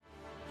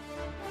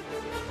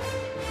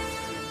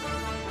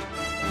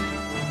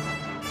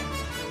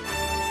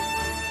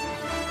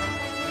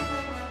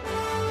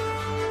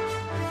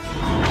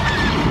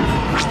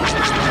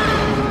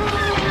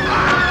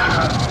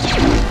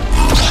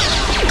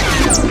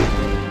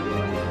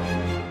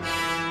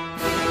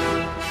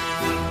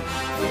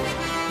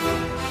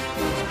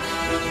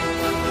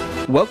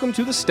Welcome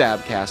to the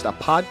Stabcast, a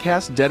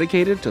podcast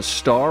dedicated to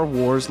Star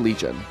Wars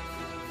Legion.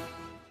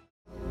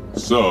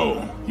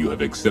 So, you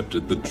have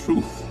accepted the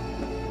truth.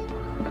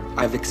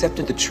 I've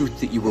accepted the truth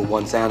that you were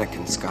once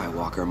Anakin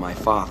Skywalker, my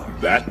father.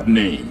 That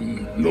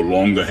name no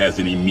longer has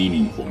any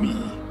meaning for me.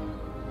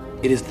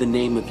 It is the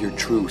name of your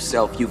true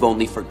self you've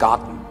only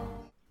forgotten.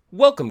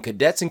 Welcome,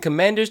 cadets and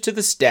commanders, to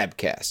the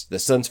Stabcast, the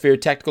Sunsphere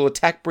Tactical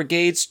Attack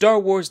Brigade Star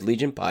Wars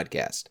Legion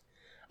podcast.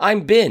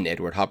 I'm Ben,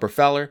 Edward Hopper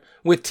Fowler,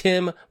 with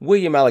Tim,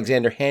 William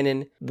Alexander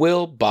Hannon,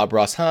 Will, Bob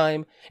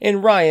Rossheim,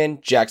 and Ryan,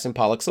 Jackson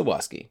Pollock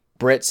Sawaski.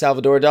 Brett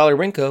Salvador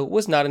Dalarenko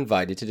was not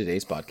invited to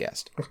today's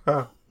podcast.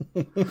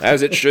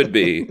 As it should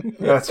be.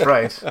 That's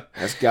right.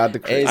 As God the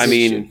Christ. I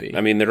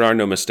mean, there are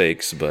no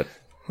mistakes, but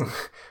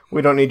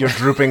We don't need your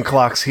drooping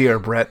clocks here,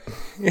 Brett.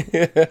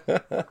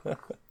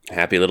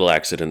 happy little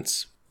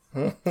accidents.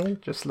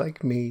 Just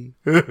like me.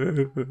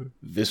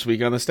 This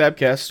week on the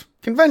Stabcast,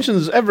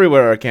 conventions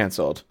everywhere are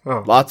canceled.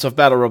 Oh. Lots of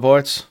battle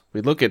reports.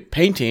 We look at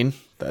painting,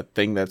 that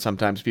thing that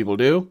sometimes people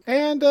do,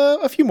 and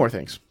a few more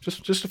things.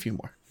 Just a few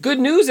more.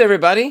 Good news,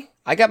 everybody!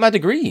 I got my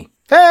degree.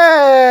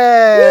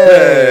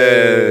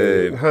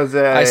 Hey!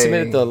 Jose. I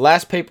submitted the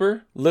last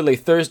paper literally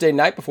Thursday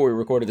night before we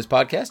recorded this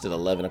podcast at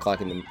 11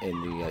 o'clock in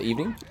the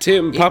evening.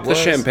 Tim, pop It the was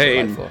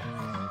champagne. delightful.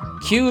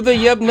 Cue the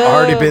yubna.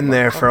 Already been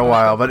there for a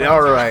while, but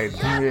all right.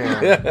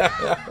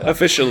 Yeah.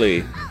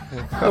 Officially.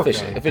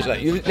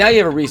 Officially. Now you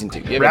have a reason to.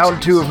 You have Round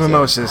excuse, 2 of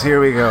mimosas. Here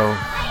we go.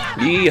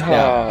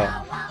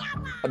 Yeehaw.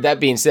 That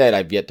being said,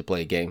 I've yet to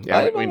play a game. Yeah,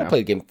 I we know.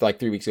 played a game like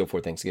 3 weeks ago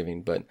before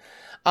Thanksgiving, but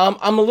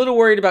I'm a little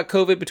worried about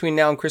COVID between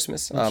now and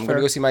Christmas. I'm going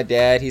to go see my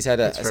dad. He's had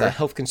a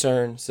health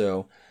concern,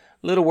 so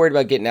a little worried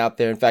about getting out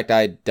there. In fact,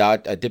 I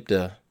dipped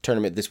a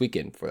tournament this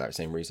weekend for that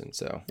same reason.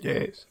 So,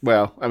 Yes.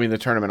 Well, I mean, the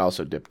tournament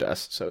also dipped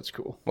us, so it's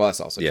cool. well,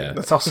 that's also Yeah. true.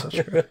 That's also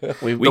true.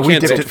 We But we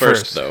canceled dipped it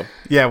first, first. though.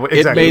 Yeah,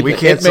 exactly. We It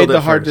canceled made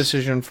the hard first.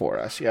 decision for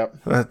us. Yep.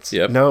 That's,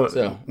 Yep. No,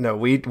 So- no,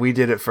 we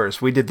did it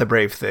first. We did the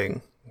brave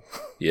thing.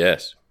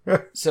 Yes.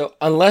 So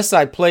unless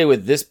I play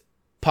with this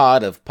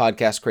pod of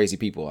podcast crazy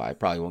people, I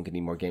probably won't get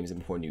any more games in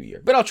before New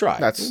Year. But I'll try.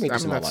 That's Maybe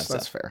some online that's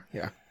stuff. fair.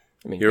 Yeah.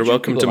 I mean, You're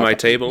welcome people to are my pod.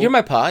 table. You're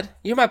my pod.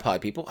 You're my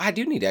pod, people. I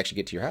do need to actually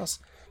get to your house,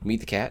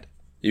 meet the cat.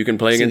 You can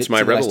play see against the- my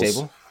see the last rebels.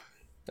 table.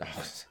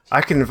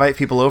 I can invite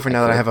people over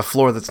now that I have a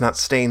floor that's not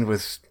stained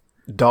with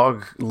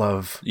dog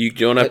love. You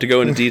don't have to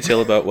go into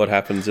detail about what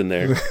happens in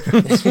there.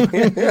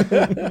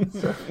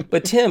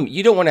 But Tim,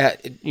 you don't want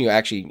to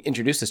actually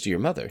introduce us to your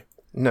mother.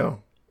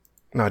 No,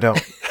 I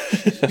don't.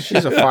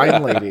 She's a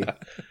fine lady.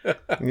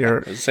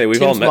 You're. Say we've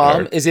all Tim's met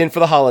mom her. is in for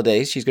the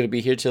holidays. She's going to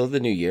be here till the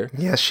New Year.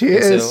 Yes, she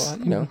is.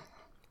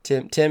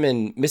 So Tim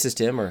and Mrs.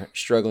 Tim are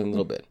struggling a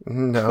little bit.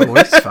 No,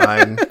 it's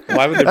fine.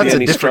 Why would there That's be a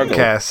any different struggle?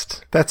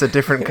 cast. That's a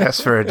different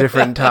cast for a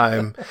different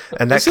time.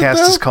 And that Is it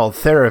cast though? is called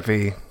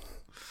therapy.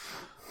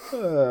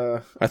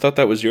 I thought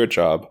that was your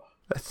job.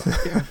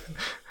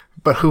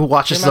 But who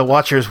watches the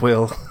watchers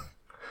will?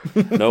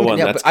 No one.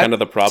 Yeah, That's but kind of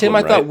the problem, Tim, I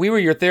right? thought we were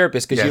your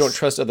therapist because you Yes. don't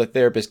trust other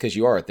therapists because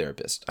you are a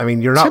therapist. I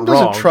mean, you're not Tim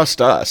doesn't wrong.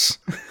 trust us.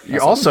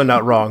 You're also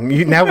not wrong.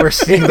 Now we're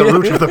seeing the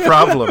root of the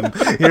problem.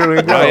 Here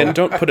we go. Ryan,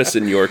 don't put us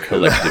in your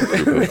collective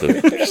group of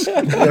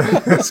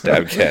the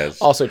Stabcast.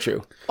 Also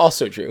true.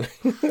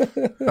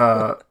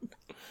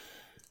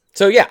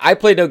 So yeah, I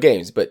played no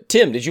games, but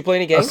Tim, did you play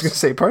any I was games? going to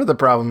say, part of the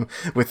problem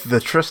with the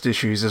trust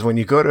issues is when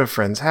you go to a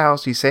friend's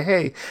house, you say,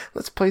 hey,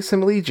 let's play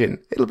some Legion.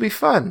 It'll be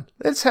fun.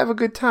 Let's have a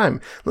good time.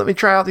 Let me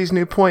try out these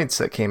new points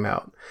that came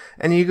out.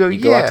 And you go, You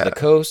go out to the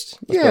coast,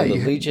 let's yeah, play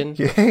the Legion.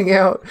 you hang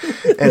out,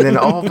 and then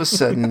all of a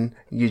sudden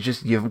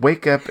you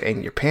wake up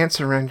and your pants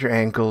are around your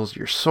ankles,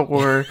 you're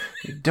sore,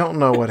 you don't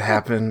know what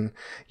happened,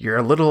 you're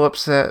a little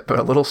upset, but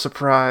a little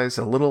surprised,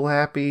 a little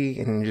happy,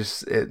 and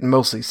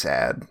mostly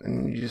sad,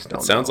 and you just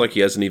don't. Sounds like he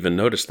hasn't even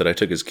noticed that I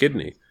took his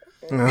kidney.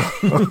 I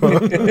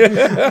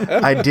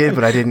did,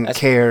 but I didn't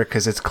care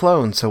because it's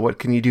cloned. So what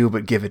can you do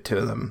but give it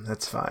to them?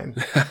 That's fine.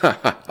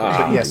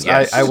 But yes,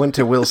 I went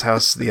to Will's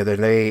house the other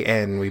day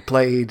and we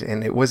played,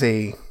 and it was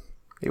a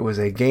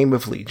game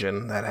of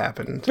Legion that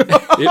happened.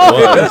 It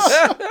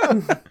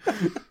was.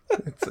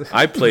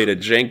 I played a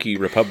janky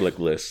Republic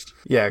list.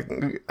 Yeah.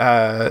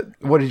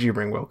 What did you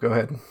bring, Will? Go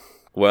ahead.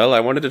 Well, I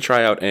wanted to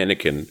try out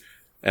Anakin,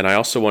 and I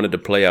also wanted to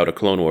play out a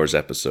Clone Wars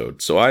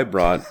episode. So I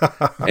brought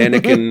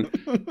Anakin.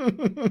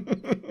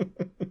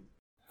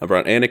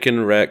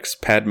 Rex,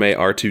 Padme,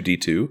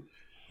 R2D2.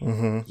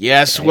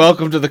 Yes,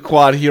 welcome to the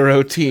Quad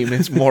Hero team.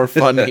 It's more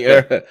fun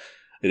here.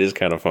 It is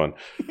kind of fun.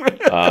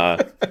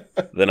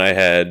 Then I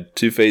had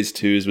 2 Phase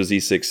 2s with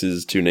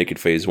Z6s, 2 Naked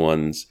Phase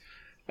 1s,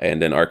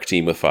 and an Arc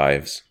team with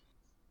 5s.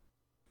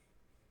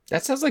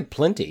 That sounds like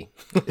plenty.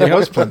 It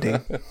was plenty.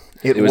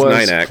 It was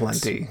was 9 acts.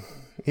 plenty.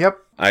 Yep.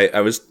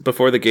 I was,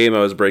 before the game, I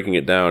was breaking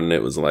it down, and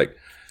it was like,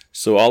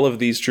 so all of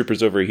these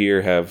troopers over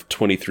here have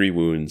 23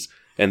 wounds,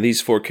 and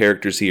these 4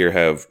 characters here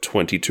have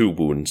 22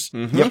 wounds.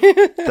 Yep.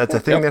 That's a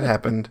thing that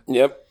happened.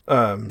 Yep.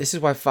 This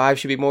is why 5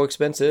 should be more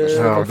expensive.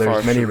 Oh,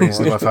 there's many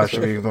reasons why 5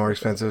 should be more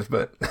expensive,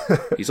 but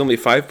He's only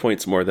 5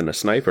 points more than a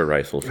sniper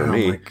rifle for oh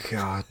me. my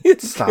god,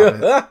 stop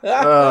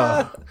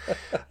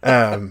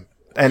it.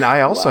 And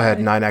I also had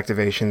 9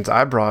 activations.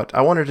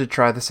 I wanted to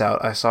try this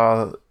out. I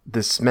saw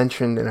this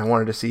mentioned and I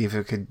wanted to see if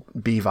it could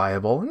be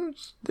viable. And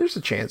there's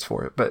a chance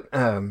for it. But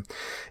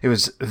it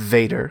was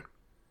Vader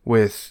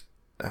with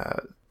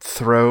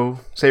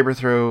saber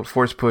throw,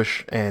 force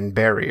push, and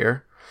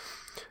barrier.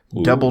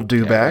 Double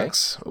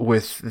dewbacks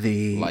with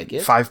the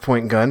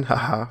 5-point gun.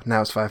 Haha, now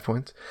it's 5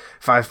 points.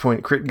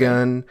 5-point crit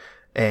gun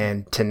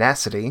and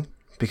tenacity,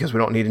 because we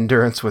don't need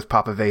endurance with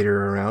Papa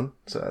Vader around,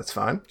 so that's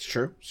fine. It's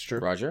true.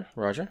 Roger.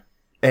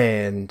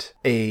 And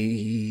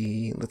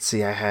let's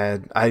see,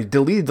 I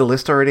deleted the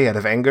list already out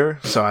of anger,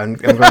 so I'm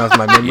going off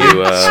my memory.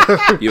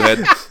 You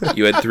had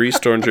 3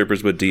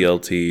 stormtroopers with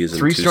DLTs and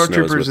 3 2 snows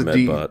stormtroopers with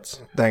medbots.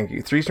 Thank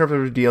you. 3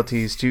 stormtroopers with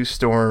DLTs,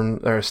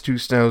 2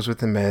 snows with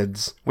the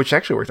meds, which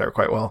actually worked out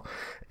quite well.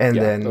 And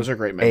then those are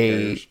great med a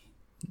carriers.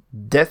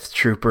 Death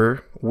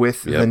Trooper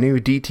with the new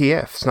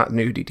DTF. It's not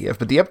new DTF,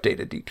 but the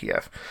updated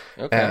DTF.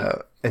 Okay.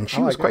 And she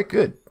was quite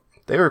good.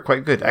 They were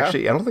quite good.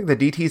 Actually, I don't think the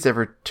DTs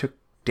ever took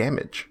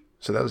damage.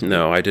 So that was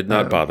No, I did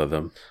not bother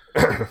them.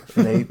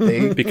 they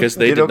Because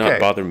they did not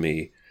bother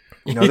me.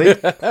 You know, they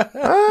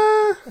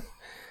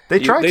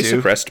tried They to.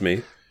 suppressed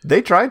me.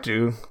 They tried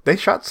to. They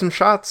shot some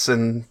shots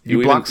and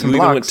you blocked some you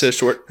blocks. even went to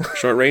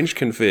short range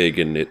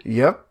config and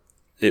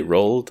it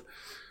rolled.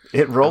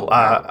 It rolled.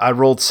 I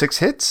rolled 6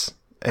 hits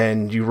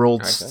and you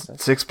rolled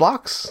 6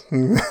 blocks.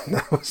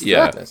 That was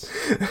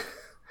that.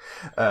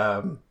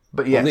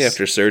 But yes. Only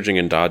after surging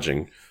and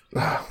dodging.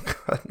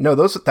 No,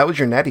 that was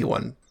your natty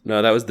one.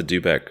 No, that was the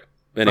Dubek.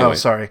 Anyway. Oh,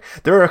 sorry.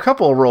 There were a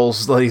couple of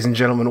rolls, ladies and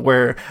gentlemen,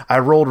 where I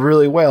rolled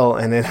really well,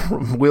 and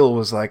then Will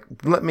was like,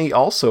 let me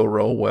also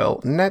roll well,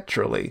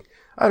 naturally.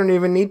 I don't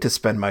even need to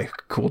spend my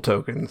cool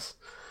tokens.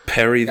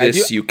 Parry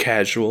this, you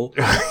casual.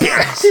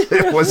 Yes,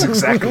 it was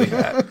exactly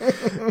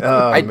that.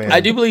 Oh, man. I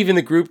do believe in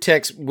the group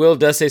text, Will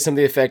does say something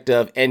to the effect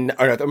of,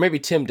 or maybe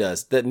Tim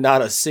does, that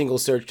not a single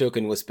surge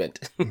token was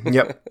spent.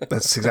 Yep,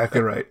 that's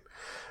exactly right.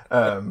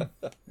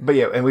 But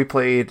yeah, and we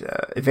played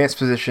advanced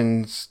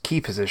positions,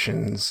 key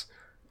positions,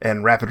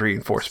 and rapid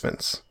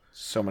reinforcements.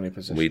 So many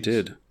positions. We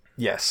did.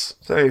 Yes,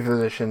 so many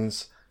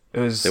positions. It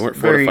was They weren't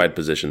fortified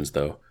positions,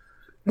 though.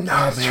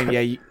 No, Man,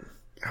 yeah.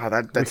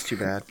 That's too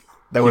bad.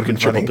 that would have been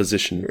Triple funny.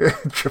 position.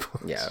 Triple.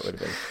 Yeah, that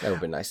would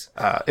have been nice.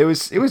 It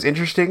was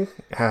interesting.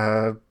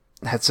 Our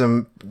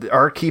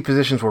key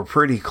positions were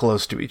pretty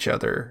close to each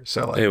other,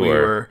 so like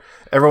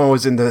everyone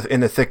was in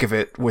the thick of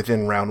it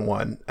within round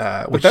 1.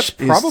 But that's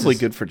probably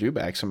good for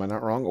dewbacks, am I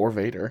not wrong? Or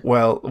Vader.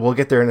 Well, we'll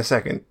get there in a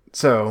second.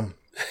 So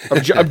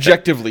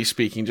Objectively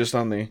speaking, just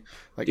on the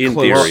In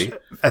close. theory.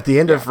 at the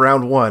end of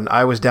round 1,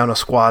 I was down a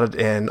squad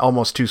and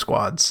almost 2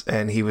 squads,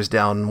 and he was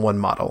down 1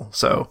 model.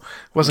 So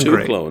it wasn't 2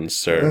 great. clones,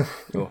 sir.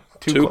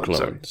 Two clones.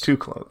 Sorry. 2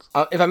 clones.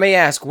 If I may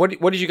ask, what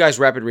did you guys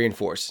rapid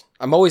reinforce?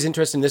 I'm always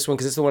interested in this one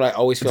because it's the one I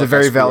always feel It's a like I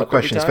very screw valid up every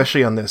question, time.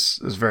 especially on this.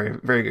 It's a very,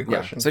 very good Yeah,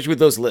 question. especially with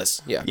those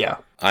lists. Yeah. Yeah.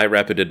 I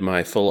rapided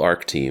my full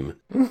arc team.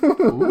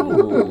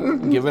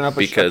 Giving up a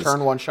Because-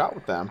 turn 1 shot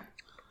with them.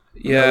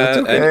 Yeah,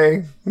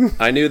 Okay.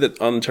 I knew that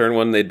on turn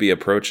 1 they'd be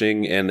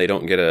approaching and they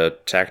don't get a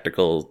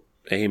tactical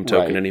aim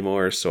token Right.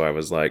 anymore, so I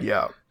was like,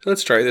 Yeah.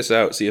 let's try this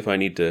out, see if I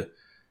need to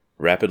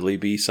rapidly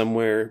be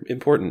somewhere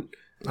important.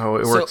 Oh,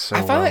 it works so I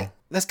find well. that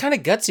that's kind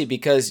of gutsy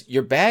because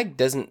your bag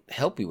doesn't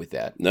help you with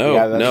that. No,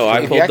 Yeah, that's no, true. I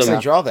If you pulled actually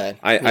them. draw that,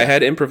 I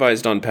had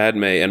improvised on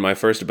Padme, and my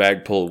first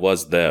bag pull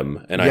was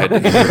them, and I had to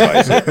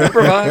improvise it.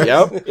 improvise.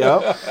 Yep.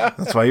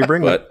 That's why you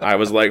bring it. But I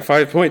was like,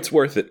 5 points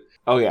worth it.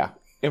 Oh, yeah.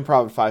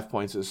 Improv at 5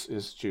 points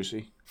is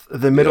juicy.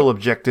 The middle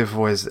objective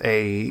was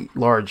a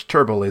large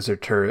turbo laser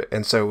turret,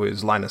 and so it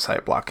was line of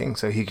sight blocking.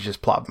 So he could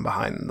just plop them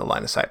behind the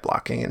line of sight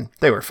blocking, and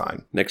they were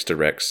fine. Next to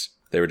Rex.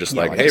 They were just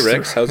like, hey, next to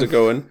Rex, how's it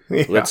going?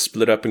 Yeah. Let's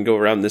split up and go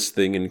around this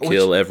thing and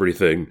kill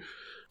everything.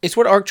 It's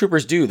what ARC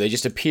troopers do. They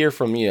just appear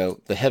from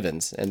the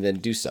heavens and then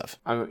do stuff.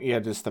 Yeah,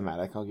 just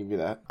thematic. I'll give you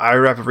that. I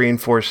rapid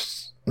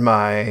reinforced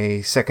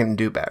my second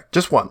dewback.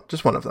 Just one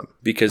of them.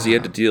 Because he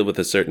had to deal with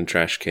a certain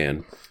trash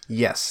can.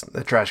 Yes,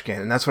 the trash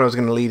can, and that's what I was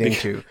going to lead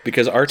into.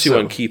 Because R2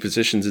 on key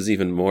positions is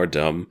even more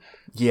dumb.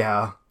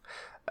 Yeah,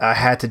 I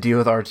had to deal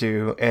with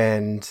R2,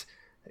 and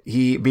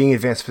he, being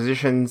advanced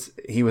positions,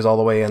 he was all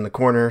the way in the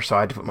corner, so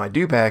I had to put my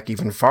dewback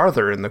even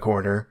farther in the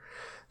corner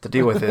to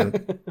deal with him.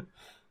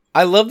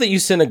 I love that you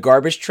sent a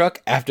garbage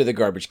truck after the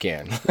garbage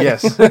can.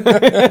 Yes.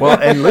 Well,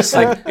 and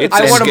listen, It's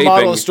I want to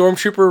model a escaping.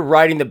 stormtrooper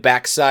riding the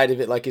backside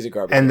of it like he's a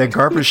garbage and can. the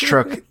garbage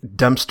truck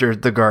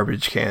dumpstered the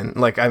garbage can.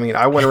 Like, I mean,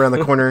 I went around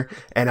the corner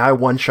and I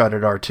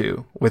one-shotted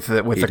R2 with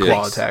the did.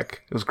 claw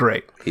attack. It was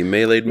great. He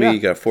meleeed me,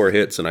 got 4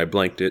 hits, and I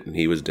blanked it, and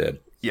he was dead.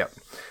 Yep.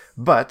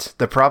 But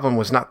the problem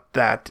was not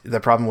that. The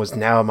problem was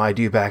now my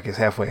dewback is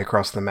halfway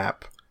across the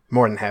map.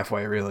 More than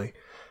halfway, really.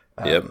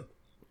 Yep.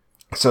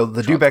 So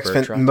the dewback for a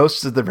spent truck.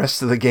 most of the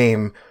rest of the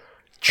game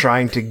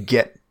trying to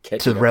get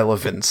to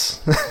relevance.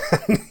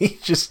 And he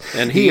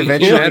he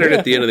eventually mattered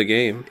at the end of the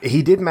game.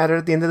 He did matter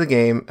at the end of the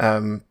game.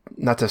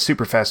 Not to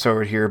super fast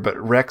forward here, but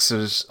Rex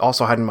is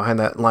also hiding behind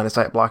that line of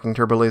sight blocking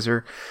turbo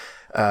laser.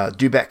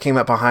 Dewback came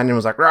up behind him and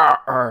was like, "Rah,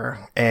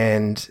 rah,"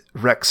 and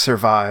Rex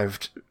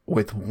survived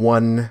with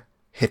 1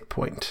 hit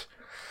point.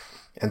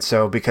 And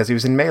so because he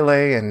was in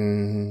melee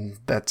and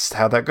that's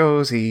how that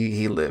goes,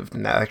 he lived.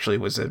 And that actually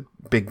was a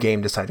big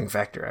game deciding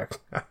factor.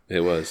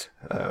 It was.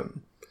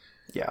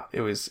 Yeah,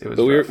 it was. But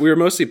we were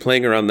mostly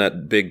playing around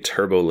that big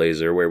turbo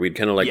laser where we'd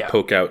kind of like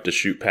poke out to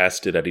shoot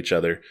past it at each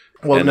other.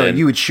 Well, and no, then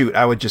you would shoot.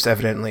 I would just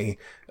evidently.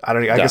 I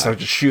guess I was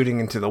just shooting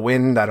into the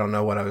wind. I don't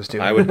know what I was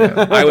doing. I would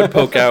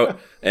poke out,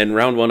 and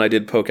round 1 I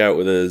did poke out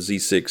with a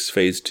Z6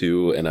 phase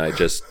 2, and I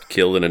just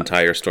killed an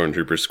entire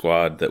stormtrooper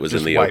squad that was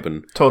in the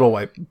open. Total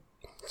wipe.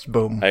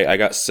 Boom. I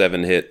got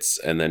 7 hits,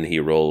 and then he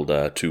rolled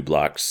 2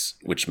 blocks,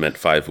 which meant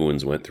 5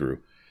 wounds went through.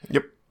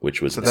 Yep.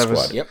 Which was the that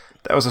squad. Yep.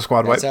 That was a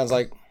squad wipe. Sounds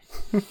like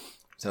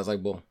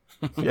bull.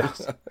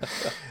 Yes.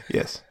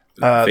 Yes.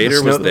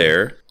 Vader was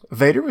there.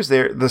 Vader was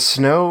there. The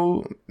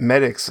snow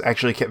medics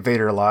actually kept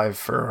Vader alive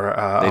for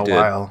a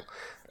while.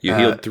 You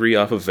healed 3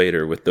 off of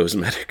Vader with those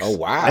medics. Oh,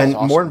 wow. And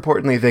Awesome. more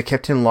importantly, they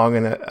kept him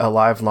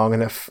alive long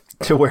enough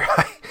to where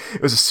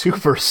it was a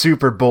super,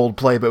 super bold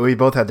play, but we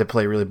both had to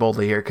play really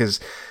boldly here because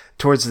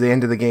towards the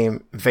end of the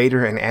game,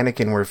 Vader and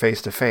Anakin were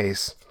face to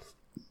face,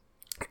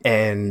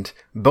 and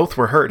both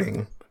were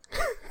hurting.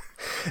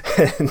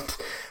 And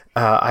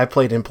I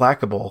played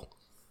Implacable,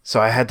 so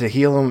I had to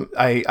heal him.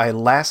 I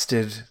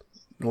lasted.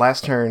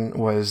 Last turn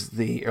was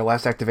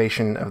last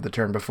activation of the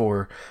turn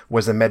before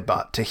was the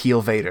medbot to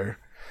heal Vader.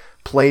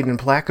 Played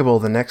Implacable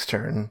the next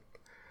turn.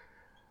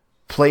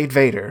 Played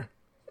Vader.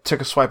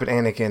 Took a swipe at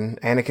Anakin.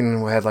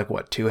 Anakin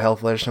had 2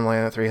 health left or something like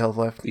that, 3 health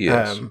left.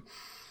 Yes.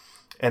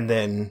 And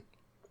then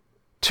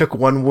took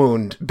 1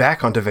 wound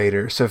back onto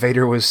Vader, so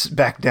Vader was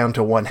back down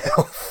to 1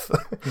 health.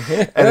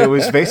 And it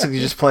was basically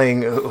just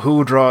playing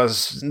who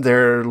draws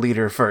their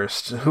leader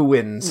first, who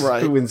wins,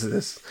 Right. who wins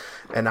this.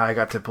 And I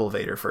got to pull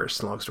Vader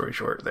first, long story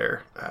short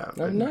there.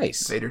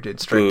 Nice. Vader did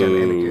strike down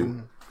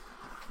Anakin.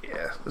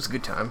 Yeah, it was a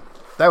good time.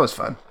 That was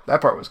fun.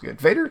 That part was good.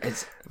 Vader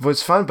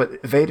was fun,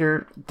 but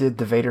Vader did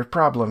the Vader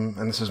problem,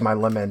 and this is my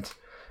lament,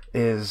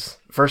 is,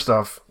 first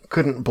off,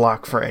 couldn't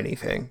block for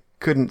anything.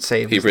 Couldn't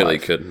save his He really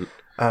life. couldn't.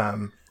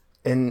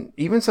 And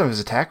even some of his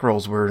attack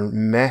rolls were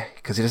meh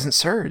because he doesn't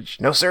surge.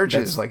 No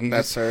surges.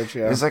 Surge,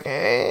 yeah. He's like,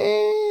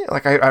 eh.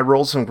 Like I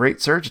rolled some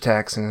great surge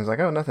attacks and it was like,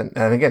 oh, nothing.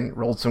 And again,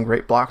 rolled some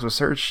great blocks with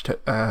surge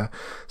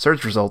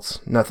results.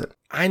 Nothing.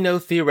 I know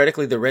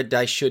theoretically the red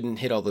dice shouldn't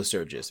hit all those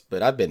surges,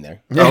 but I've been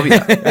there. Oh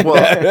yeah.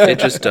 Well, It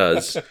just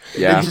does.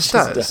 Yeah. it just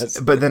does.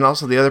 But then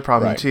also the other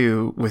problem Right.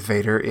 too with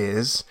Vader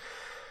is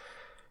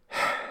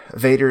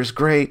Vader's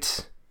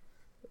great.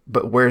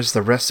 But where's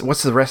the rest?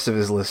 What's the rest of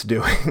his list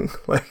doing?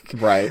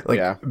 Right,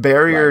 yeah.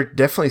 Barrier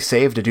definitely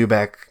saved a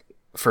dewback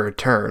for a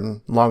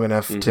turn long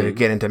enough to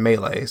get into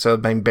melee. So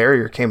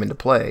Barrier came into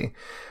play,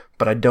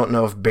 but I don't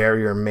know if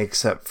Barrier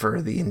makes up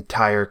for the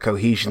entire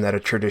cohesion that a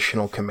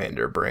traditional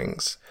commander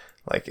brings.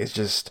 It's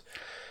just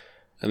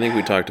I think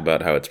we talked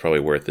about how it's probably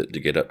worth it to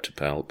get up to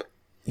Palp.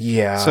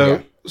 yeah.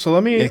 So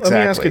let me ask a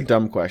Exactly.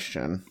 dumb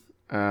question.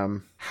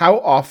 How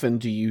often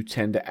do you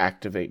tend to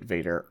activate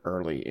Vader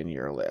early in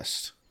your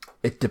list?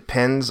 It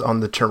depends on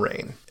the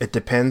terrain. It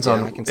depends I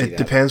on can see that.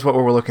 depends what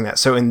we're looking at.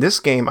 So in this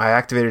game, I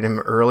activated him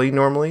early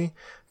normally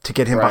to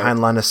get him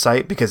behind line of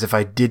sight because if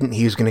I didn't,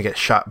 he was going to get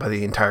shot by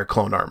the entire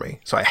clone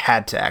army. So I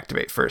had to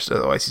activate first,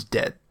 otherwise he's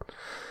dead.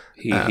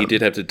 He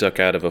did have to duck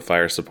out of a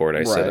fire support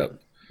I set Right. up.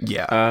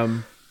 Yeah.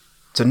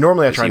 So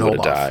normally I try He and would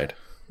hold have off. died.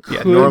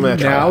 Yeah, normally I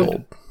try now, and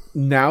hold.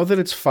 now that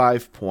it's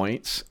 5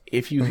 points,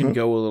 if you can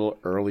go a little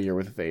earlier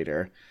with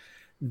Vader,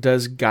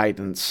 does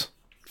guidance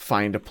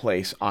find a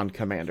place on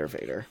Commander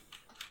Vader?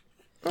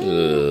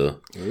 Ugh.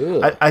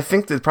 I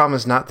think the problem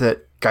is not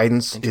that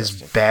guidance is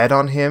bad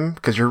on him,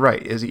 because you're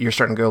right. You're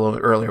starting to go a little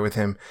earlier with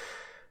him.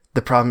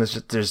 The problem is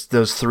that there's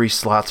those 3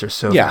 slots are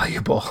so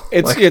valuable.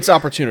 It's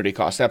opportunity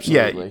cost,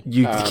 absolutely.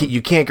 Yeah,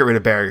 you can't get rid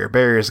of Barrier.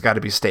 Barrier's got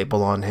to be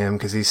staple on him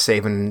because he's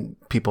saving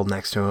people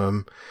next to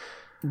him.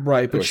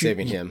 Right, We're but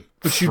saving him.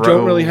 But you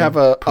don't really have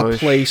a push.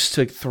 place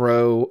to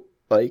throw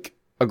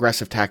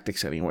aggressive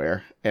tactics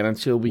anywhere, and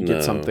until we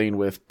get something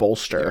with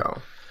bolster,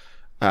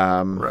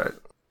 Right.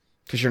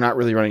 because you're not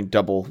really running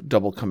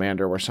double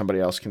commander where somebody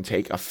else can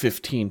take a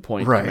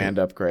 15-point Right. command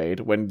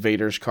upgrade when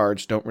Vader's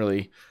cards don't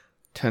really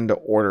tend to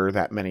order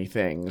that many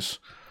things.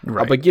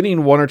 Right. But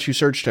getting 1 or 2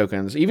 surge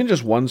tokens, even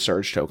just 1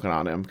 surge token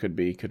on him could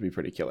be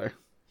pretty killer.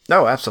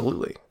 No,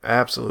 absolutely.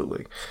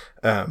 Absolutely.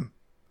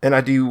 And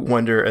I do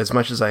wonder, as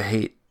much as I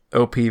hate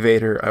OP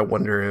Vader, I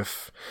wonder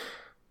if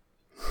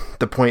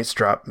the points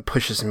drop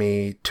pushes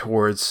me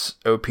towards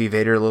OP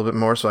Vader a little bit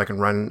more so I can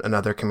run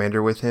another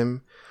commander with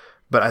him.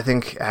 But I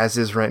think as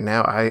is right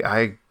now,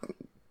 I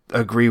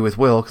agree with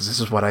Will, because this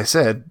is what I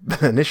said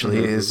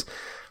initially, is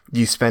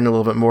you spend a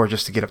little bit more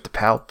just to get up to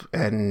Palp,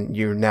 and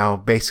you're now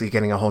basically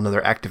getting a whole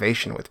nother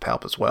activation with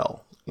Palp as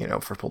well,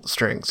 for pull the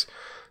strings.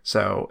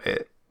 So,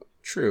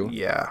 True.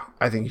 yeah,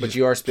 I think But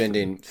you are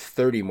spending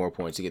 30 more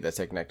points to get that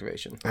second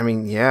activation. I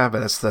mean, yeah, but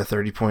that's the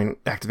 30-point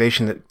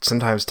activation that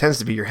sometimes tends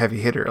to be your heavy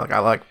hitter. Like, I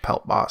like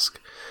Palp Bosk.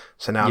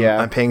 So now Yeah,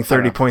 I'm paying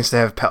 30 points to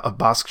have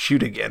Bosk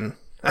shoot again.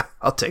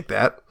 I'll take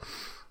that.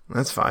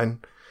 That's fine.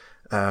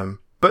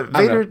 But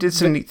Vader did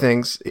some neat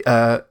things.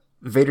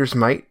 Vader's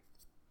Might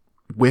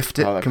whiffed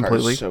it Oh, that card is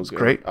completely. so It's good.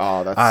 great.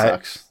 Oh, that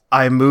sucks.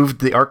 I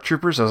moved the ARC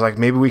troopers. I was like,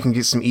 maybe we can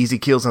get some easy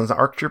kills on the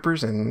ARC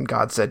troopers, and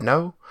God said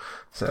no.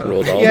 So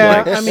Rolled all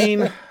Yeah, blanks. I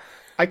mean,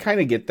 I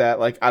kind of get that.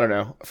 Like, I don't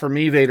know. For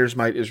me, Vader's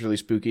Might is really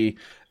spooky.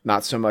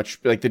 Not so much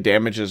like the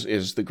damage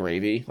is the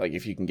gravy. Like,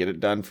 if you can get it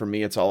done, for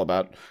me, it's all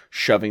about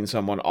shoving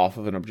someone off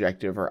of an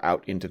objective or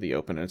out into the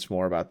open. It's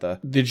more about the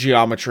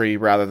geometry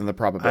rather than the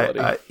probability.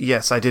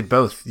 yes, I did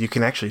both. You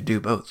can actually do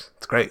both.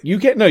 It's great. You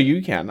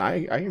can. I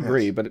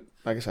agree, but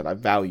like I said, I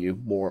value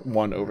more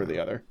one over the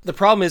other. The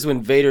problem is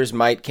when Vader's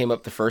Might came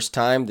up the first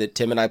time that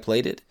Tim and I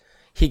played it,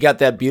 he got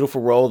that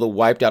beautiful roll that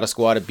wiped out a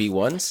squad of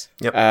B1s.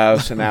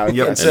 So now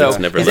Yep. it's, So it's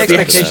never his looked like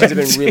expectations that. have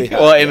been really high.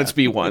 well, and it's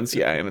B1s.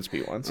 Yeah, and it's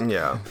B1s.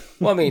 Yeah.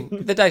 Well, I mean,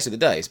 the dice are the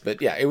dice,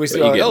 but yeah, it was, But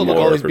you get look, more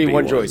all these for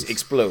B1 B1s. droids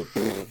explode.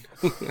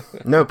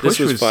 No, This push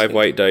was 5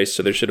 white dice,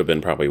 so there should have been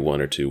probably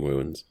 1 or 2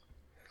 wounds.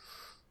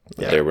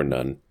 But there were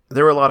none.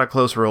 There were a lot of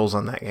close rolls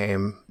on that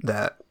game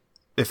that,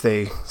 if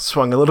they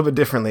swung a little bit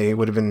differently, it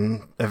would have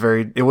been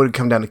it would have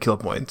come down to kill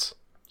points.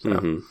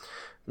 So,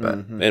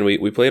 And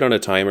we played on a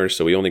timer,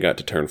 so we only got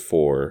to turn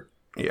 4.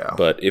 yeah.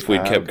 But if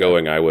we'd kept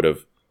going, I would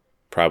have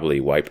probably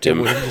wiped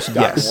him.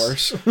 Gotten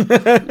worse.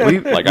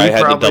 Like, I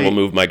had to double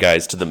move my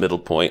guys to the middle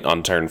point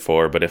on turn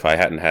 4, but if I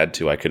hadn't had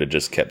to, I could have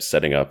just kept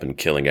setting up and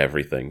killing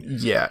everything.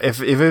 Yeah,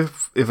 if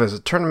it was a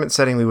tournament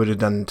setting, we would have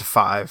done to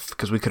 5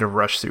 because we could have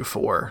rushed through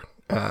 4.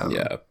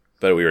 Yeah.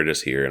 But we were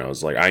just here, and I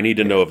was like, I need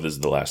to know if this is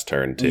the last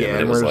turn, too. Yeah, and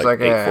it and was we're like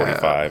just like,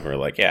 8:45, and we're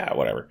like, yeah,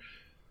 whatever.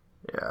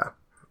 Yeah.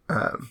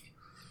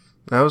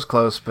 That was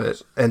close,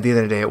 but at the end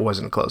of the day, it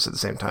wasn't close at the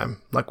same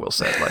time. Like Will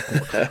said,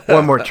 like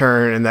one more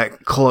turn, and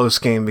that close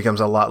game becomes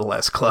a lot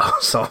less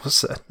close all of a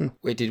sudden.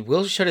 Wait, did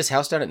Will shut his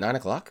house down at 9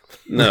 o'clock?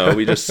 No,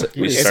 we just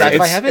we Is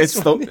started sci-fi habits?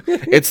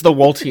 It's the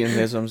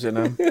Waltianisms in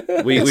him.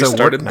 we It's a work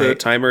started the night.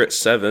 timer at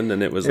 7,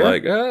 and it was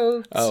like,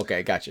 oh. Oh,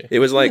 okay, gotcha. It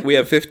was like, we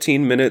have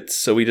 15 minutes,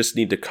 so we just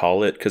need to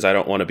call it, because I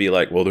don't want to be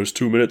like, well, there's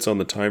 2 minutes on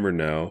the timer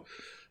now.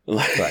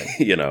 Like,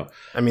 you know.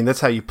 I mean, that's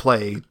how you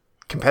play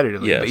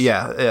competitively. Yes. But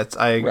yeah,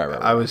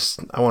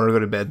 I wanted to go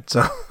to bed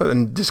so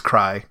and just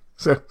cry.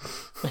 So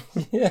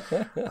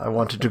I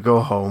wanted to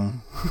go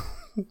home.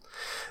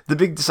 The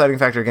big deciding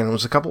factor again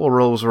was a couple of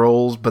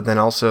rolls, but then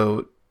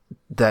also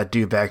that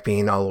dewback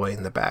being all the way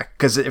in the back.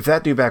 Because if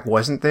that dewback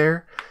wasn't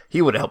there,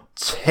 he would have helped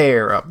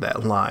tear up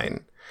that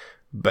line.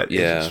 But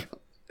Yeah.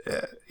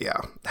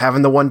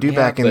 having the one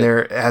dewback in but-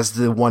 there as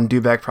the one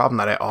dewback problem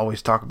that I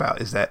always talk about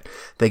is that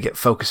they get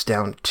focused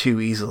down too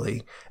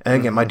easily. And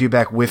again, my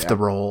dewback whiffed the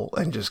roll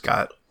and just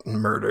got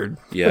murdered.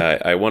 Yeah,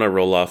 I want to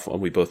roll off.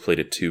 We both played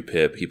a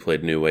 2-pip. He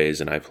played New Ways,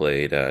 and I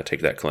played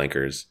Take That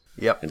Clankers.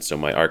 Yep. And so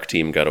my ARC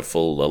team got a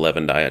full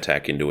 11 die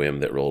attack into him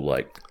that rolled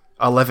like...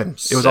 11.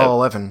 It was all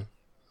 11.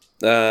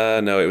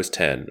 No, it was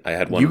 10. I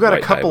had one. You got a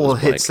white die couple was of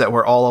hits blank. that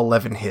were all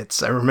 11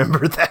 hits. I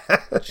remember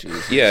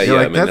that. Yeah, You're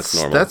I like, mean, that's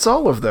normal. That's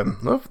all of them.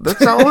 Oh,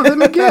 that's all of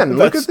them again.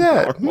 Look at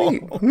that.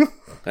 Neat.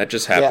 That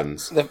just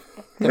happens. Yeah,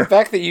 the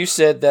fact that you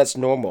said that's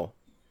normal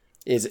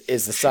is the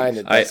sign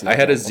that that's I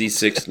had a normal.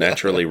 Z6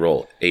 naturally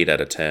roll 8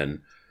 out of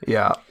 10.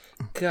 Yeah.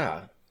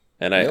 God.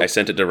 And I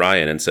sent it to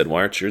Ryan and said,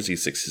 why aren't your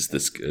Z6s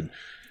this good?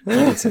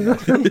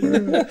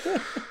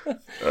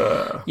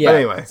 Yeah,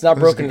 anyway, it's not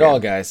this is broken a at good all,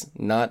 guys.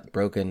 Not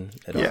broken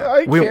at all. Yeah.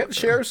 I We- can't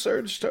share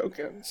surge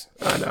tokens.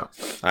 I know.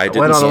 I went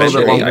didn't on a little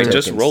spend bit any. I longer.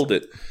 just rolled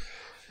it.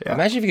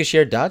 Imagine if you could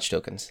share Dodge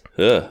tokens.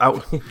 Ugh.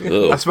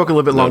 I spoke a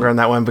little bit longer on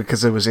that one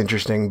because it was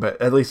interesting,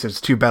 but at least it's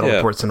 2 battle Yeah.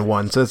 reports in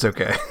one, so it's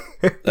okay.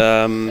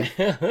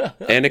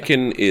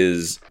 Anakin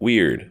is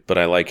weird, but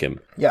I like him.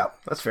 Yeah,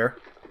 that's fair.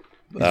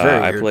 He's very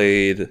I weird.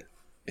 played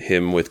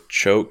him with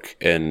choke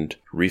and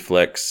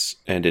reflex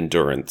and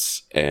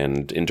endurance,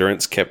 and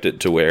endurance kept it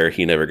to where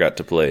he never got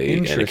to play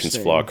Anakin's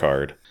Interesting. flaw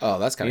card. Oh,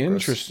 that's kind of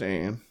gross.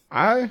 Interesting.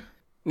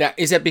 Now,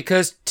 is that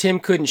because Tim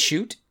couldn't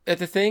shoot at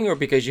the thing, or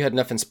because you had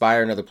enough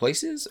Inspire in other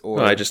places? Or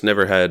No, I just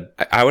never had.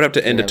 I would have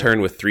to end a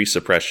turn with 3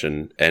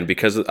 suppression, and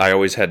because I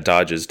always had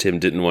dodges, Tim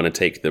didn't want to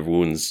take the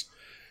wounds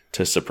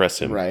to suppress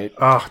him. Right.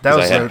 Oh, that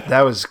was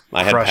that was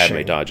I had crushing.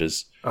 Padme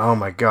dodges. Oh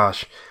my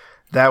gosh.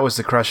 That was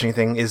the crushing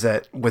thing, is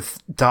that with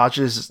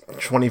dodges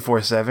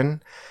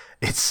 24/7,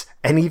 it's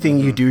anything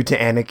you do to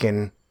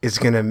Anakin is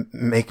gonna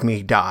make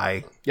me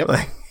die. Yep.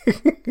 Like,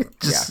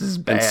 just as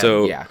bad. And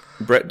so Yeah.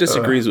 Brett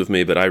disagrees with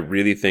me, but I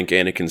really think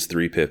Anakin's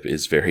 3-pip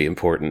is very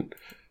important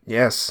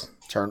yes.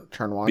 Turn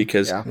one.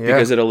 because yeah.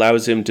 because it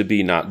allows him to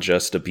be not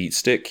just a beat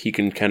stick. He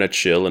can kind of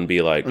chill and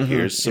be like,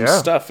 "Here's some Yeah.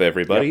 stuff,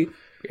 everybody."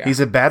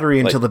 He's a battery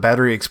until the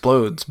battery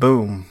explodes.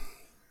 Boom.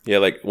 Yeah,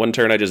 like one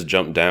turn I just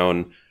jumped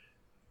down,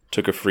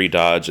 took a free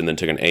dodge, and then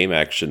took an aim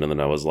action, and then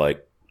I was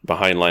like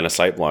behind line of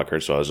sight blocker,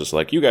 so I was just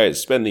like, "You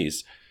guys spend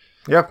these."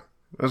 Yep.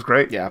 It was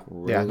great. Yeah.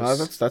 Yeah. No,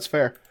 that's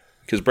fair.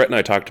 Because Brett and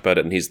I talked about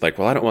it, and he's like,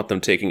 "Well, I don't want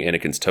them taking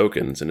Anakin's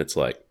tokens," and it's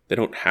like they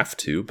don't have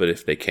to, but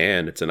if they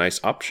can, it's a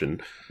nice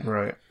option.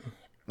 Right.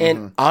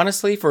 And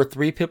honestly, for a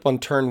 3-pip on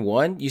turn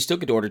 1, you still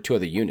get to order 2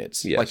 other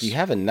units. Yes. Like, you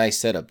have a nice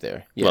setup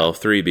there. Yeah. Well,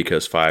 3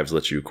 because 5s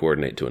lets you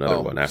coordinate to another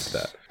one after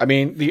that. I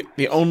mean,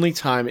 the only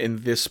time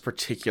in this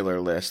particular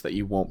list that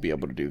you won't be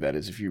able to do that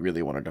is if you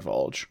really want to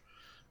divulge.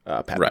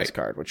 Padme's Right.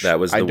 card, which That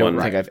was I the don't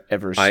one- think I've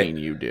ever seen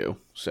you do.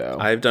 So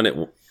I've done it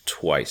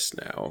twice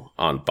now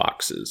on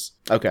boxes.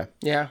 okay.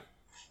 Yeah,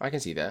 I can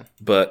see that.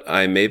 But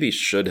I maybe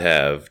should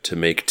have, to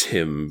make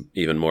Tim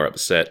even more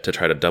upset, to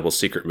try to double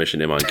secret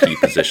mission him on key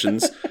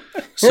positions,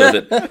 so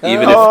that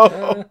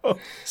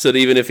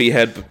even if he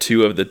had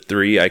 2 of the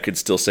 3, I could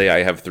still say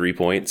I have 3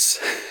 points.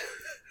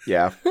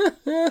 Yeah.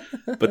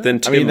 But then I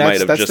Tim mean, might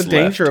have that's just the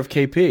danger left. of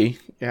KP.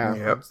 Yeah,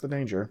 Yep. that's the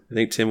danger. I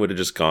think Tim would have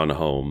just gone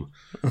home.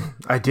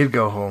 I did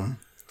go home.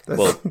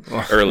 Well,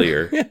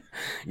 earlier.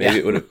 Maybe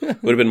it would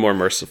have been more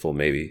merciful.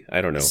 Maybe, I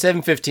don't know.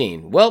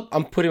 7:15. Well,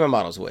 I'm putting my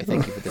models away.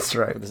 Thank you for this. That's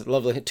right. For this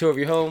lovely tour of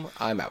your home.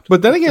 I'm out.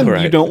 But then again, All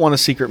right. you don't want a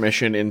secret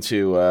mission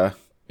into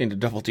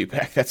double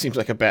two-pack. That seems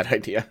like a bad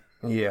idea.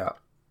 Yeah.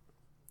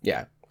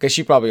 Yeah, because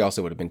she probably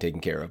also would have been taken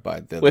care of by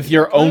the. With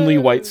your only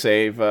white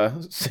save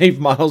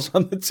models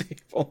on the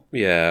table.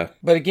 Yeah,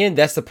 But again,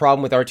 that's the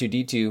problem with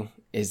R2D2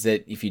 is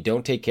that if you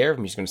don't take care of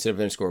him, he's going to sit over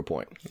there and score a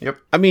point. Yep.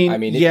 I mean,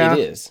 It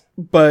is.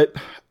 But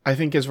I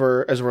think as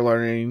we're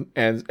learning,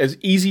 and as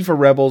easy for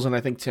rebels, and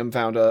I think Tim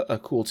found a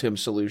cool Tim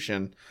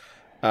solution.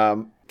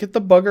 Get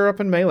the bugger up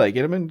in melee.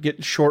 Get him and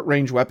get short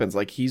range weapons.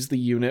 Like he's the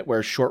unit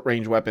where short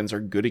range weapons are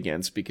good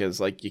against because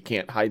like you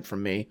can't hide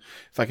from me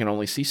if I can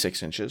only see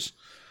 6 inches.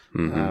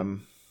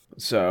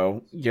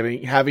 So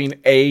having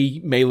a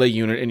melee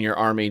unit in your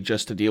army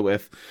just to deal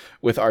with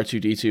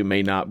R2D2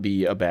 may not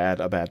be a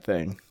bad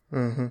thing.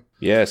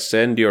 yeah.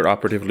 Send your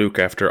operative Luke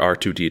after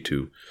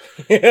R2D2.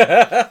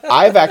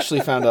 I've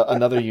actually found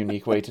another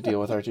unique way to deal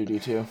with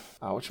R2D2,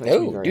 which makes me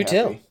Oh, very do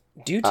tell. happy.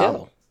 Do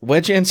tell.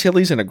 Wedge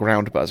Antilles and a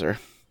ground buzzer.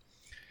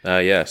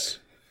 Yes.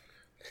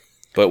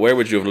 But where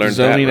would you have learned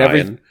Zoning that,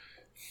 Ryan?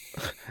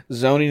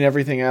 Zoning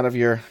everything out of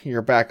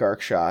your back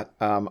arc shot.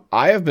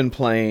 I have been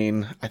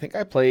playing, I think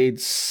I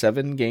played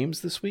 7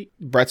 games this week.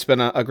 Brett's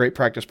been a great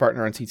practice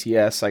partner on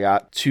TTS. I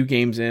got 2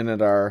 games in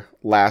at our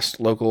last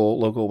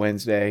local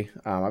Wednesday.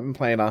 I've been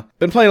playing a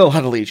lot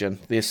of Legion.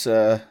 This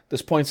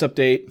points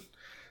update,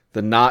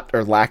 the not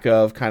or lack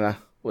of kind of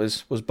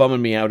was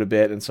bumming me out a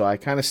bit, and so I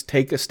kind of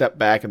take a step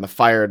back, and the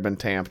fire had been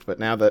tamped. But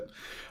now that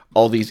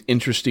all these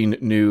interesting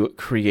new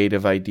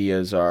creative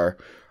ideas are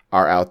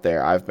out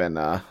there, I've been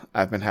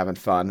having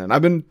fun, and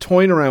I've been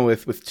toying around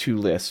with 2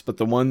 lists. But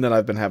the one that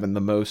I've been having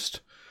the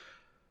most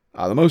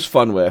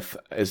fun with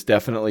has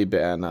definitely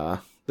been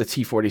the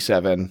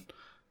T-47,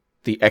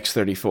 the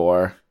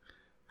X-34,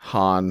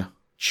 Han,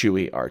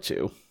 Chewie,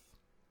 R2,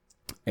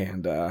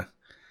 and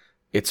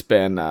it's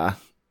been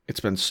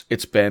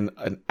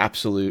an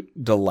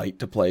absolute delight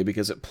to play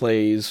because it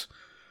plays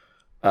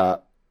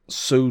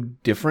so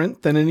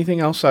different than anything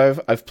else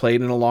I've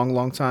played in a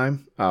long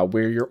time.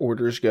 Where your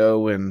orders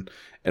go and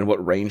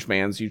what range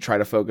bands you try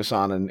to focus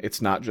on, and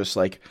it's not just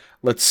like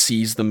let's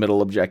seize the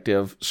middle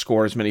objective,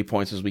 score as many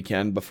points as we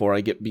can before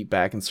I get beat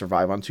back and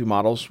survive on 2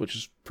 models, which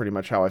is pretty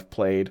much how I've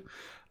played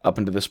up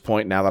until this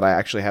point. Now that I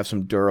actually have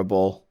some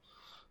durable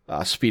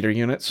speeder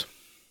units,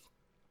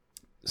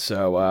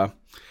 so.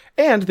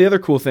 And the other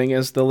cool thing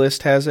is the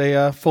list has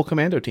a full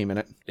commando team in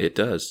it. It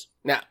does.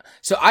 Now,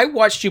 so I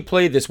watched you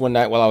play this one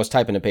night while I was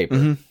typing a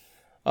paper.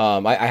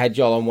 I had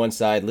y'all on one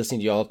side, listening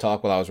to y'all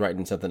talk while I was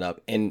writing something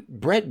up, and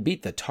Brett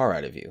beat the tar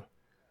out of you.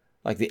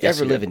 Like the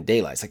ever-living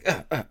daylight. It's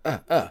like,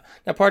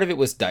 Now, part of it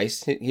was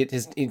dice. He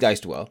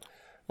diced well.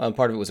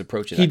 Part of it was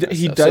approaching.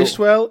 He diced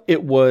well.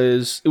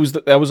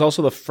 That was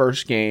also the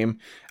first game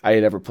I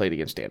had ever played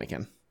against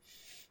Anakin.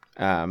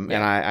 And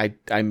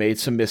I made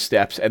some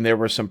missteps, and there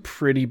were some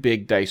pretty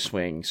big dice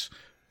swings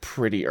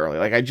pretty early.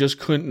 Like, I just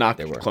couldn't knock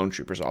the clone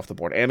troopers off the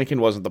board. Anakin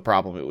wasn't the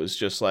problem. It was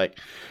just like,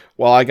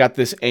 well, I got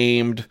this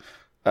aimed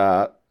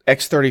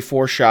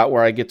X-34 shot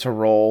where I get to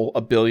roll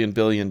a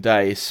billion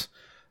dice.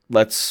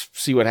 Let's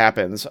see what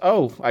happens.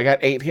 Oh, I got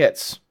 8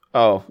 hits.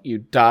 Oh, you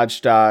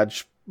dodge,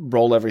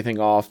 roll everything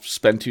off,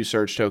 spend 2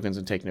 surge tokens,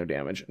 and take no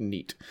damage.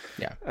 Neat.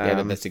 Yeah,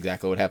 that's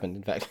exactly what happened,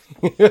 in fact.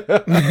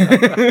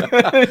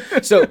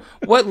 So,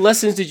 what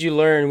lessons did you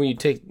learn when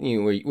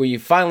where you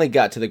finally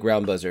got to the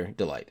ground buzzer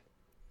delight?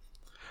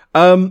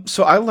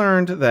 So I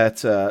learned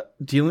that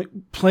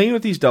playing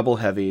with these double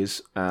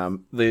heavies,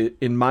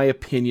 in my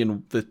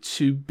opinion, the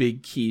 2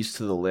 big keys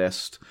to the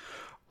list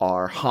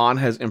are Han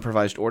has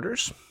improvised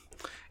orders,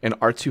 and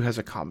R2 has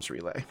a comms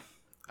relay.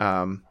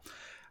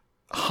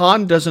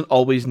 Han doesn't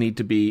always need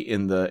to be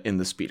in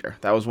the speeder.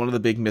 That was one of the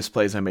big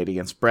misplays I made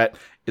against Brett,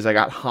 is I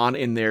got Han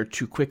in there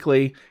too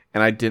quickly,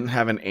 and I didn't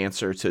have an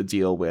answer to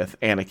deal with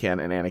Anakin,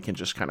 and Anakin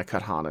just kind of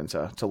cut Han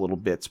into little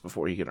bits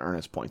before he could earn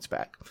his points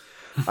back.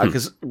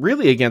 Because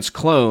really against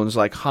clones,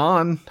 like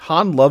Han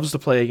loves to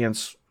play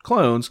against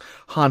clones.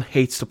 Han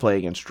hates to play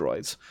against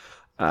droids.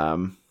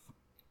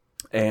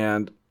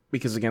 And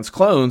because against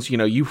clones,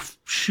 you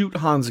shoot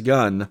Han's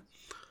gun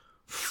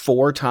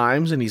 4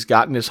 times and he's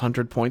gotten his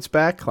 100 points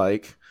back.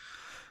 Like,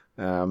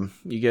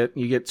 you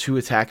get 2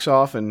 attacks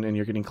off and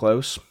you're getting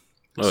close.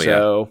 Oh,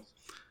 so,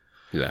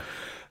 yeah.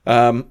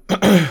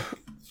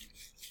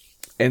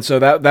 And so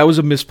that was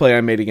a misplay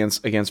I made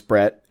against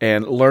Brett,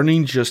 and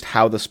learning just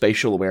how the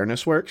spatial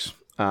awareness works.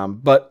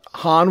 But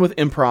Han with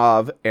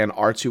improv and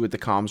R2 with the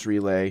comms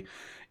relay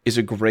is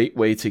a great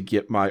way to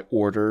get my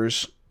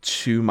orders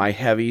to my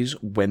heavies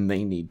when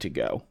they need to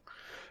go.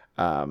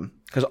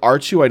 Because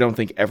R2, I don't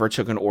think ever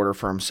took an order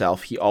for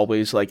himself. He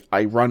always,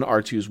 I run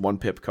R2's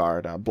 1-pip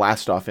card,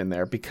 Blast Off in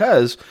there,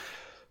 because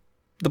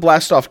the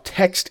Blast Off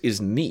text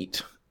is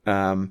neat.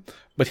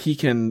 But he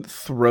can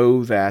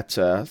throw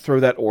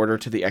that order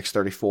to the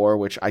X-34,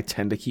 which I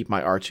tend to keep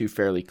my R2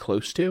 fairly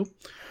close to.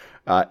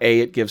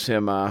 It gives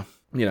him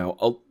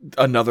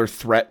another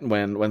threat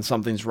when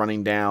something's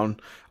running down.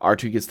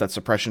 R2 gets that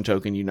suppression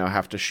token. You now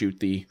have to shoot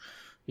the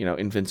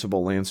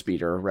invincible land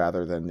speeder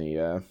rather than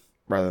the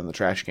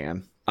trash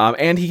can.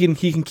 And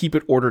he can keep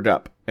it ordered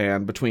up.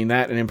 And between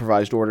that and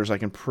improvised orders, I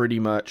can pretty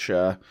much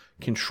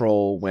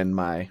control when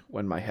my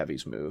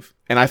heavies move.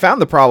 And I found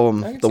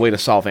the way to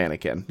solve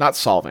Anakin. Not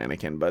solve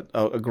Anakin, but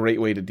a great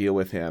way to deal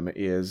with him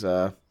is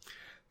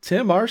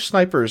Tim, our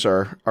snipers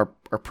are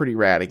pretty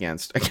rad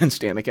against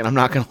Anakin. I'm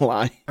not gonna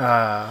lie.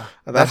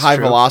 That high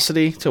true.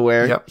 Velocity to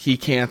where he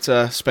can't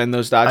spend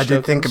those dodge. I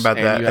did think about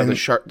that. You have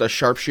the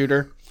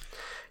sharpshooter.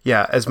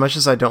 Yeah, as much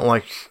as I don't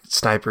like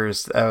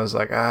snipers, I was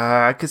like,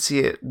 I could see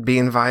it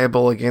being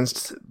viable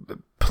against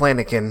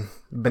Planikin.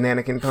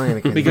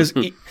 Because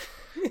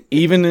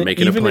even if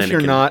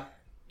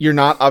you're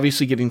not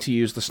obviously getting to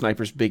use the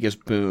sniper's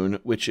biggest boon,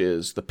 which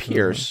is the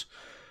pierce,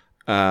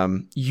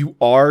 you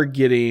are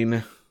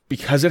getting,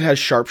 because it has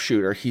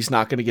sharpshooter, he's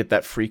not going to get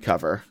that free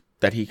cover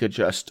that he could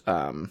just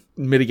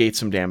mitigate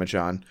some damage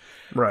on.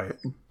 Right.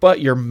 But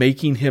you're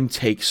making him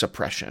take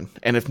suppression.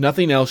 And if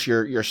nothing else,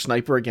 your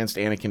sniper against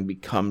Anakin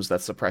becomes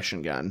that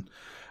suppression gun.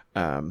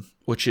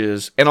 Which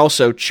is, and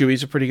also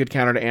Chewie's a pretty good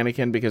counter to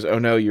Anakin because, oh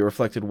no, you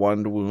reflected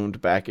 1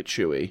 wound back at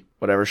Chewie.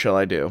 Whatever shall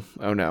I do?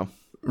 Oh no.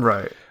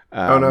 Right.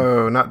 Oh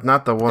no,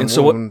 not the 1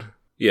 wound.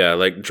 Yeah,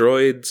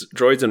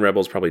 droids and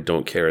rebels probably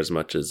don't care as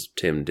much as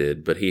Tim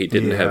did, but he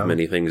didn't have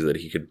many things that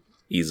he could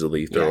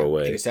easily throw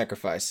away. Take a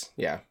sacrifice.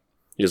 Yeah.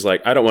 He's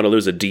like, I don't want to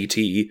lose a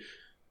DT.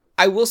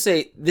 I will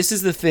say, this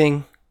is the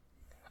thing.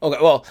 Okay,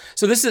 well,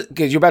 so this is,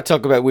 because you're about to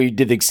talk about where you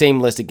did the same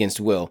list against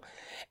Will.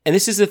 And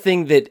this is the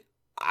thing that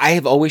I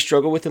have always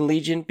struggled with in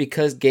Legion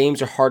because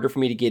games are harder for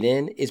me to get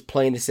in, is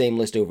playing the same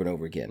list over and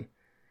over again.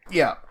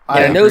 Yeah.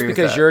 I know it's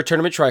because you're a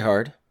tournament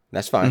tryhard.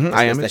 That's fine. Mm-hmm.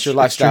 I am. That's your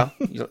lifestyle.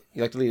 You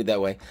like to lead it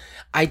that way.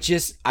 I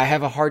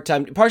have a hard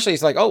time. Partially,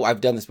 it's like, oh,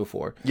 I've done this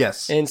before.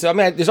 Yes. And so,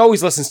 there's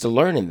always lessons to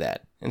learn in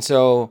that. And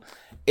so,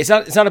 it's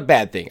not a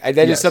bad thing.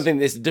 That is something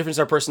that's the difference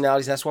in our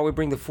personalities. That's why we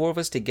bring the 4 of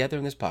us together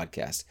in this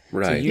podcast.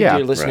 Right. So you,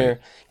 dear listener,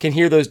 can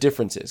hear those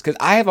differences. Because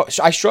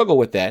I struggle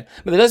with that.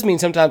 But that does mean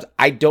sometimes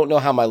I don't know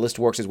how my list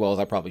works as well as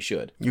I probably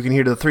should. You can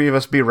hear the 3 of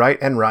us be right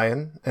and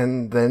Ryan,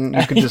 and then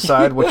you can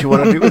decide what you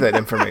want to do with that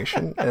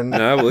information. And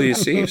well, you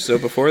see, so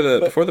before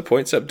the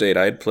points update,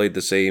 I had played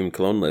the same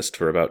clone list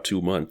for about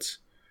 2 months,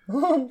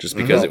 just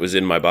because it was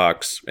in my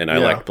box and I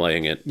liked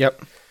playing it.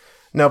 Yep.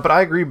 No, but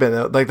I agree,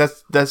 Ben. Like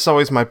that's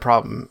always my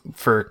problem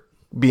for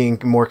being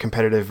more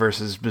competitive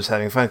versus just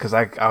having fun, because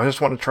I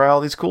just want to try all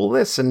these cool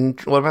lists, and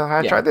what about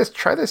I try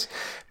this,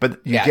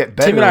 but you get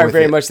better. Tim and I are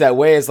very much that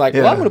way. It's like,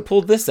 well, I'm going to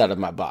pull this out of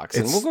my box,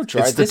 and we'll go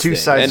try this. It's the 2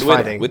 sides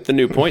fighting. With the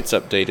new points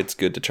update, it's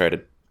good to try to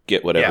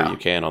get whatever you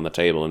can on the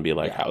table and be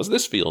like, how's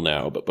this feel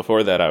now? But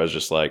before that, I was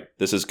just like,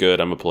 this is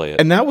good, I'm going to play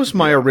it. And that was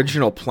my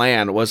original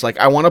plan, was like,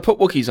 I want to put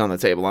Wookiees on the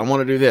table. I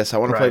want to do this. I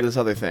want to play this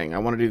other thing. I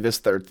want to do this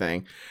third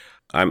thing.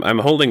 I'm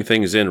holding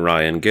things in,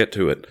 Ryan. Get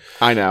to it.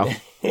 I know.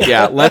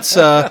 Yeah, let's.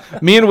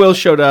 Me and Will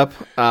showed up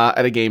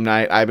at a game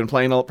night. I've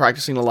been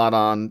practicing a lot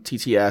on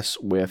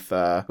TTS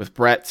with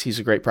Brett. He's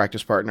a great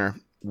practice partner.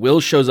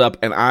 Will shows up,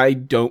 and I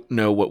don't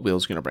know what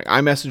Will's going to bring.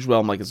 I messaged Will.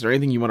 I'm like, is there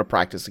anything you want to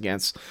practice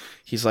against?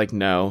 He's like,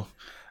 no.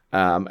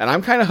 And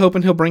I'm kind of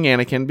hoping he'll bring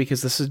Anakin,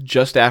 because this is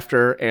just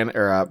after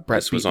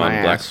Brett beat my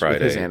ass with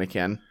his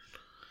Anakin.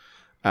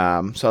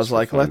 So I was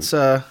like, let's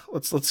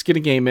get a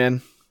game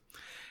in.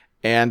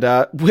 And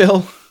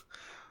Will,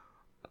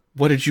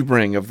 what did you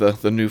bring of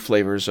the new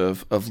flavors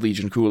of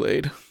Legion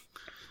Kool-Aid?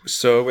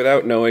 So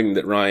without knowing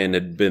that Ryan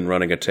had been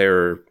running a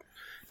terror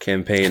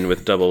campaign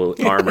with double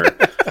armor,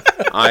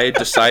 I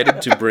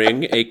decided to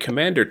bring a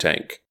commander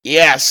tank.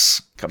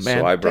 Yes!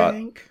 Commander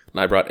tank.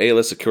 I brought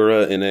Aayla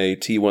Secura in a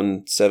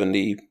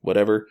T-170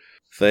 whatever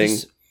thing.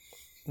 This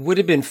would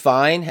have been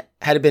fine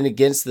had it been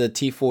against the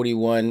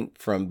T-41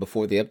 from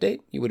before the update.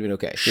 You would have been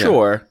okay.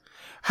 Sure. Yeah.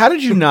 How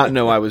did you not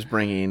know I was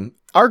bringing...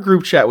 Our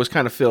group chat was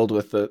kind of filled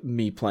with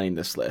me playing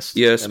this list.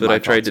 Yes, but I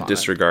tried to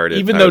disregard it.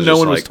 Even though no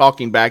one was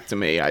talking back to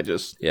me,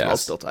 I'll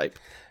still type.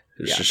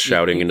 Just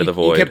shouting into the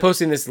void. You kept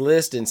posting this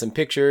list and some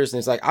pictures, and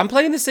it's like, I'm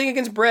playing this thing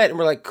against Brett. And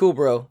we're like, cool,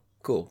 bro.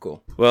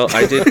 Cool. Well,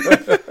 I did.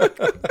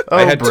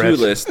 I had Brett, 2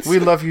 lists. We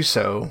love you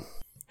so.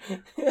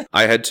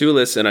 I had 2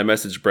 lists, and I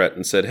messaged Brett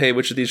and said, hey,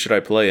 which of these should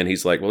I play? And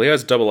he's like, well, he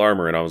has double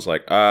armor. And I was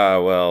like,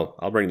 well,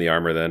 I'll bring the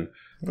armor then.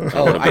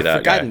 I'd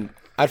forgotten.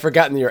 I'd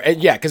forgotten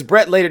because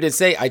Brett later did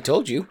say, I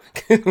told you.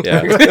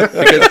 Yeah.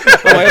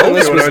 Because my own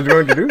list was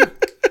going to do.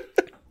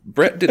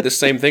 Brett did the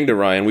same thing to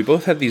Ryan. We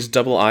both had these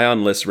double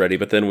ion lists ready,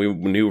 but then we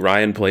knew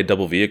Ryan played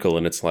double vehicle,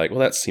 and it's like, well,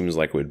 that seems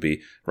like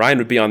Ryan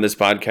would be on this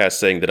podcast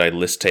saying that I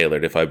list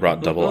tailored if I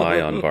brought double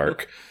ion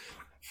bark.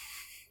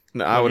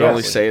 No, I would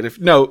only say it if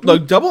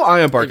look, double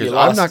ion bark is. I'm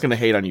lost. not going to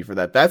hate on you for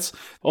that. That's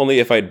Only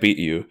if I'd beat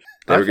you.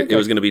 It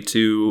was going to be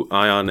 2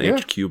 ion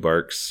HQ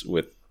barks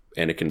with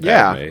Anakin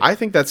Padme. I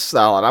think that's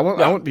solid. I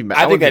won't be mad.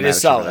 I think wouldn't that be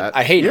is mad at you for solid. that.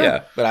 I hate Yeah.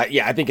 it, but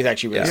I think it's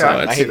actually really Yeah,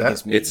 solid. no, I hate that.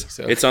 against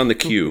me. It's on the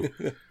queue.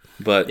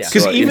 But Yeah.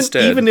 Because so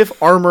instead, even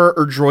if armor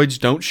or droids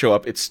don't show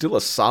up, it's still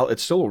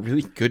a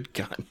really good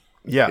gun.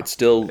 Yeah. it's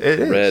still It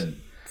is. red,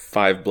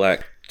 5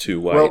 black, 2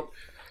 white. Well,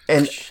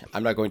 and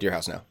I'm not going to your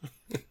house now.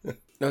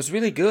 No, it's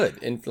really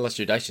good, unless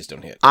your dice just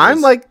don't hit.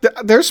 I'm like,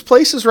 there's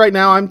places right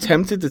now I'm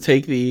tempted to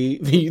take the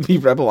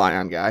Rebel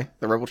Ion guy,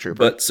 the Rebel Trooper.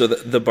 But so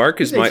the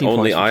bark is my 18 only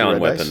points for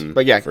ion red dice. weapon.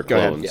 But yeah, for go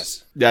ahead. clones.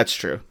 Yes. That's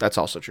true. That's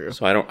also true.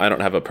 So I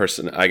don't have a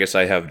person. I guess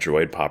I have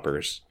droid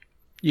poppers,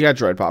 You got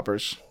droid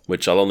poppers.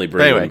 which I'll only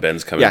bring Anyway, when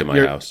Ben's coming yeah, to my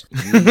you're- house.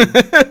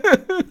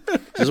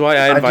 This is why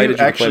I invited you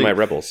to actually- play my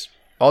rebels.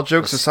 all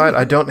jokes aside,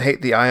 I don't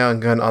hate the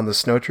ion gun on the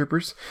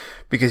snowtroopers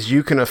because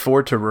you can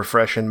afford to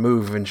refresh and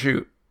move and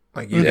shoot.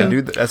 Like you can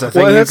do that. That's a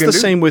thing Well, you that's can the do.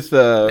 same with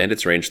And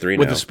it's range 3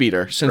 with now. the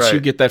speeder, since you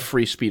Right. get that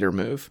free speeder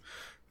move.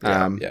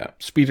 Yeah.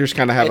 Speeders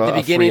kind of have At the a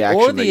beginning free or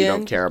action the that you don't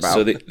end. care about.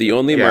 So the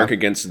only Yeah. mark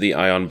against the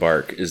ion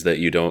bark is that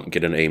you don't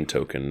get an aim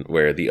token,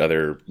 where the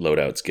other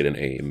loadouts get an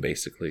aim,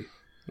 basically.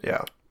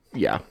 Yeah.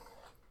 yeah.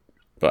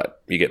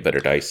 But you get better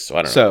dice, so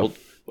I don't So- know.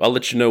 I'll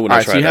let you know when All I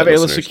right, try so you have that, Ayla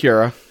listeners.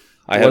 Secura.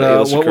 I have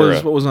Ayla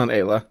Secura. What was on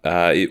Ayla?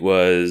 It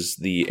was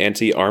the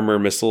anti-armor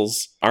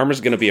missiles. Armor's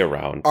going to be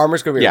around.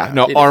 Armor's going to be Yeah, around.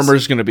 no, It is.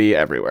 armor's going to be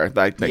everywhere.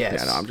 Yes.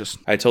 Yeah, no, I'm just.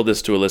 I told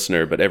this to a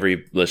listener, but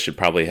every list should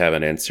probably have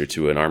an answer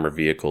to an armor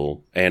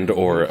vehicle and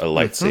or a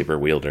lightsaber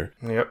wielder,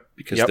 Yep.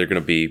 because Yep. they're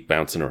going to be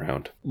bouncing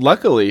around.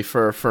 Luckily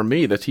for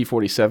me, the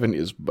T-47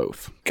 is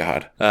both.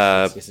 God.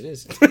 Yes, it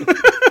is.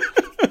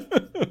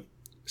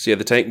 So yeah,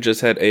 the tank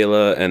just had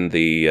Ayla and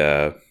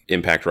the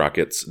impact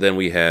rockets. Then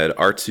we had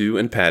R2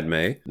 and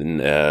Padme.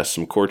 Then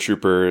some core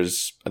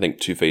troopers, I think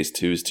 2 phase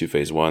 2s, 2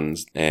 phase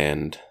 1s,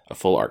 and a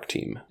full ARC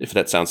team. If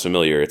that sounds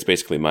familiar, it's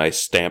basically my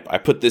stamp. I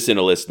put this in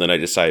a list and then I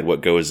decide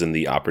what goes in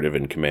the operative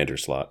and commander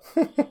slot.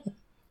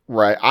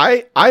 Right.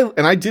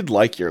 I did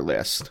like your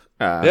list.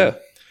 Yeah,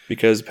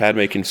 because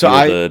Padme can So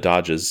feel the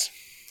dodges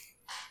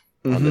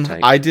on the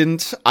tank. I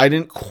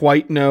didn't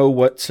quite know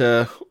what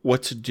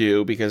to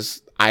do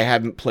because I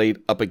hadn't played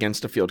up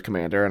against a field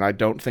commander, and I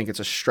don't think it's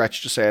a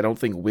stretch to say I don't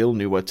think Will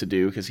knew what to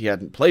do because he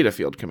hadn't played a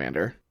field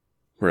commander.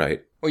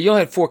 Right. Well, you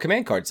only had 4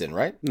 command cards in,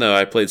 right? No,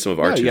 I played some of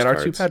No, R2's you got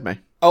cards. R2 Padme.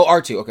 Oh,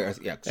 R2. Okay,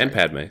 yeah. sorry. And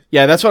Padme.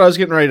 Yeah, that's what I was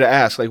getting ready to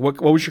ask. Like,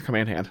 what was your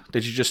command hand?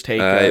 Did you just take?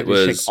 It did you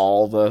was- take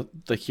all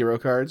the hero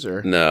cards,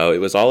 or No, it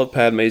was all of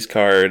Padme's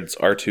cards,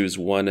 R2's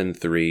 1 and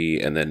 3,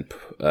 and then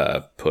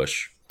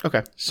push.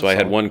 okay? So I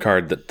had one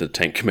card that the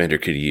tank commander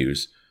could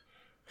use.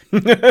 On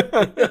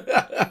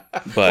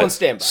But,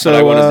 standby. So but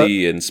I wanted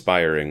the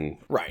inspiring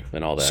Right.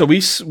 and all that. So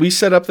we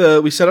set up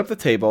the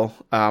table,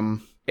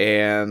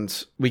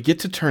 and we get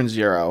to turn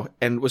 0.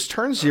 And was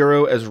turn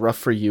 0 as rough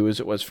for you as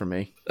it was for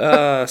me?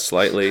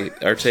 Slightly.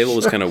 Our table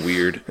was kind of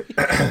weird.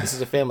 This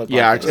is a family podcast.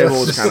 Yeah, our table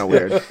was kind of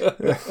weird.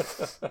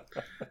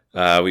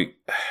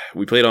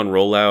 We played on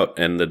rollout,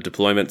 and the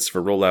deployments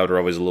for rollout are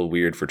always a little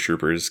weird for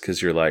troopers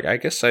because you're like, I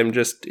guess I'm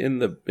just in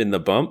the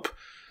bump.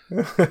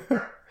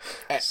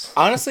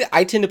 Honestly,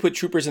 I tend to put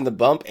troopers in the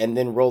bump and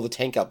then roll the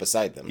tank out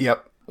beside them.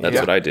 Yep. That's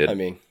Yeah. what I did. I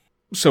mean,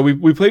 So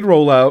we played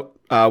rollout.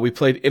 We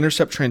played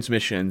intercept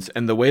transmissions,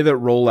 and the way that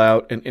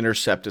rollout and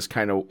intercept is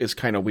kind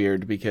of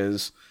weird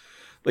because,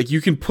 like, you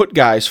can put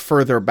guys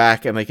further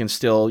back and they can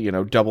still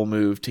double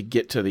move to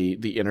get to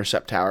the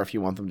intercept tower if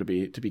you want them to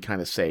be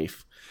kind of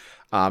safe.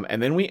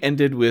 And then we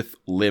ended with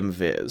Lim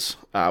Viz,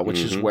 which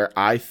is where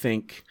I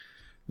think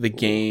the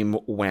game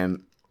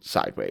went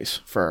sideways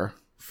for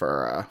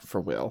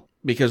Will,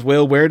 because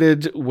Will, where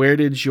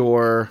did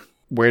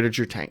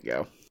your tank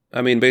go?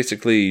 I mean,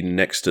 basically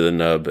next to the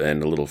nub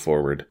and a little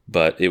forward,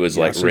 but it was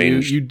like So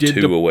range you did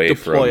 2 away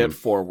deploy from it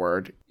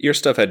forward. your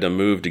stuff. Had to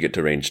move to get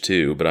to range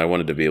 2, but I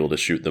wanted to be able to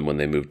shoot them when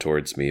they moved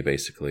towards me.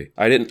 Basically,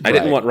 I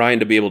didn't want Ryan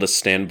to be able to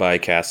stand by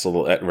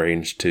castle at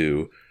range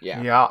 2.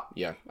 yeah. Yeah.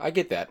 Yeah, I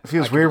get that. It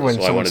feels weird when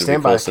So I someone wanted to be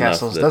standby close enough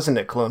castles, that- doesn't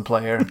it, clone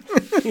player?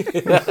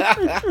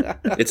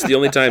 It's the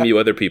only time you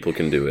other people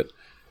can do it.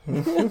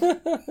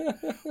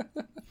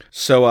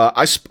 So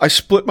I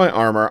split my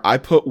armor. I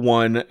put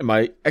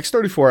my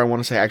X-34, I want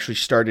to say, actually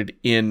started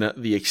in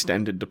the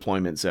extended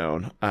deployment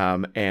zone,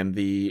 and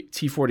the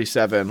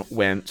T-47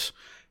 went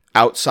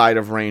outside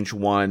of range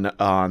 1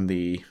 on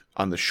the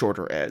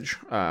shorter edge.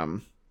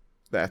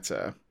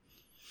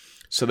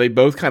 So they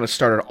both kind of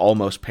started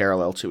almost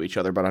parallel to each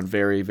other, but on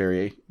very,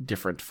 very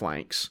different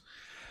flanks.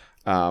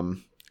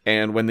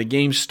 And when the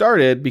game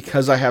started,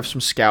 because I have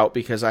some scout,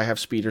 because I have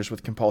speeders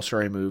with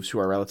compulsory moves who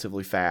are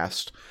relatively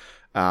fast,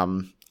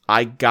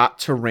 I got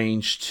to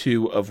range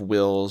 2 of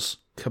Will's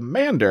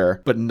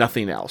commander, but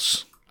nothing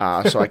else.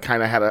 So I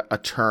kind of had a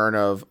turn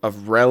of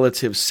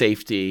relative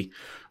safety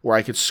where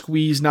I could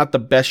squeeze not the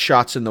best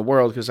shots in the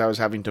world because I was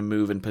having to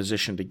move in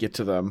position to get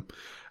to them.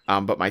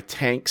 But my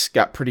tanks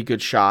got pretty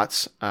good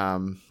shots.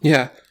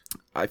 Yeah.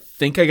 I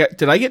think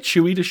did I get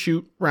Chewie to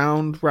shoot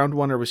round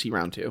one, or was he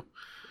round 2?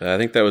 I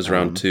think that was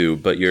round 2,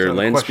 but your so the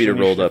land speeder question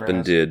you rolled should up and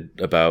ask. did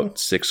about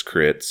 6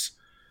 crits.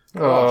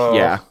 Oh,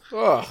 Yeah.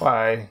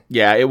 Why?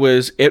 Yeah,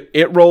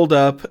 it rolled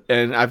up,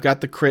 and I've got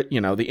the crit,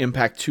 the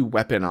Impact 2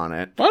 weapon on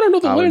it. I don't know,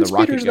 the and land the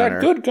rocket speeder's that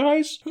gunner. good,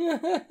 guys.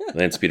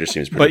 Land speeder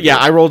seems pretty But yeah,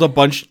 good. I rolled a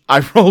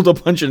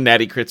bunch of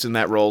natty crits in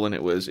that roll, and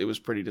it was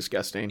pretty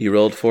disgusting. You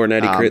rolled 4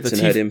 natty crits the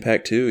and had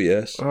impact 2,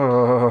 yes.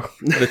 Oh,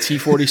 The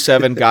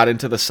T-47 got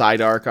into the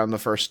side arc on the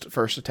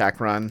first attack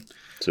run.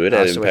 So it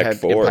had So impact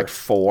 4. Impact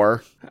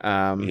 4.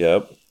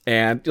 Yep.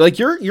 And like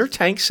your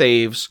tank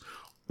saves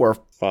were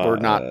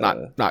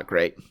not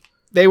great.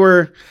 They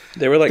were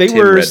like they 10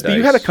 were red dice.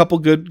 you had a couple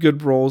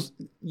good rolls.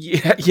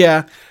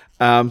 Yeah.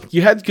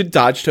 You had good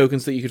dodge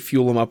tokens that you could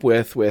fuel them up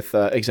with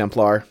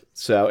Exemplar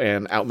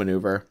and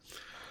outmaneuver.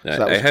 So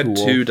that I was had cool,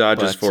 2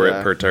 dodges but, for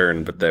it per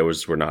turn, but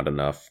those were not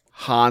enough.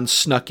 Han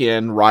snuck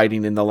in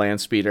riding in the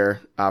land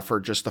speeder for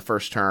just the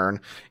first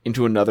turn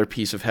into another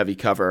piece of heavy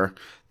cover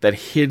that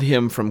hid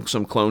him from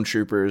some clone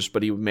troopers,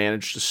 but he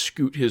managed to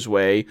scoot his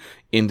way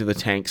into the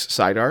tank's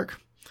side arc.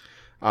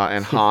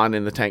 And Han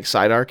in the tank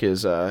side arc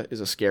is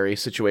a scary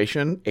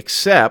situation,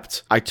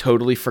 except I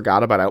totally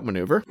forgot about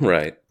outmaneuver.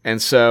 Right.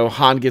 And so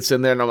Han gets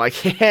in there and I'm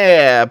like,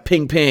 yeah,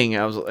 ping, ping.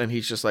 And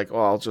he's just like,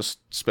 oh, I'll just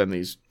spend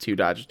these 2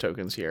 dodge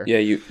tokens here. Yeah,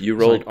 you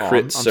rolled like, oh,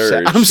 crit I'm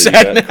surge. sad- I'm so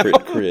sad you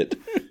got crit.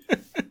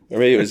 Or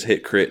maybe it was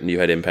hit crit and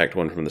you had impact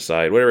 1 from the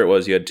side. Whatever it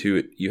was, you had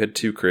two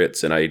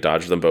crits and I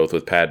dodged them both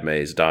with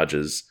Padme's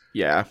dodges.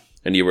 Yeah.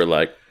 And you were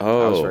like, I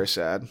was oh, very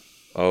sad.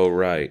 oh,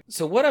 right.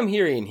 So what I'm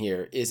hearing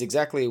here is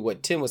exactly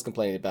what Tim was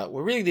complaining about.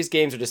 Well, really, these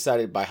games are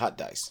decided by hot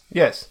dice.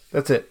 yes,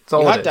 that's it. It's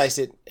all You it hot is. dice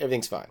it,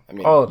 everything's fine. I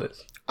mean, All it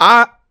is.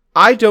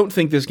 I don't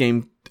think this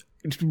game.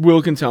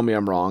 Will can tell me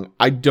I'm wrong.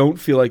 I don't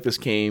feel like this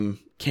game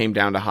came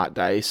down to hot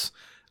dice.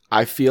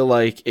 I feel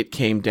like it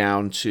came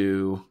down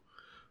to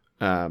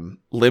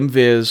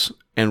Limviz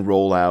and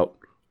Rollout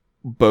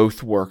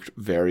both worked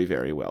very,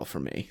 very well for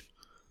me.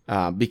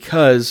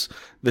 Because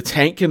the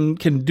tank can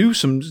do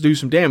some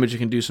damage, it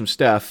can do some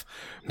stuff.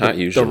 Not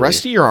usually. The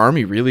rest of your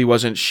army really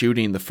wasn't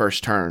shooting the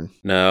first turn.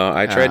 No,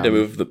 I tried to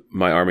move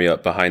my army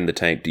up behind the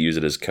tank to use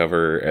it as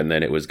cover, and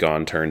then it was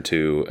gone turn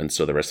 2, and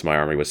so the rest of my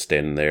army was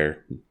standing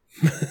there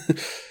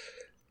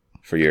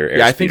for your airspeeder.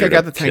 Yeah, I think I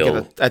got the tank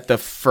kill. at the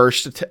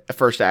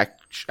first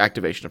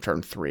activation of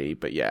turn 3,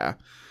 but yeah.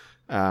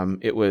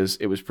 It was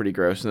pretty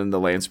gross, and then the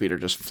land speeder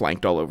just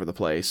flanked all over the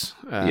place.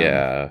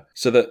 Yeah.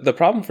 So the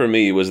problem for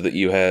me was that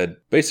you had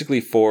basically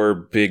 4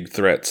 big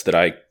threats that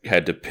I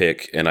had to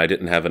pick, and I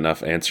didn't have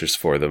enough answers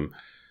for them.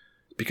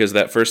 Because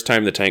that first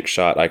time the tank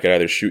shot, I could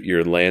either shoot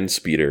your land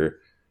speeder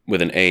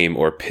with an aim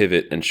or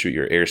pivot and shoot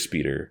your air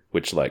speeder,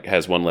 which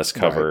has 1 less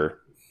cover.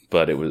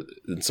 Right. But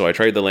so I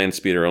tried the land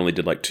speeder, only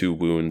did 2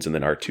 wounds, and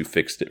then R2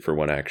 fixed it for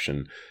 1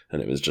 action,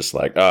 and it was just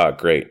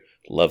great.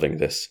 Loving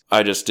this.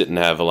 I just didn't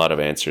have a lot of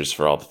answers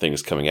for all the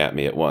things coming at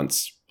me at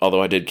once.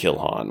 Although I did kill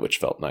Han, which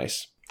felt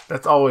nice.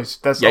 That's always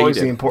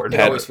the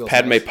important part.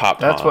 Padme popped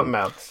That's Han. what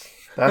matters.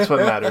 That's what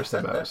matters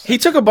the most. He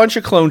took a bunch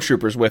of clone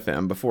troopers with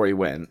him before he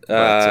went.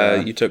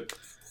 You took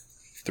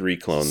 3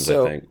 clones,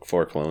 So, I think.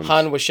 4 clones.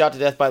 Han was shot to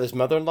death by his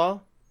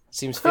mother-in-law.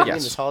 Seems fitting in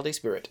Yes. this holiday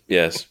spirit.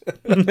 Yes.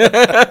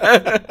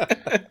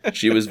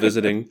 She was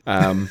visiting.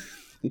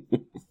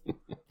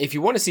 If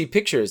you want to see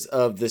pictures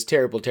of this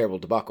terrible, terrible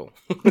debacle,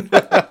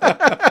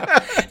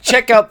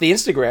 check out the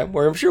Instagram,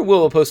 where I'm sure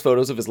Will post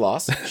photos of his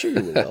loss. I'm sure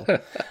you will.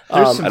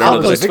 There's some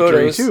I'll photos post of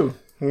victory photos too.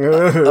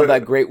 of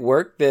that great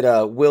work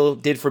that Will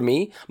did for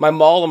me. My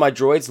Maul and my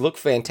droids look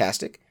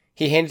fantastic.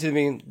 He handed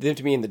them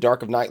to me in the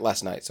dark of night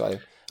last night, so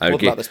I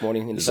pulled them out this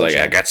morning. In the It's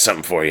sunshine. I got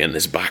something for you in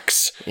this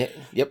box. Yeah,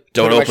 yep.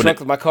 Don't Put in my open trunk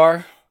it. of my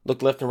car.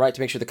 Looked left and right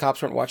to make sure the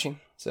cops weren't watching.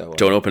 So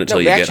Don't open it till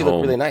they you get actually look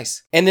home. really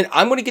nice. And then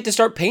I'm going to get to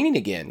start painting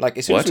again.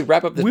 As soon as What? we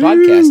wrap up this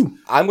podcast,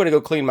 I'm going to go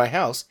clean my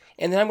house,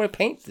 and then I'm going to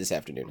paint this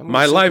afternoon. I'm gonna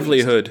My see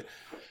livelihood.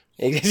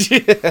 I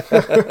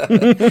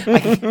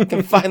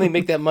can finally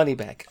make that money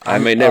back. I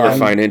may never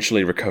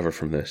financially recover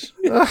from this.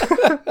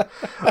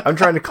 I'm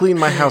trying to clean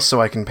my house so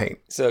I can paint.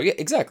 So yeah,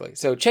 exactly.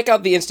 So check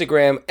out the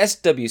Instagram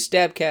SW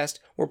Stabcast.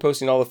 We're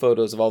posting all the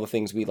photos of all the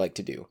things we like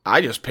to do.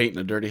 I just paint in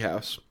a dirty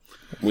house.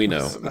 We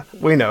know.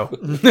 We know.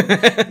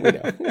 We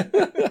know.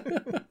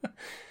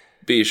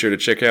 Be sure to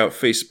check out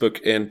Facebook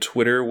and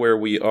Twitter, where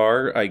we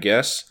are, I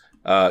guess.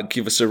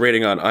 Give us a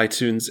rating on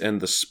iTunes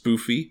and the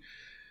Spoofy.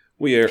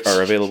 We are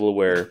available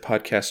where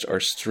podcasts are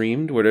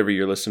streamed, whatever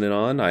you're listening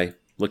on. I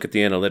look at the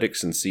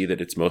analytics and see that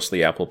it's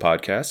mostly Apple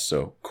Podcasts,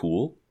 so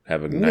cool.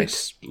 Have a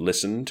nice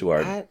listen to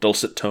our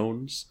dulcet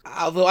tones.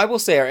 Although I will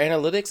say our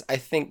analytics, I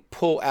think,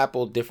 pull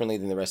Apple differently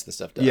than the rest of the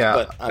stuff does. Yeah.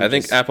 But I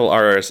think Apple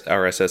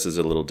RSS is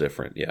a little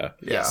different, yeah.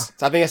 Yes.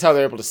 So I think that's how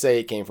they're able to say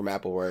it came from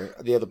Apple, where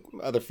the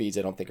other feeds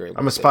I don't think are able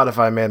I'm a to say.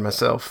 Spotify man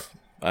myself,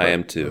 I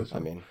am too. I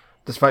mean,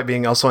 despite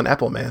being also an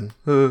Apple man.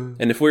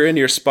 And if we're in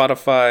your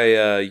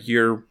Spotify,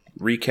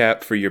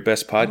 recap for your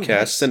best podcast,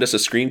 nice. send us a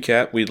screen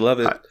cap. We'd love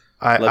it.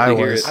 I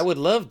would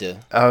love to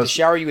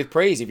shower you with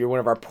praise if you're one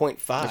of our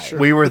 0.5.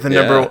 We were the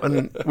number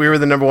one. We were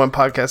the number one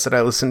podcast that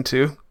I listened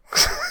to.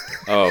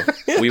 Oh,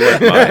 we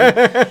weren't mine.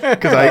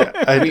 Because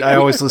I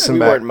always listen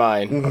back. We weren't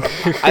mine.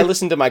 I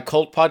listened to my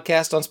cult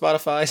podcast on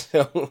Spotify.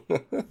 So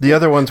the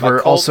other ones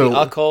were also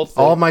occult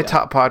all my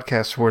top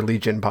podcasts were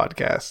Legion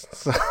podcasts.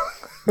 So.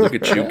 Look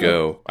at you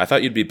go! I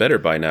thought you'd be better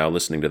by now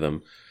listening to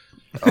them.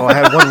 Oh, I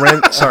had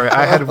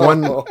I had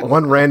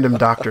one random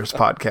doctor's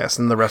podcast,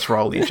 and the rest were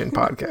all Legion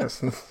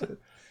podcasts.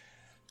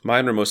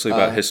 Mine were mostly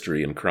about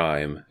history and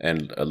crime,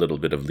 and a little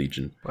bit of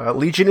Legion.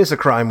 Legion is a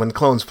crime when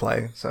clones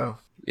play. So.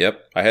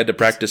 Yep, I had to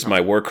practice my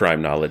war crime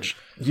knowledge.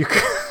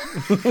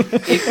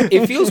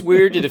 It feels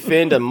weird to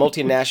defend a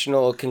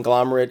multinational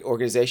conglomerate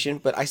organization,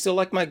 but I still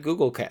like my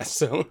Google cast.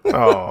 So,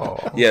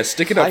 yeah,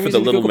 stick it up for the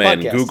little Google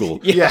man podcast.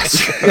 Google.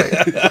 Yes,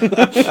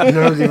 right.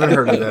 No one's even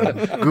heard of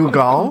them.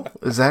 Google,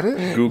 is that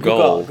it?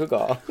 Google.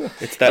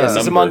 It's that number.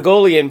 It's a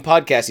Mongolian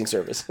podcasting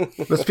service.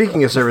 But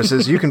speaking of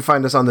services, you can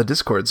find us on the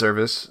Discord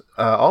service.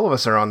 All of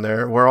us are on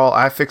there.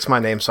 I fixed my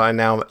name, so I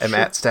now am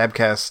at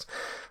Stabcast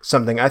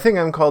something. I think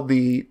I'm called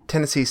the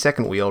Tennessee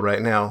Second Wheel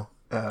right now.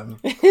 But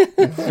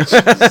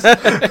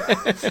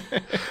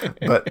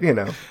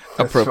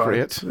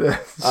appropriate.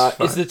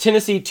 It's the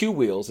Tennessee Two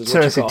Wheels.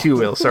 Tennessee Two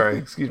Wheels. Sorry,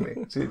 excuse me.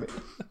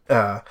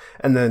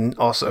 And then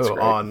also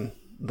on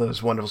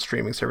those wonderful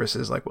streaming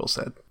services, like Will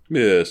said.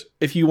 Yes.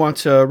 If you want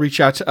to reach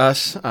out to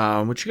us,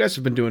 which you guys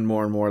have been doing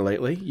more and more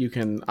lately, you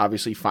can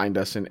obviously find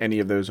us in any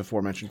of those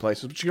aforementioned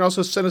places. But you can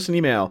also send us an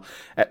email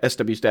at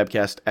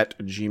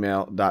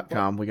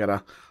swstabcast@gmail.com. We got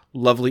a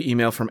lovely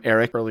email from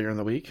Eric earlier in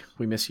the week.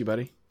 We miss you,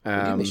 buddy. We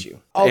do miss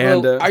you.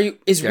 Although,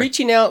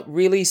 reaching out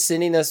really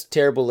sending us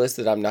terrible lists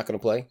that I'm not going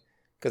to play?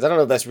 Because I don't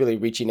know if that's really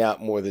reaching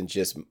out more than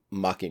just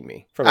mocking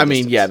me.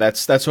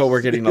 That's what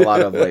we're getting a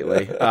lot of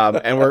lately.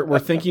 And we're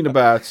thinking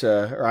about,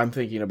 or I'm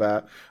thinking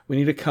about, we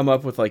need to come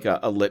up with like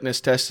a litmus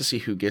test to see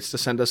who gets to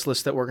send us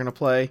lists that we're going to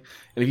play.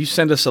 And if you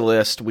send us a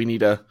list, we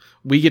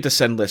get to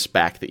send lists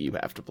back that you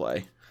have to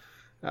play.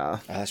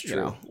 That's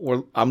true.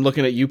 I'm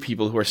looking at you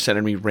people who are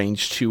sending me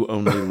range 2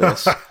 only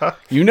lists.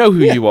 You know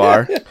who you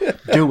are.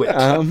 Do it.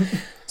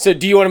 So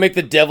do you want to make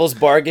the devil's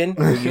bargain?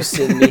 Will you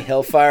send me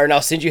Hellfire and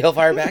I'll send you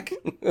Hellfire back?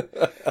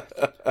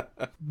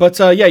 But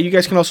you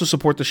guys can also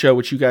support the show,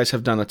 which you guys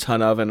have done a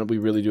ton of, and we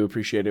really do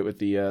appreciate it with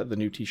the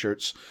new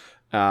t-shirts.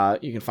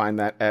 You can find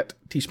that at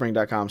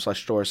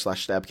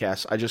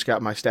teespring.com/store/Stabcast. I just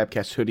got my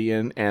Stabcast hoodie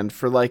in, and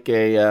for like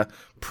a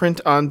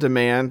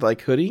print-on-demand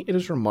like hoodie, it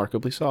is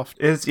remarkably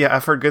soft.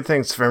 I've heard good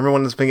things. For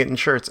everyone that's been getting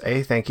shirts,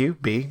 A, thank you.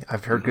 B,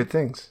 I've heard good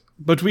things.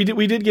 But we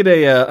did get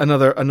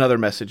another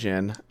message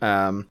in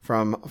from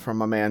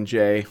my man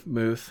Jay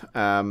Muth.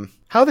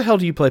 How the hell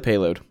do you play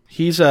Payload?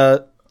 He's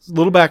a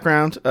little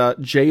background.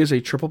 Jay is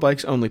a Triple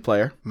Bikes only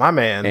player. My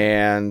man.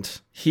 And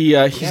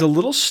he's a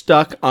little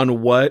stuck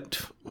on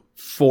what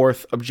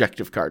 4th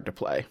objective card to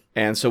play.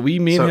 And so me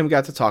and him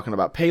got to talking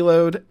about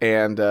Payload,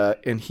 and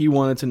he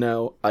wanted to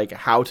know like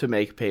how to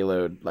make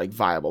Payload like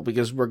viable,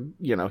 because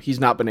he's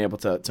not been able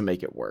to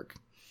make it work.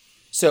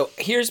 So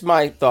here's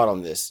my thought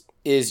on this.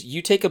 Is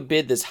you take a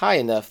bid that's high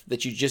enough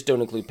that you just don't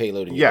include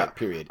Payload in your deck,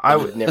 period. I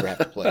would never have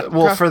to play it.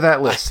 Well, for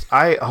that list,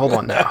 hold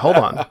on.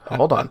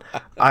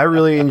 I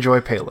really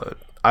enjoy Payload.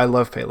 I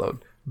love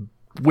Payload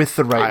with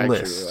the right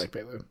list. I actually really like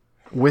Payload.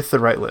 With the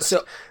right list.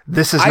 So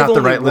this is not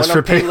the right list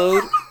for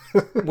Payload.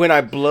 When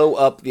I blow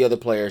up the other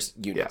player's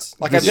units.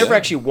 Yeah. Like I've never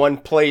actually won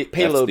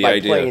Payload by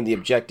playing the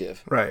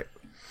objective. Right.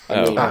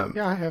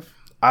 I have.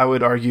 I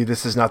would argue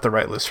this is not the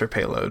right list for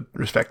Payload,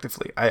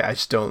 respectively. I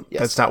just don't.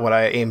 Yes. That's not what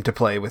I aim to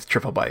play with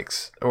triple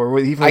bikes or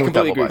even. I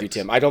completely agree with you,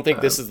 Tim. I don't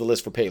think this is the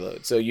list for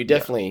Payload. So you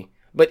definitely. Yeah.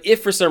 But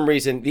if for some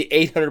reason the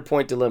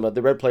 800-point dilemma,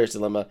 the red player's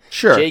dilemma,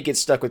 Jay gets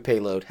stuck with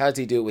Payload, how does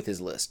he do it with his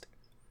list?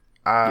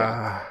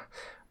 I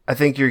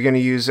think you're going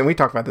to use, and we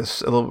talked about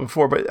this a little bit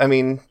before, but I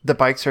mean, the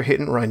bikes are hit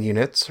and run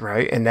units,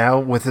 right? And now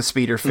with the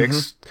speeder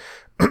fix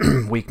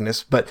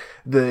weakness, but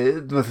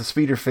with the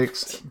speeder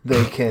fix,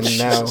 they can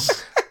now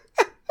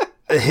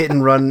hit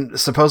and run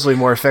supposedly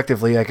more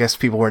effectively. I guess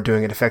people weren't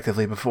doing it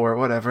effectively before,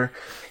 whatever.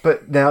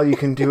 But now you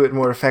can do it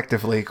more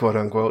effectively, quote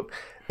unquote.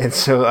 And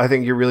so I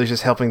think you're really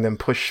just helping them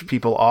push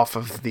people off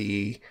of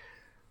the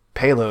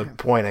Payload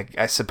point,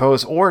 I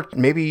suppose. Or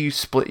maybe you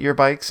split your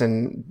bikes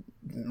and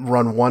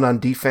run 1 on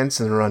defense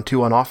and run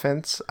 2 on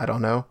offense. I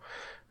don't know.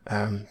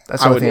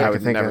 That's the only thing I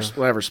could think of.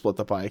 Never split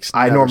the bikes.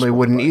 I normally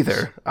wouldn't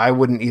either. I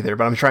wouldn't either,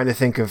 but I'm trying to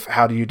think of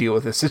how do you deal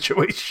with this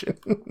situation.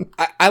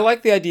 I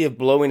like the idea of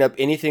blowing up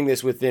anything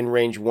that's within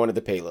range 1 of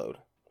the Payload.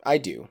 I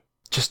do.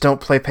 Just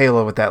don't play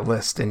Payload with that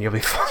list and you'll be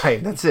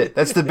fine. That's it.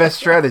 That's the best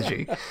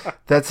strategy.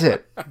 That's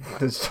it.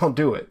 Just don't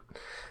do it.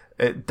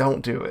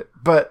 Don't do it.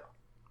 But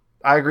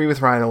I agree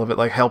with Ryan a little bit,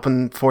 like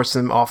helping force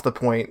them off the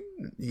point.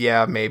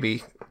 Yeah,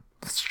 maybe.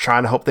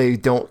 Trying to hope they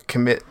don't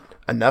commit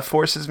enough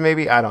forces,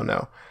 maybe? I don't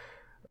know.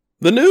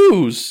 The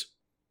news.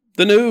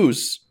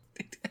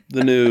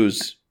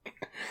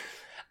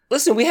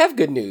 Listen, we have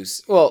good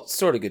news. Well,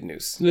 sort of good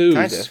news.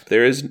 Kind of.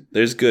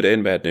 There's good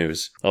and bad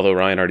news. Although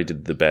Ryan already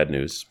did the bad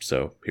news,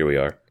 so here we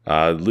are.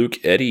 Luke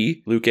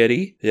Eddy,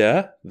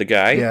 yeah, the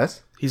guy.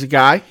 Yes. He's a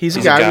guy. He's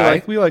a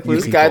guy. We like Luke.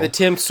 He's a guy that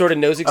Tim sort of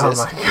knows exists.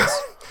 Oh my God.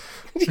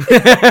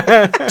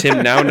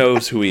 Tim now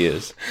knows who he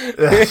is.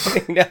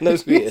 He now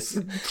knows who he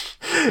is.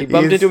 He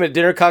bumped into him at a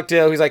dinner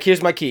cocktail. He's like,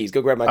 "Here's my keys.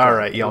 Go grab my car." All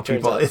right, y'all Turns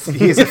people. out-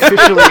 He's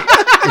officially.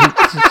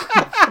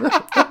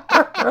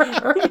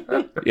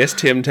 Yes,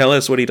 Tim, tell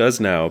us what he does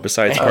now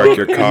besides park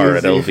your car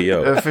at He's the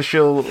LVO.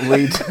 Official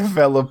lead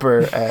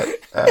developer at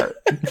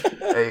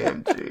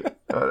AMG.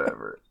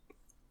 Whatever.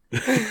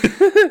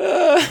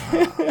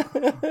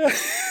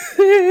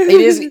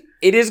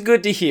 It is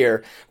good to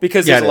hear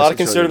because Yeah, there's it a lot is. of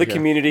concern of the It's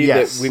really good, yeah. community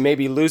Yes. that we may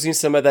be losing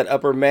some of that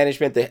upper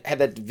management that had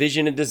that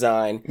vision and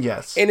design.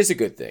 Yes. And it's a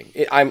good thing.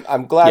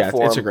 I'm glad Yeah,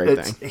 for it's him. a great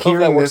It's, thing. Hope that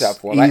hearing works this out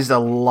for him. eased a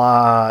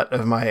lot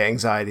of my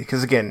anxiety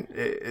because again,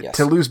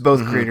 to lose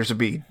both creators would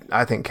be,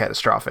 I think,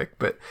 catastrophic.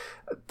 But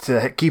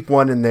to keep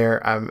one in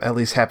there, I'm at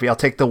least happy. I'll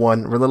take the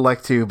one. We're a little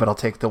like two, but I'll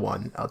take the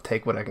one. I'll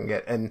take what I can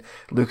get. And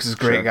Lucas is a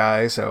great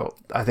guy, so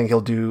I think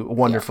he'll do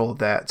wonderful at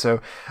that. So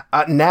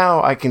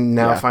now I can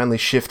finally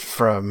shift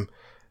from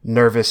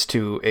nervous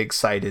to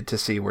excited to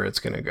see where it's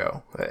going to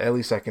go. At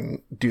least I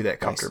can do that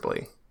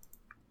comfortably.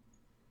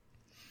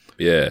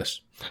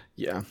 Yes.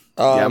 Yeah.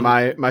 Yeah,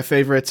 my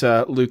favorite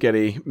Luke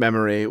Eddy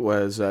memory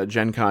was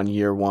Gen Con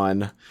year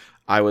 1.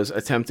 I was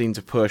attempting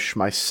to push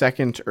my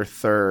second or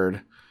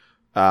third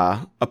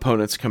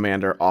opponent's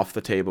commander off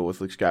the table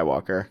with Luke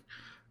Skywalker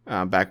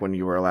back when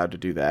you were allowed to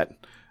do that.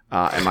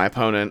 And my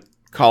opponent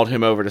called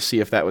him over to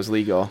see if that was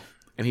legal.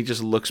 And he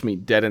just looks me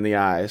dead in the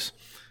eyes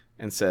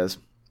and says,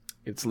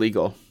 "It's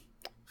legal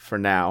for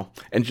now,"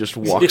 and just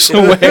walks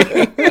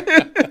away.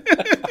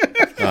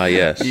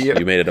 Yes.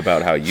 You made it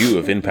about how you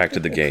have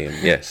impacted the game.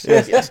 Yes.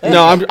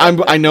 No,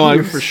 I know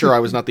I'm for sure I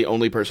was not the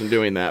only person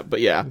doing that,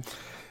 but yeah,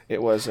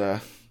 it was.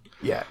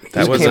 Yeah,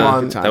 That was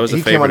a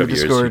he came on favorite the of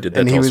yours. You Discord, did that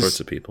and to he all was- sorts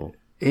of people.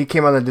 He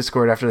came on the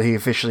Discord after he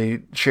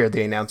officially shared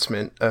the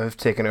announcement of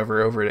taking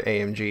over at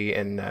AMG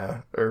and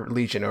or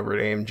Legion over at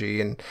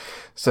AMG, and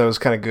so it was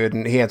kind of good.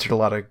 And he answered a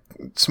lot of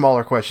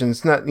smaller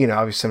questions, not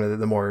obviously some of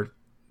the more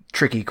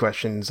tricky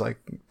questions, like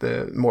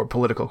the more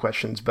political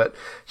questions, but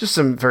just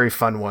some very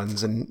fun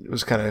ones. And it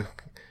was kind of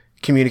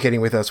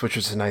communicating with us, which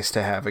was nice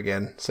to have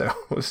again. So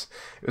it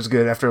was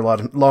good after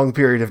a long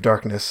period of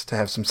darkness to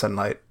have some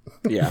sunlight.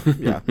 Yeah.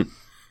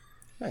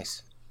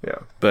 Nice. Yeah.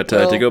 But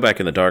to go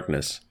back in the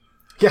darkness.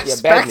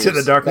 Yes, bad back to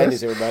news. the darkness. Bad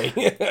news,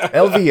 everybody.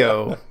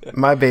 LVO,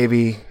 my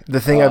baby,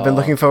 the thing I've been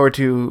looking forward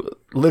to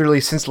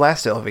literally since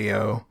last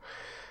LVO.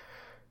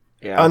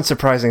 Yeah.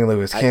 Unsurprisingly,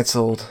 was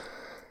canceled.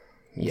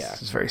 Yeah.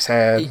 It's very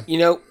sad.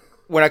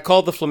 When I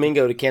called the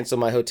Flamingo to cancel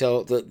my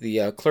hotel,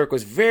 the clerk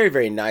was very,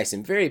 very nice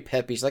and very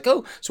peppy. She's like,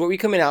 "Oh, so what were you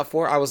coming out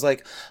for?" I was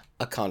like,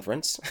 "A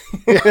conference."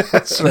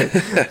 That's right.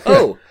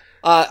 Oh,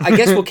 I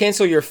guess we'll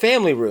cancel your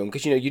family room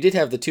because you did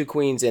have the 2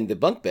 queens and the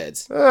bunk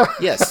beds.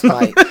 Yes,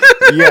 my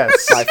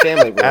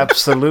family room.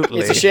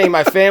 Absolutely. It's a shame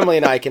my family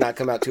and I cannot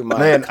come out to my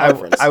Man,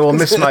 conference. I will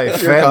miss my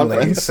family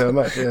conference. so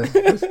much. Yeah.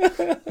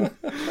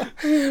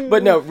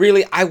 But no,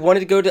 really, I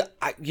wanted to go to.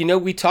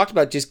 We talked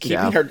about just keeping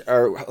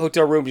our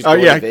hotel room just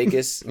going to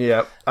Vegas.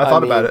 Yeah, I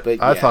thought about it.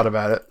 but I yeah. thought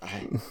about it.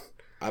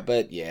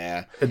 But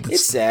yeah,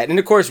 it's sad. And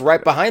of course,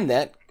 right behind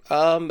that,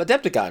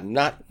 Adepticon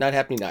not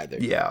happening either.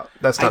 Yeah,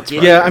 that's not get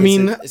surprising. Yeah, I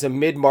mean- it's a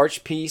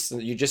mid-March piece.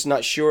 You're just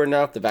not sure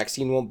enough. The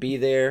vaccine won't be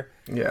there.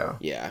 Yeah.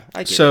 Yeah,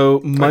 I get it.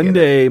 So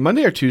Monday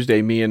or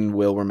Tuesday, me and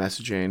Will were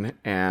messaging,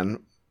 and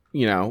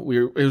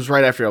it was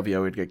right after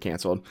LVO would get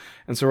canceled,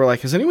 and so we're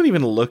like, has anyone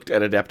even looked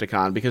at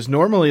Adepticon? Because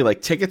normally,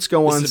 like, tickets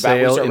go on is about when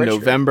we sale start in registering.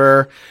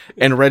 November,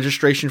 and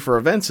registration for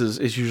events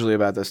is usually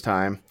about this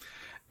time.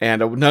 And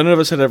none of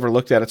us had ever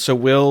looked at it, so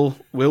Will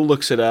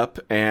looks it up,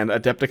 and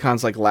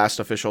Adepticon's like last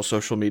official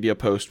social media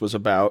post was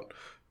about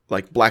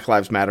like Black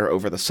Lives Matter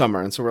over the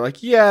summer, and so we're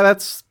like, yeah,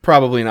 that's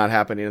probably not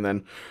happening. And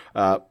then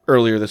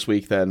earlier this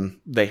week, then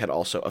they had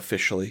also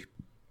officially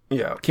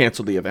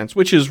canceled the events,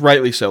 which is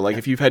rightly so. Like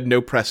if you've had no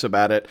press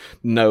about it,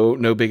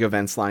 no big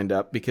events lined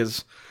up,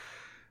 because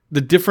the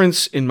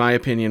difference, in my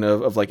opinion,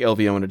 of like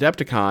LVO and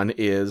Adepticon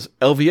is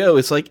LVO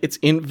is like it's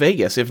in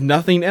Vegas. If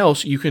nothing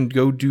else, you can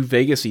go do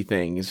Vegas-y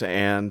things,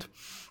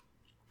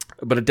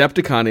 but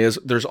Adepticon is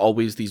there's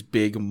always these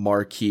big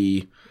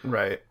marquee,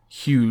 Right.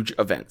 huge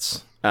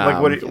events.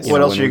 Like what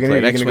else are you going to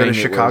do? You're going to go to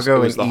Chicago It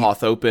was and the eat?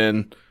 Hoth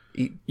Open.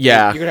 Eat-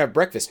 Yeah, You're gonna have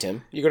breakfast,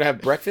 Tim. You're gonna have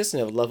breakfast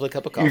and have a lovely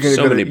cup of coffee. You're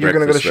So many going to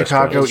go to breakfast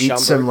Chicago, restaurants. eat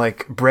some Schaumburg.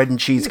 like bread and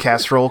cheese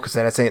casserole because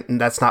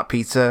that's not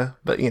pizza,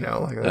 but that's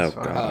Oh,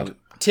 fine. God.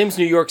 Tim's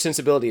New York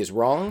sensibility is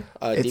wrong.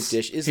 Deep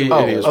dish is the it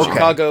way. is wrong.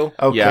 Chicago,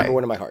 Okay. number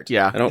one in my heart.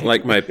 yeah, I don't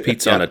like my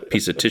pizza on a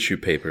piece of tissue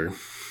paper.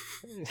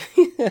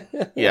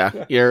 yeah.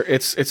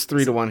 It's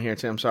 3-1 here,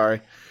 Tim.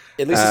 Sorry.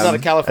 At least it's not a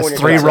California. That's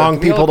three cracker. wrong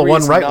Can we all people to agree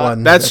one it's right not-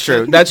 one. That's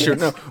true. That's true.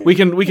 No, we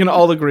can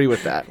all agree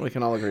with that. We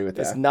can all agree with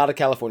It's that. not a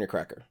California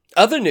cracker.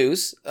 Other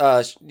news,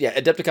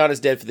 Adepticon is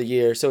dead for the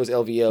year. So is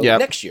LVO. Yep.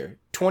 Next year,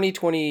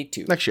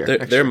 2022. Next year.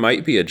 There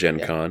might be a Gen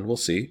Con. We'll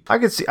see. I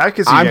could see. I'm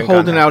Gen Con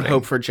holding out happening.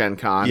 hope for Gen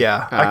Con.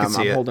 Yeah, I can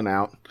see I'm it. holding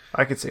out.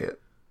 I could see it.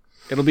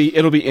 It'll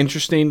be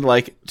interesting,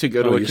 like to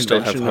go to Oh, a you still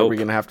have convention. Are we hope.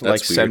 gonna have to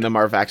That's like send weird. them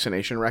our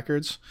vaccination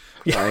records?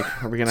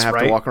 Like, are we gonna have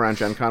right. to walk around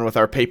Gen Con with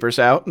our papers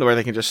out, where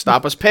they can just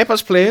stop us?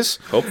 Papers, please.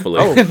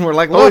 Hopefully. And we're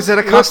like, Oh, is that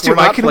a costume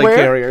we're I not can plague wear?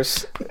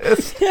 carriers.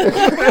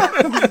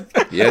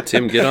 Yeah,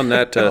 Tim, get on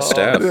that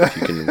staff if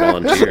you can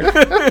volunteer.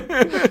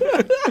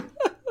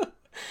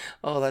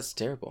 Oh, that's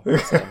terrible.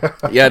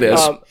 Yeah, it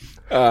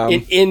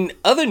is. In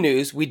other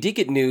news, we did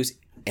get news,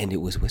 and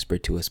it was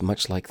whispered to us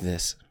much like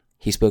this.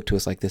 He spoke to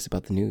us like this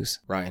about the news.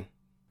 Ryan.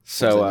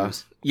 So, that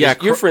news? yeah,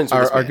 You're friends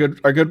with our this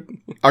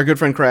our good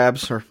friend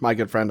Krabs, or my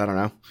good friend, I don't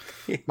know,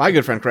 my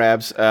good friend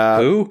Krabs,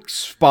 Who?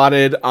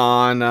 spotted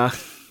on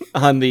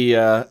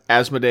the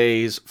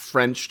Asmodee's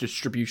French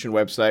distribution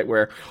website,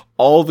 where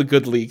all the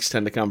good leaks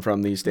tend to come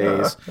from these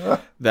days,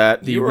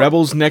 that the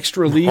Rebels' next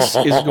release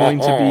is going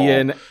to be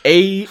an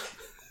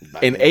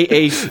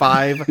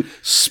AA5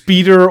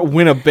 speeder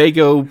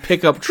Winnebago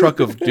pickup truck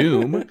of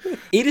doom.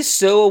 It is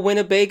so a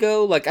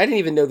Winnebago. Like, I didn't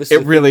even know this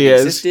It really thing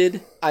is.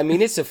 existed. I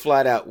mean, it's a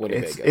flat out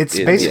Winnebago. It's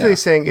basically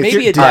saying if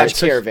Maybe you- a Dodge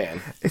so-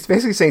 Caravan. It's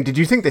basically saying, did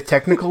you think the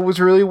technical was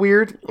really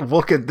weird?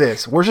 Look at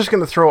this. We're just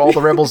going to throw all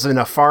the rebels in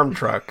a farm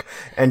truck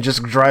and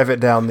just drive it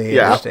down the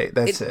interstate.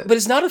 That's it. But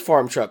it's not a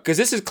farm truck, because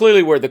this is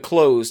clearly where the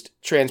closed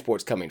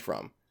transport's coming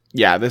from.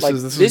 Yeah, this Like,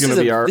 is this going is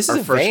to be a- our this is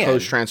a first van.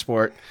 closed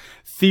transport. van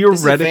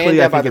Theoretically,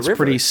 down I by think the it's river.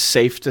 pretty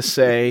safe to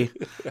say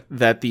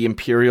that the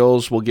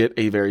Imperials will get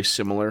a very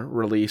similar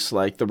release.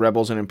 Like the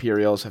Rebels and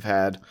Imperials have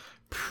had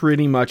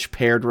pretty much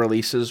paired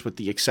releases, with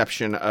the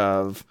exception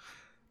of,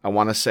 I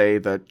want to say,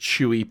 the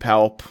Chewie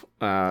Palp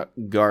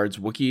Guards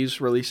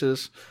Wookiees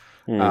releases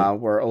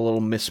were a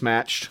little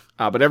mismatched.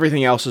 But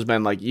everything else has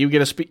been like, you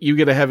get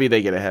a heavy,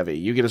 they get a heavy.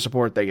 You get a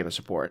support, they get a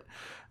support.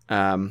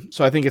 So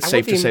I think it's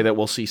safe to say that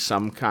we'll see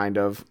some kind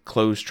of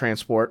closed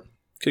transport.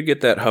 Could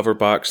get that hover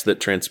box that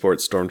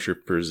transports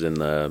stormtroopers in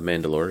the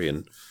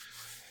Mandalorian.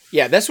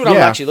 Yeah, that's what I'm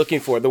Yeah. actually looking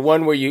for. The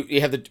one where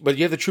you have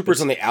the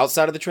troopers on the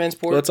outside of the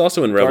transport. Well, it's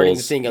also in guarding Rebels.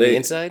 the thing on the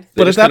inside. They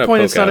But at just that kinda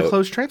point, it's poke not a out.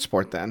 closed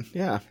transport then.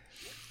 Yeah.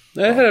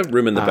 They had a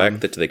room in the back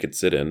that they could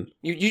sit in.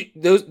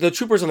 The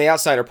troopers on the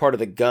outside are part of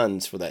the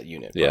guns for that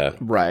unit. Yeah.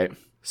 Right.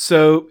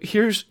 So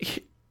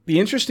the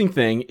interesting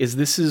thing is,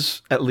 this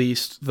is at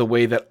least the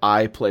way that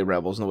I play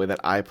Rebels and the way that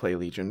I play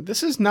Legion.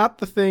 This is not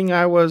the thing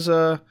I was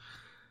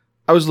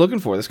looking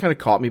for. This kind of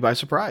caught me by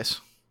surprise.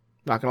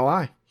 Not gonna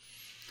lie.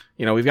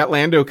 You know, we've got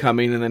Lando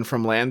coming, and then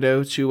from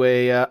Lando to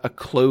a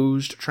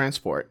closed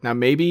transport. Now,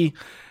 maybe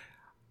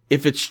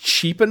if it's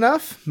cheap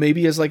enough,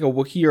 maybe as like a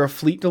Wookiee or a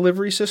fleet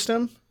delivery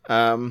system.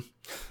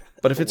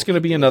 But if it's going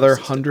to be another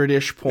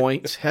 100-ish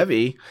points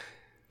heavy,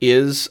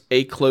 is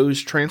a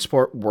closed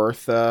transport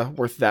worth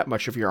that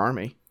much of your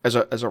army as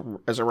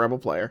a Rebel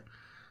player?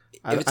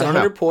 If it's I don't know.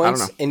 100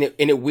 points I don't know.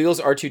 and it wheels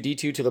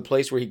R2-D2 to the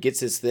place where he gets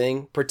his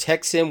thing,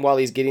 protects him while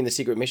he's getting the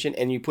secret mission,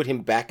 and you put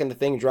him back in the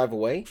thing and drive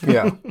away.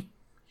 Yeah.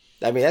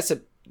 I mean, that's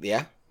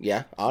yeah.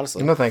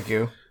 Honestly, No, thank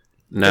you.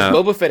 Now,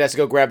 Boba Fett has to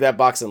go grab that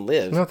box and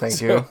live. No,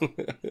 thank you.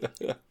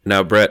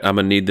 now, Brett, I'm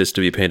gonna need this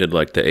to be painted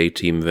like the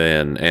A-Team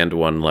van and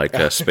one like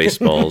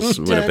Spaceballs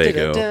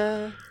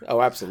Winnebago. Oh,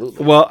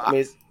 absolutely. Well, I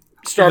mean,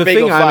 the Starbago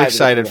thing 5 I'm is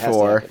excited the thing that has to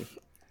for, happen.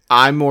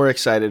 I'm more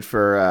excited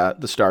for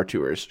the Star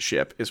Tours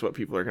ship is what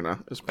people are gonna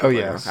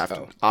yes. have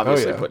to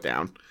obviously yeah. put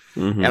down.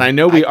 And I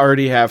know we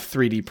already have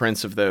 3D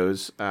prints of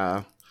those.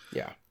 Yeah.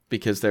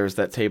 Because there's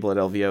that table at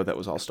LVO that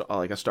was all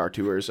like a Star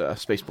Tours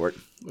spaceport,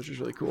 which is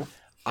really cool.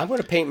 I'm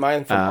going to paint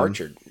mine from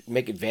Archer.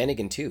 Make it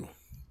Vanagon too.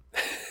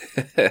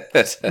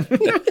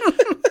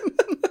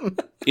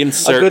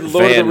 Insert A good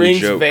Lord of the van Rings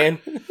joke. van.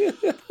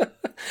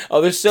 Oh,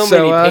 there's so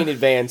So, many painted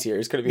vans here.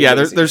 It's going to be Yeah,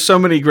 amazing. there's so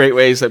many great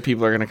ways that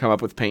people are going to come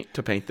up with paint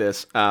to paint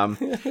this.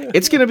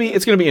 It's gonna be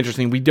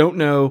interesting. We don't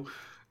know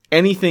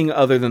anything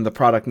other than the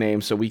product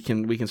name, so we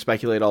can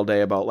speculate all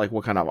day about like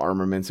what kind of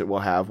armaments it will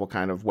have, what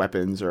kind of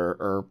weapons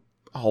or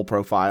whole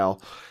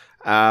profile.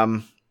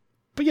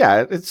 But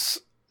yeah, is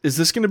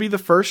this going to be the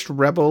first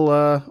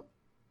Rebel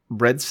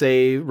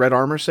red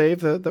armor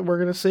save that we're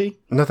going to see?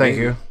 No, thank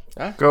you.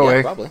 Huh? Go Yeah,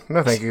 away. probably.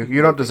 No, thank you.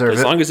 You don't deserve As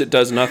it. long as it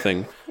does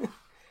nothing.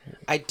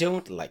 I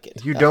don't like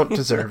it. You don't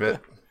deserve it.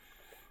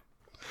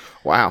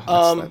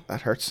 Wow,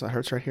 that hurts. That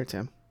hurts right here,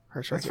 Tim.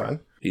 Hurts right That's here. fine.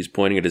 He's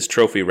pointing at his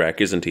trophy rack,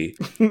 isn't he?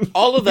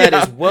 All of that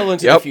is well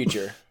into Yep. the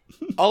future.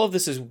 All of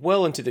this is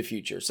well into the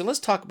future. So let's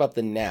talk about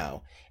the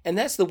now. And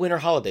that's the winter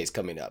holidays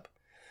coming up.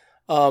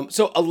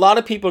 So a lot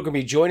of people are going to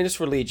be joining us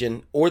for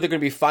Legion, or they're going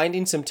to be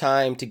finding some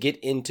time to get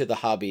into the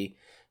hobby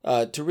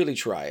to really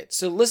try it.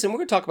 So listen, we're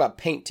going to talk about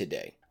paint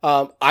today.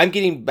 I'm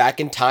getting back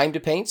in time to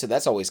paint, so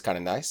that's always kind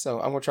of nice. So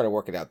I'm going to try to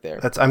work it out there.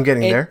 I'm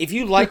getting And there. if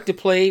you like to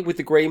play with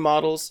the gray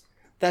models,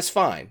 That's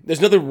fine.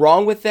 There's nothing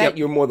wrong with that. Yep.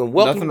 You're more than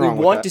welcome. Nothing We wrong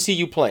with want that. to see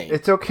you playing.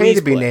 It's okay Please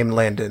to be play. named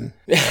Landon.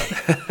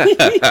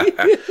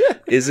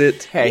 Is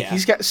it? Hey, Yeah.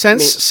 he's got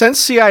since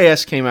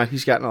CIS came out,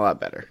 he's gotten a lot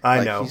better.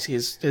 I know.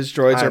 His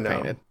droids I are know.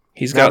 painted.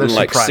 He's Now gotten there's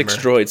like some 6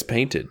 primer. droids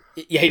painted.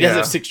 Yeah, he does Yeah.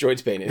 have 6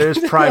 droids painted. There's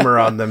primer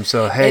on them,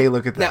 so hey,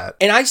 look at Now, that.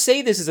 and I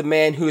say this as a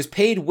man who has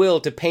paid Will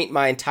to paint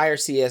my entire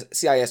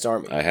CIS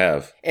army. I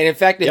have. And in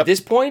fact, at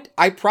this point,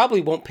 I probably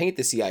won't paint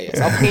the CIS.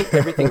 I'll paint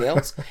everything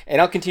else, and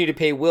I'll continue to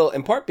pay Will,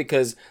 in part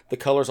because the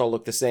colors all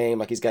look the same.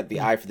 Like, he's got the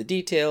eye for the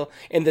detail,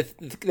 and the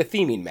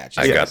theming matches.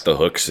 I got the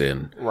hooks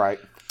in. Right.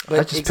 But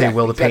I just pay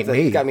Will to paint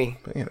me. Got me.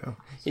 But, you know,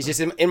 He's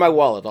just in my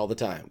wallet all the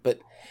time. But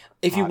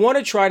if you want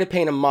to try to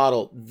paint a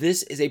model,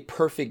 this is a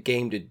perfect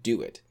game to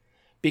do it.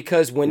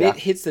 Because when it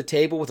hits the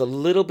table with a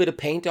little bit of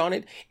paint on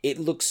it, it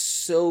looks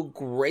so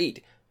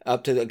great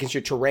up to against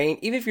your terrain.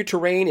 Even if your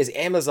terrain is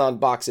Amazon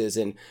boxes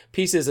and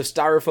pieces of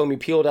styrofoam you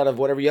peeled out of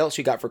whatever else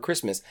you got for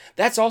Christmas,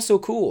 that's also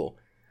cool.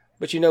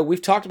 But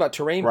we've talked about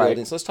terrain Right.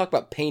 building, so let's talk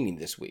about painting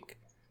this week.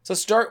 So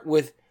let's start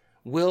with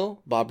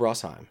Will Bob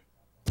Rossheim.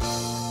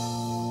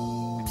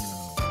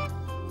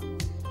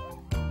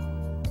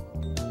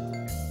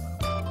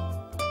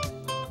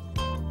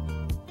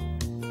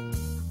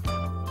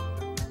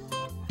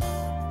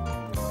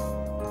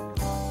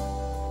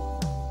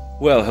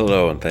 Well,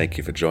 hello, and thank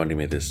you for joining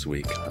me this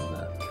week on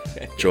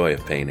the Joy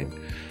of Painting.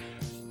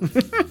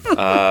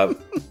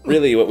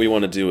 Really, what we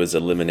want to do is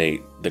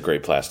eliminate the gray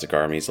plastic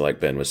armies,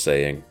 like Ben was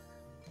saying.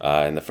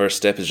 And the first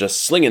step is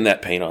just slinging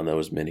that paint on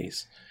those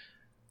minis.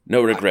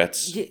 No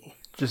regrets.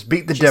 just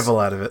beat the devil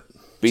out of it.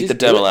 Beat the just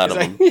devil do it, out of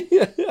 'cause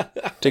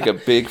them. Take a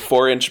big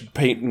 4-inch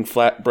painting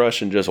flat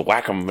brush and just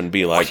whack them and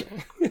be like,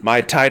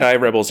 my tie-dye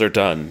rebels are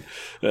done.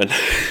 And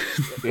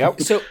Yep.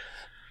 So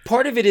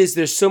part of it is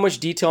there's so much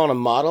detail on a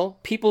model,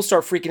 people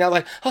start freaking out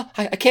like, oh,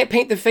 I can't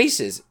paint the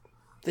faces.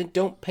 Then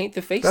don't paint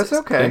the faces. That's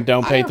okay. And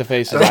don't paint the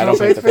faces. Don't I don't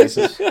paint the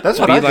faces. That's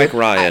what be I like do.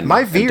 Ryan.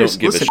 My and Veers,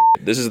 don't give listen, a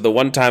shit. This is the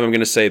one time I'm going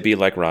to say be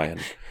like Ryan.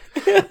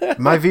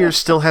 my Veers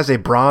still has a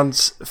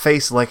bronze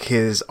face like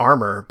his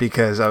armor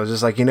because I was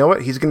just like, you know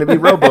what? He's going to be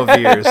Robo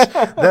Veers.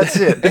 That's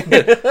it.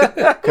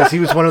 Because he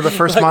was one of the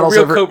first like a models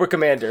real ever. Cobra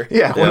Commander.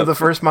 Yeah, one of the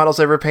first models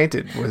ever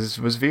painted was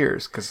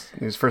Veers because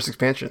his first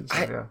expansion. So,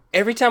 yeah.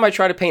 Every time I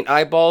try to paint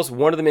eyeballs,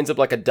 one of them ends up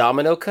like a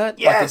domino cut. Like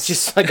Yes! it's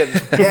just like a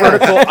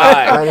vertical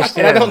eye. I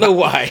understand. And I don't know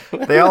why.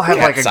 They all have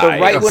like a, Cat's eye.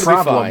 The right a one would be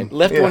problem. fine.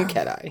 Left Yeah. one,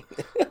 cat eye.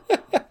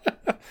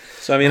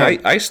 So, I mean,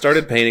 I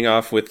started painting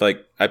off with,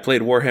 like, I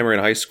played Warhammer in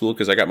high school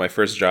because I got my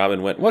first job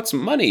and went, what's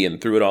money?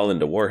 And threw it all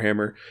into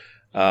Warhammer.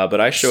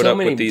 But I showed So up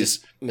many with these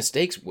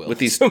mistakes, Will. with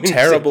these So many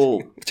terrible,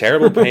 mistakes.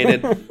 terrible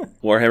painted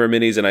Warhammer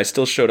minis, and I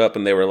still showed up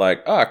and they were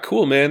like,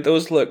 cool, man,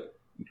 those look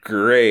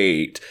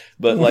great.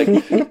 But, like,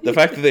 the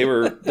fact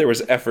that there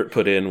was effort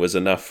put in was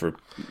enough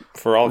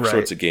for all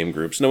sorts of game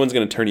groups. No one's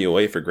going to turn you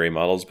away for gray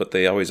models, but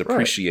they always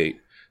appreciate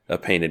a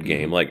painted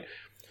game. Like,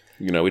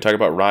 we talk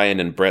about Ryan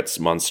and Brett's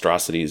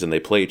monstrosities, and they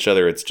play each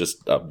other. It's just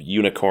a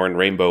unicorn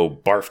rainbow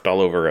barfed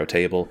all over a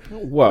table.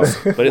 Whoa.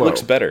 But it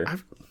looks better.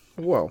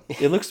 Whoa.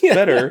 It looks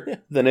better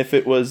than if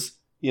it was,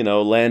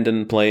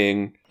 Landon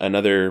playing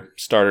another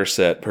starter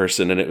set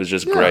person, and it was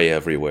just gray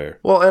everywhere.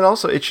 Well, and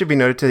also it should be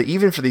noted that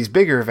even for these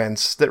bigger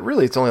events, that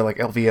really it's only like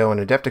LVO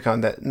and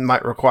Adepticon that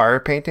might require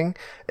painting.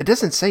 It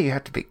doesn't say you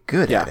have to be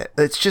good at it.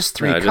 It's just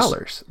three No, just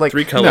colors. Like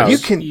 3 colors. You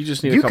can You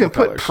just need a couple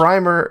put colors.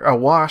 primer, a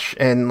wash,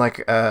 and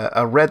like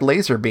a red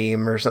laser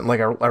beam or something like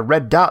a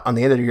red dot on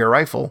the end of your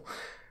rifle.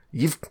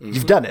 You've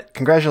done it.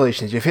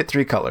 Congratulations, you've hit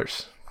 3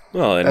 colors.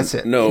 Well, and That's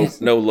it. no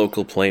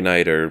local play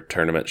night or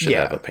tournament should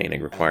Yeah. have a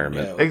painting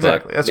requirement.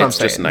 Exactly. But That's what I'm it's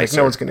saying. just Like, nicer.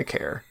 no one's going to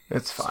care.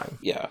 It's fine.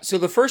 Yeah. So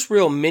the first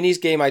real minis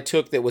game I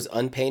took that was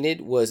unpainted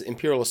was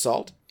Imperial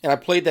Assault, and I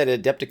played that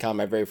at Adepticon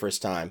my very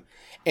first time.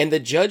 And the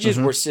judges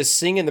were just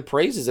singing the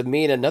praises of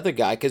me and another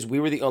guy because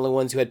we were the only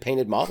ones who had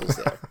painted models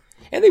there.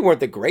 And they weren't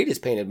the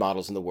greatest painted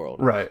models in the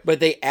world. Right. But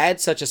they add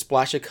such a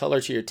splash of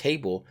color to your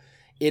table,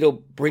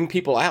 it'll bring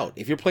people out.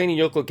 If you're playing in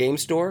your local game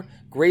store,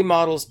 gray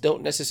models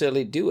don't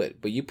necessarily do it.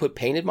 But you put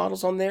painted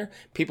models on there,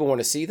 people want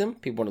to see them,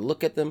 people want to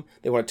look at them,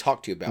 they want to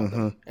talk to you about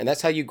them. And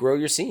that's how you grow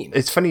your scene.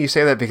 It's funny you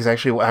say that because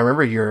actually I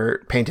remember your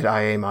painted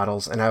IA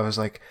models and I was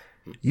like,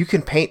 you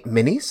can paint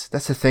minis?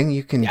 That's a thing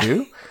you can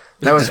do?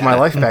 That was my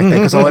life back then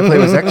because all I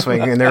played was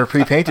X-Wing and they were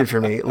pre-painted for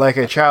me like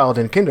a child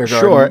in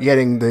kindergarten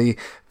getting the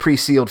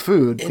pre-sealed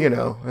food.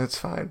 It's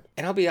fine.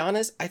 And I'll be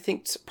honest, I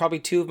think probably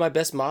 2 of my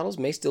best models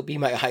may still be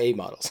my IA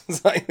models.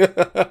 It's like,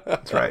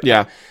 That's right.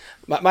 Yeah.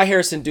 my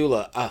Harrison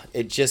Dula,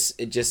 it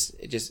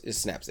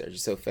snaps there. It's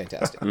just so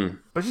fantastic.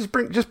 But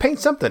just paint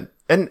something,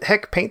 and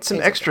heck, paint some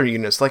extra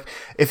units. Like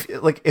if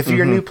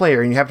you're a new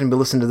player and you happen to be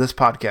listening to this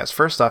podcast,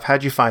 first off,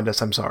 how'd you find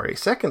us? I'm sorry.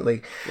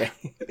 Secondly,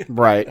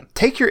 Right.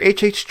 take your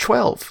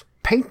HH12,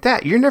 paint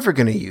that. You're never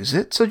going to use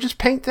it, so just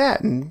paint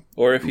that and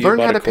Or if you learn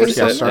how bought to a core paint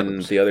set some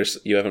and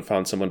you haven't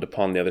found someone to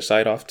pawn the other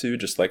side off to,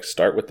 just like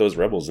start with those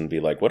rebels and be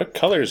like, what do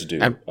colors do?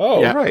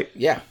 yeah. right.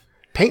 Yeah.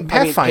 Paint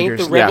I mean, Pathfinders.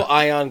 paint the Rebel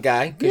Ion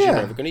guy because you're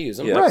Yeah. never going to use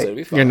them. Yeah. So it'll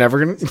be fine. You're never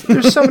gonna.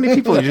 There's so many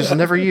people you just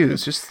never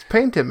use. Just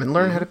paint them and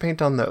learn how to paint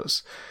on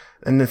those.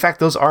 And in fact,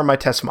 those are my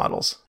test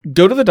models.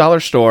 Go to the dollar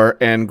store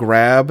and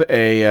grab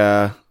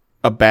a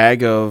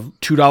bag of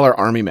 $2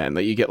 Army Men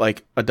that you get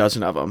like a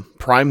dozen of them.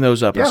 Prime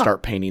those up and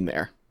start painting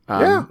there.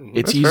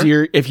 It's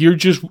easier if you're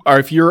just, or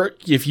if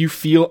you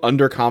feel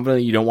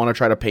underconfident, you don't want to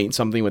try to paint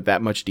something with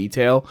that much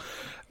detail.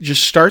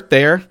 Just start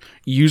there,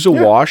 use a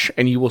wash,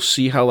 and you will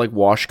see how like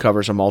wash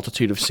covers a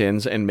multitude of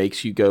sins and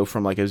makes you go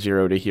from like a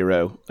 0 to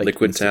hero. Like,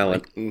 Liquid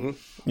talent.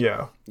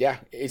 Yeah. Yeah,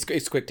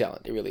 it's quick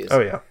talent. It really is.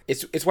 Oh, yeah.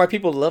 It's why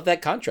people love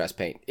that contrast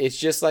paint. It's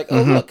just like,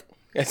 oh, look.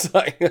 It's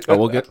like...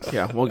 we'll get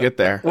there.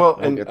 Well,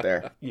 we'll get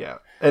there. Yeah.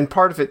 And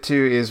part of it,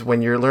 too, is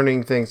when you're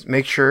learning things,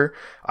 make sure,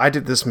 I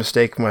did this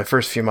mistake in my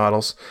first few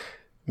models,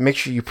 make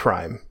sure you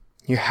prime.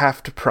 You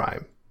have to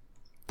prime.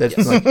 That's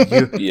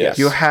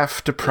you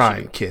have to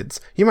prime, kids.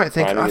 You might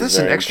think, Priming this is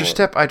an extra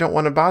step I don't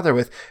want to bother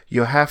with.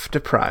 You have to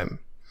prime.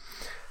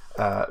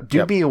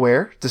 Be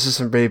aware, this is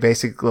some very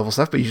basic level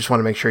stuff, but you just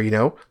want to make sure you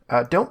know.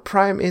 Don't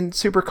prime in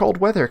super cold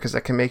weather, because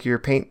that can make your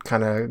paint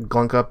kind of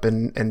glunk up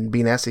and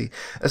be nasty,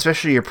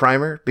 especially your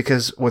primer,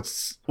 because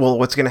what's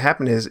going to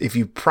happen is if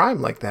you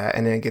prime like that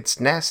and then it gets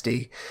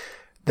nasty,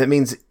 that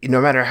means no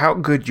matter how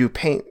good you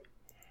paint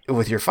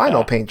with your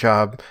final paint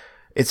job,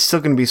 it's still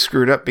going to be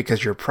screwed up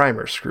because your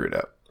primer's screwed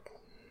up.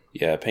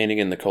 Yeah, painting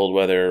in the cold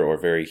weather or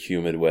very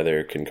humid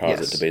weather can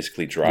cause it to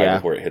basically dry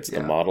before it hits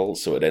the model,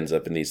 so it ends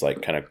up in these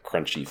like kind of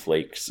crunchy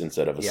flakes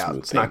instead of a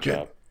smooth paint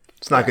job.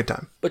 It's not a good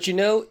time. But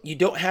you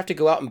don't have to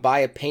go out and buy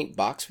a paint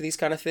box for these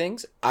kind of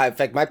things. In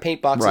fact, my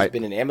paint box has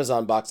been an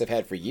Amazon box I've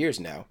had for years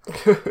now,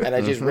 and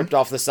I just ripped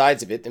off the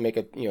sides of it to make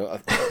a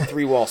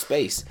 3-wall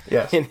space.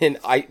 Yes. And then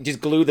I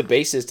just glue the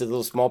bases to the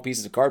little small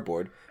pieces of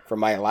cardboard from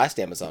my last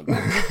Amazon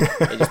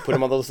box. I just put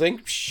them on those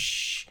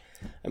things.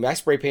 I mean, I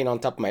spray paint on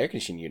top of my air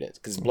conditioning unit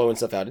because it's blowing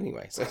stuff out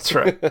anyway. So. That's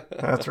right.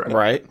 That's right.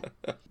 Right.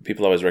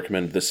 People always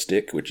recommend the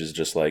stick, which is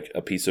just like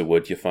a piece of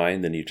wood you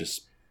find, then you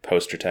just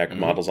poster tack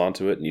models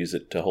onto it and use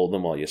it to hold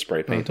them while you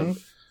spray paint them.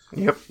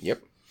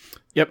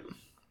 Yep.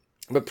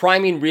 But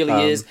priming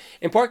really is,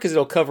 in part because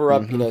it'll cover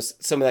up,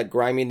 some of that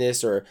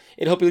griminess, or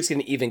it'll help you at least get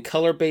an even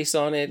color base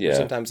on it. Yeah.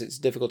 Sometimes it's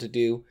difficult to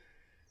do.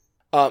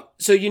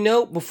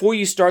 So before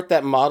you start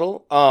that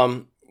model,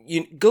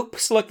 you go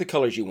select the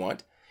colors you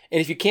want. And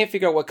if you can't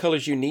figure out what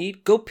colors you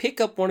need, go pick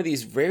up one of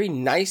these very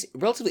nice,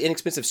 relatively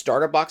inexpensive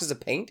starter boxes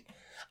of paint.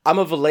 I'm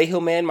a Vallejo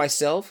man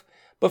myself,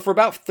 but for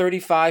about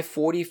 $35,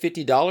 $40,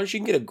 $50, you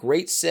can get a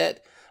great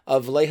set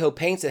of Vallejo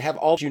paints that have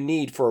all you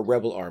need for a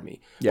Rebel army,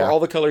 or all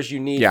the colors you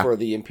need for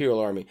the Imperial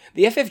army.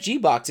 The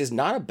FFG box is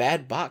not a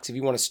bad box if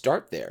you want to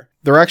start there.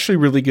 They're actually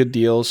really good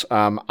deals.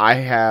 I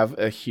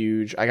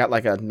got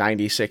like a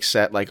 96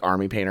 set like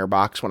Army Painter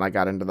box when I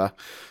got into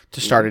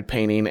started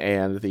painting,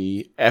 and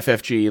the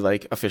FFG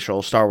like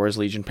official Star Wars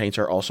Legion paints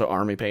are also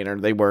Army Painter.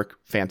 They work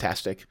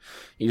fantastic.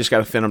 You just got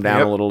to thin them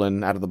down a little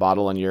and out of the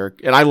bottle, and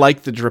I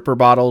like the dripper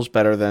bottles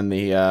better than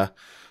the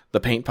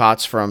paint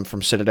pots from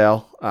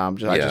Citadel. I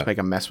just make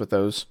a mess with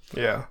those.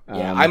 Yeah.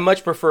 I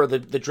much prefer the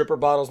dripper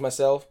bottles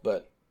myself,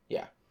 but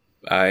yeah.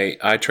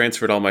 I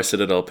transferred all my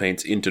Citadel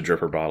paints into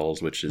dripper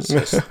bottles, which is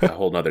just a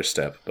whole nother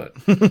step, but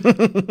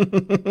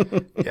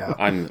yeah.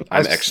 I'm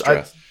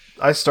extra.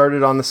 I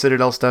started on the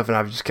Citadel stuff, and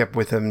I've just kept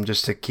with them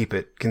just to keep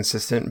it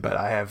consistent, but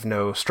I have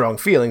no strong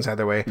feelings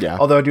either way. Yeah.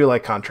 Although I do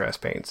like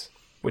contrast paints,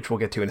 which we'll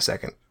get to in a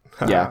second.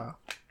 Yeah.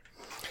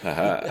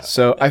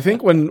 So I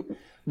think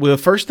the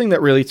first thing that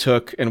really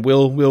took, and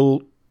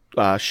Will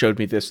showed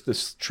me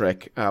this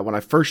trick when I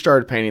first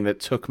started painting, that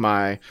took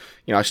I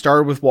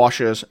started with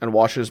washes, and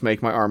washes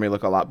make my army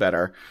look a lot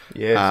better.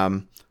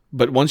 Yes.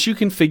 But once you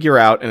can figure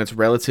out, and it's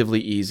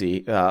relatively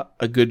easy,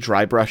 a good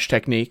dry brush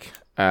technique,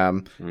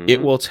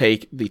 it will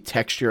take the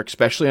texture,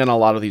 especially on a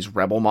lot of these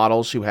Rebel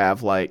models who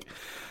have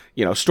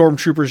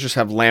stormtroopers just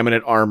have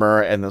laminate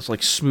armor and those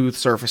like smooth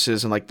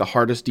surfaces, and like the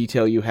hardest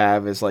detail you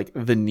have is like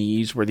the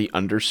knees where the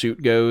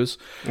undersuit goes.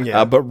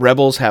 Yeah. But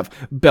Rebels have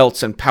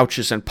belts and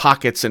pouches and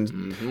pockets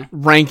and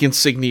rank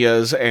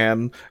insignias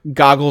and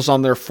goggles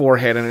on their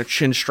forehead and a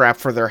chin strap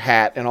for their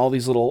hat and all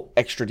these little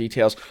extra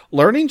details.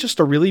 Learning just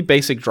a really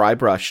basic dry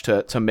brush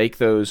to make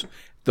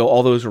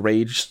all those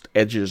raised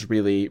edges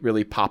really,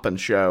 really pop and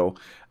show,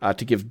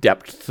 to give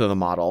depth to the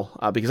model.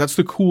 Because that's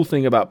the cool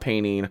thing about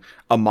painting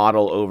a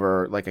model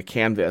over like a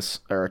canvas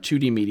or a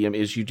 2D medium,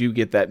 is you do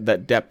get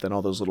that depth and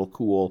all those little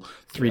cool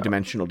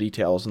 3-dimensional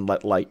details, and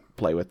let light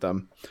play with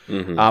them.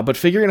 But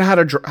figuring out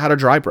how to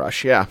dry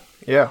brush, yeah.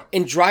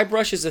 And dry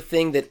brush is a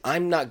thing that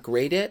I'm not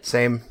great at.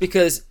 Same.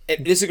 Because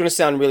this is going to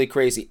sound really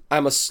crazy.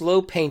 I'm a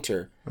slow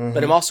painter,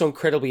 but I'm also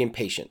incredibly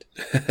impatient.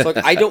 So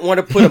I don't want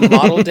to put a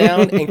model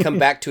down and come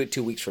back to it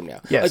 2 weeks from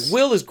now. Yes. Like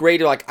Will is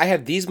great. Like, I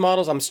have these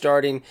models I'm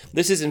starting.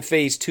 This is in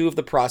phase 2 of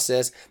the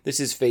process. This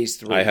is phase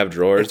 3. I have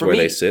drawers where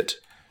they sit,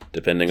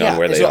 depending on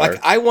where they are. Like,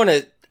 I want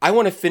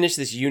to finish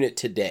this unit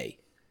today.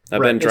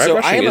 Ben, dry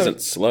brushing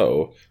isn't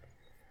slow.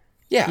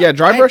 Yeah,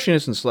 dry brushing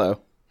isn't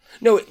slow.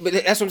 No, but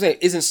that's what I'm saying.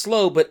 It isn't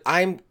slow, but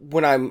I don't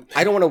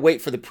want to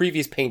wait for the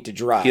previous paint to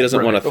dry. He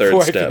doesn't want a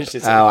third step.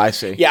 Oh, I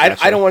see. Yeah,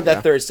 gotcha. I don't want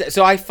that third step.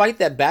 So I fight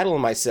that battle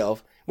in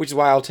myself, which is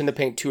why I'll tend to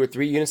paint 2 or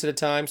 3 units at a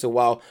time. So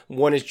while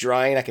one is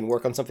drying, I can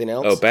work on something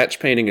else. Oh, batch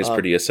painting is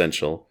pretty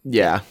essential.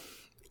 Yeah.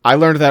 I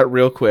learned that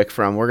real quick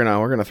from we're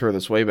gonna throw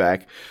this way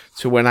back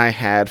to when I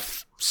had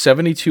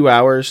 72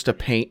 hours to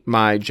paint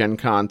my Gen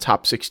Con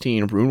top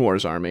 16 Rune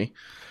Wars army.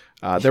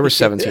 There were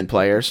 17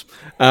 players,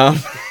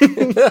 but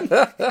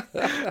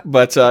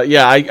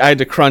yeah, I had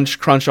to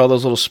crunch all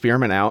those little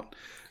spearmen out.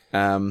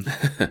 And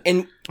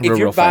if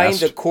you're buying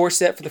the core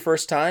set for the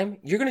first time,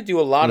 you're going to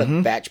do a lot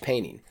of batch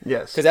painting.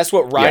 Yes. Because that's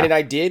what Ryan and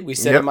I did. We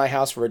set in my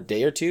house for a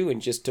day or two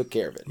and just took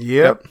care of it.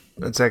 Yep.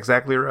 That's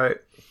exactly right.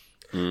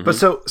 But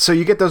so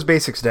you get those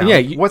basics down. Yeah,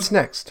 what's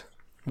next?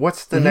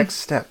 What's the next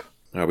step?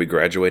 Are we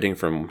graduating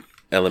from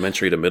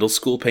elementary to middle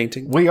school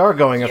painting? We are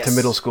going up to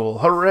middle school.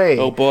 Hooray!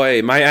 Oh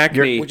boy, my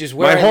acne, which is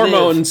where my I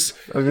hormones.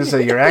 I was going to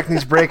say, your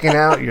acne's breaking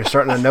out. You're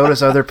starting to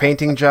notice other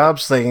painting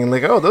jobs, thinking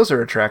like, oh, those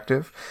are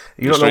attractive.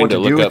 You don't know what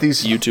to do with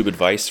these. YouTube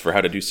advice for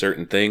how to do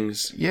certain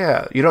things.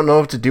 Yeah, you don't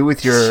know what to do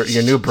with your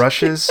new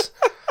brushes.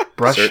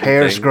 Brush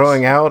hairs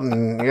growing out,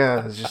 and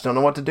just don't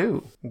know what to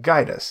do.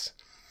 Guide us.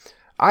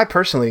 I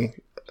personally,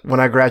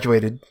 when I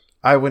graduated,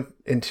 I went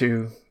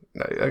into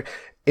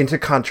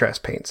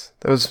contrast paints.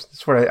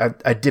 That's where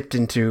I dipped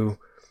into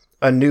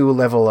a new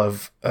level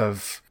of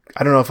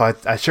I don't know if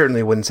I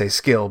certainly wouldn't say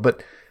skill,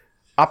 but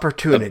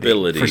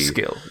opportunity for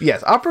skill.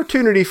 Yes,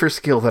 opportunity for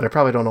skill that I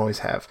probably don't always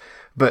have.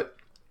 But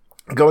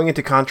going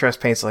into contrast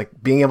paints, like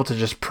being able to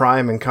just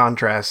prime and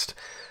contrast,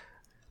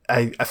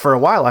 for a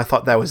while I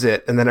thought that was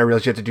it, and then I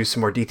realized you had to do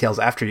some more details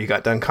after you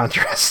got done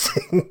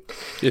contrasting.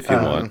 If you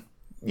want.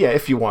 Yeah,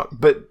 if you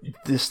want. But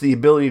the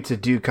ability to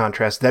do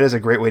contrast, that is a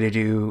great way to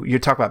do... You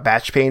talk about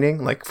batch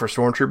painting, like for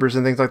stormtroopers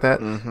and things like that.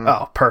 Mm-hmm.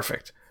 Oh,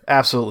 perfect.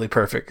 Absolutely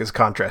perfect is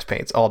contrast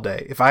paints all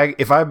day. If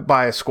I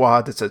buy a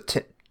squad that's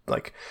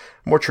like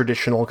more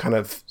traditional kind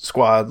of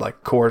squad,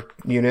 like core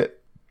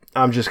unit,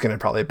 I'm just going to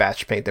probably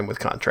batch paint them with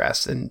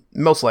contrast and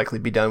most likely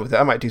be done with it.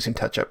 I might do some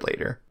touch-up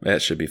later.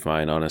 That should be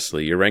fine,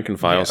 honestly. Your rank and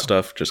file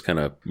stuff just kind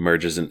of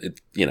merges in...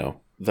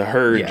 The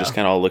herd just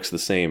kind of all looks the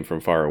same from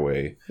far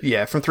away.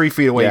 Yeah, from 3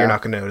 feet away, you're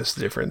not going to notice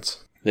the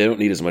difference. They don't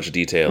need as much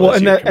detail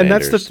as your commanders. And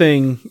that's the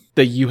thing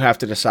that you have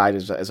to decide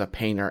as a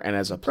painter and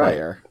as a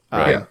player.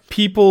 Right.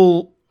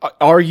 People,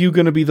 are you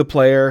going to be the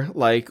player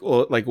like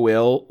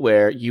Will,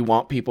 where you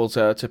want people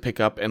to pick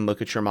up and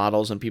look at your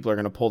models, and people are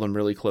going to pull them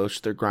really close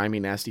to their grimy,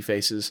 nasty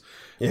faces,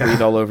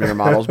 breathe all over your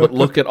models, but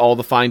look at all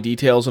the fine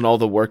details and all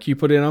the work you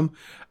put in them?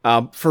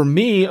 For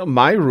me,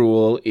 my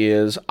rule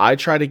is I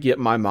try to get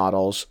my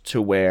models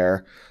to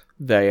where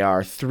they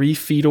are 3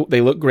 feet.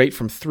 They look great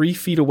from 3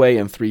 feet away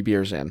and 3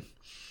 beers in.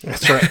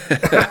 That's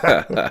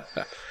right.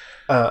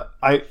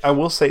 I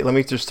will say, let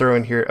me just throw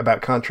in here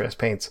about contrast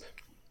paints.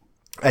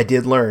 I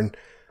did learn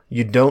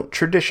you don't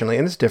traditionally,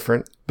 and it's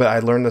different, but I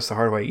learned this the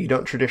hard way. You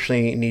don't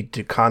traditionally need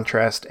to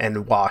contrast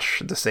and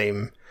wash the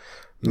same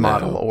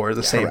model or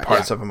the same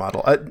parts of a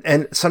model.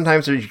 And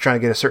sometimes if you're trying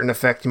to get a certain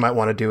effect, you might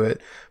want to do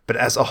it. But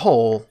as a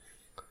whole,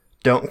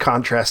 don't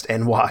contrast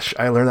and wash.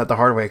 I learned that the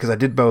hard way because I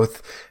did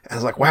both. And I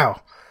was like,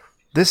 wow,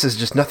 this is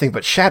just nothing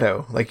but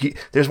shadow. Like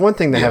there's one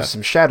thing to have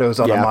some shadows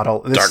on a model.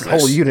 This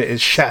whole unit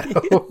is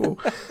shadow.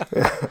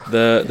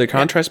 The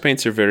contrast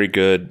paints are very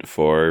good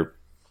for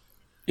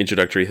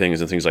introductory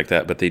things and things like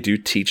that, but they do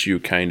teach you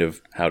kind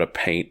of how to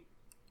paint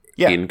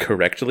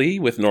incorrectly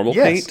with normal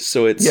paint.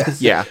 So it's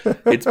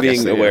it's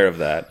being aware of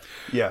that.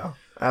 Yeah,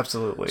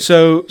 absolutely.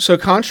 So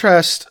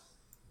contrast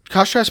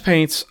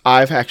paints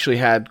I've actually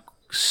had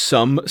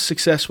some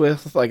success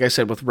with. Like I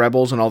said, with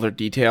Rebels and all their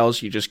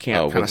details, you just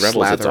can't kind of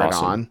slather it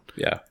on.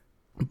 Yeah.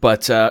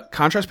 But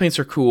contrast paints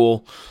are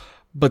cool,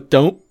 but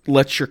don't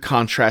let your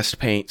contrast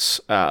paints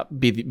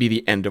be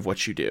the end of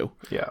what you do.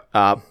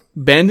 Yeah.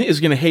 Ben is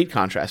going to hate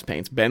contrast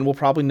paints. Ben will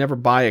probably never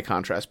buy a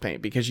contrast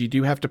paint because you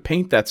do have to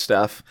paint that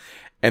stuff.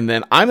 And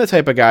then I'm the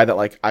type of guy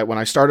that when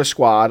I start a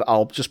squad,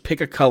 I'll just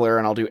pick a color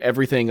and I'll do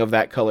everything of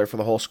that color for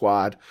the whole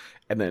squad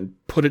and then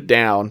put it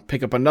down,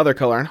 pick up another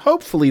color. And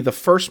hopefully the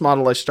first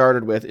model I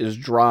started with is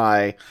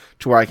dry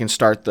to where I can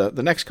start the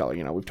next color.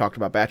 You know, we've talked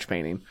about batch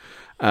painting.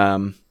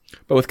 But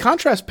with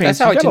contrast paints,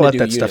 you gotta let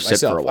that stuff sit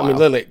for a while. I mean,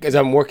 literally, because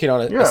I'm working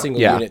on a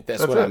single unit.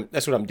 That's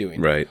what I'm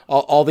doing. Right.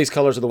 All these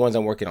colors are the ones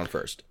I'm working on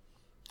first.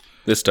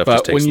 This stuff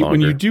just takes longer.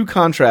 When you do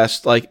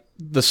contrast, like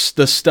the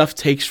stuff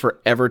takes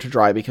forever to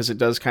dry because it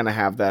does kind of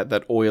have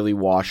that oily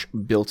wash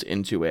built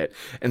into it.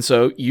 And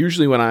so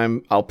usually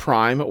when I'll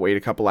prime, wait a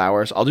couple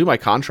hours, I'll do my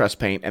contrast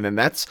paint, and then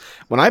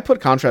when I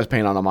put contrast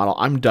paint on a model,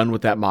 I'm done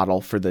with that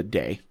model for the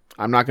day.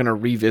 I'm not going to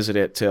revisit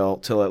it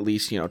till at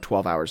least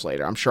 12 hours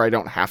later. I'm sure I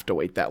don't have to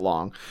wait that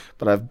long,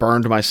 but I've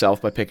burned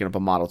myself by picking up a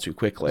model too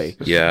quickly.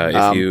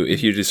 Yeah,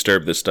 if you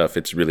disturb the stuff,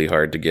 it's really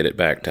hard to get it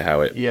back to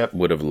how it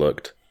would have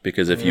looked.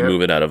 Because if you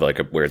move it out of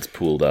where it's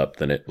pooled up,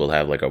 then it will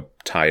have like a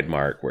tide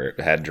mark where it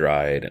had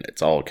dried, and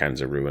it's all kinds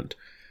of ruined.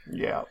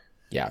 Yeah.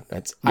 Yeah,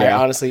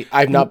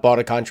 I've not bought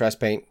a contrast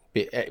paint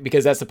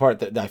because that's the part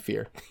that I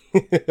fear.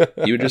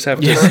 You would just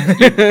have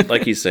to,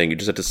 like he's saying, you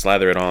just have to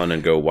slather it on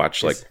and go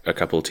watch like a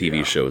couple of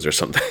TV shows or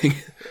something.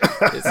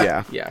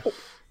 Yeah.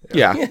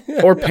 Yeah,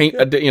 or paint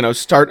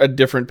start a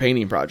different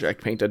painting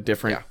project, paint a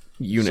different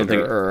unit Something-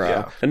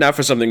 And now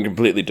for something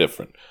completely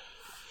different.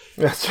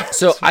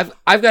 So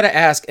I've got to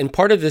ask, and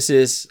part of this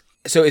is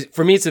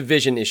for me it's a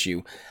vision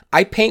issue.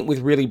 I paint with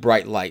really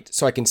bright light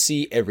so I can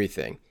see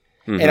everything.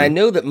 And I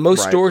know that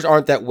most stores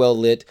aren't that well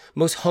lit.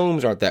 Most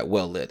homes aren't that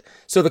well lit.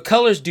 So the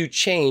colors do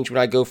change when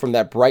I go from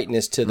that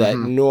brightness to that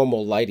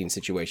normal lighting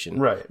situation.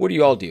 Right. What do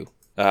you all do?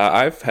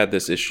 I've had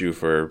this issue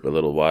for a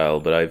little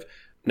while, but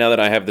now that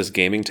I have this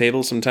gaming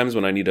table, sometimes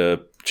when I need a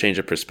change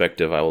of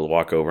perspective, I will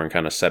walk over and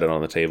kind of set it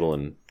on the table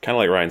and kind of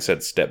like Ryan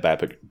said, step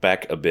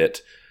back a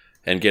bit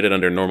and get it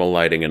under normal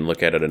lighting and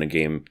look at it in a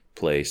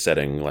gameplay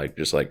setting,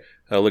 just like,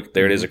 oh, look,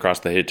 there it is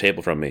across the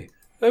table from me.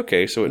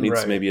 Okay, so it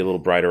needs maybe a little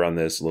brighter on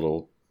this,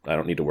 I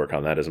don't need to work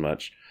on that as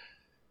much.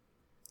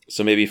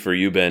 So maybe for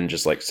you, Ben,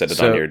 just like set it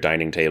on your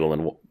dining table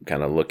and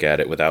kind of look at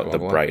it without the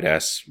bright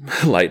ass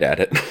light at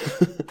it.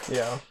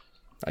 Yeah.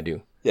 I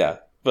do. Yeah,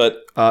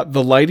 but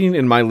the lighting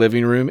in my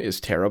living room is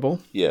terrible.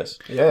 yes.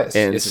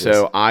 And Yes, it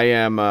so I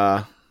am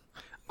I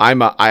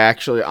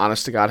actually,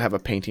 honest to God, have a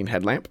painting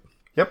headlamp.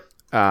 Yep.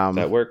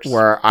 That works.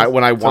 Where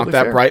when I want totally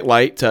that fair. bright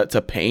light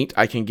to paint,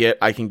 I can get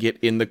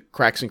in the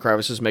cracks and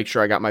crevices, make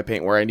sure I got my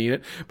paint where I need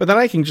it. But then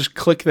I can just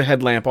click the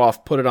headlamp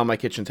off, put it on my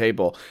kitchen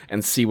table,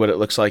 and see what it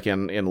looks like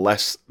in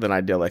less than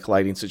idyllic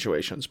lighting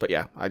situations. But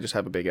yeah, I just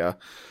have a big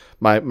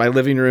my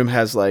living room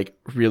has like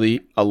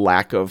really a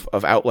lack of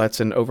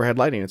outlets and overhead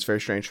lighting. It's very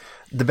strange.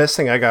 The best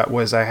thing I got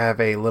was I have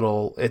a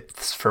little,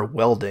 it's for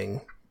welding,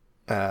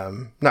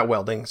 not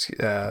welding,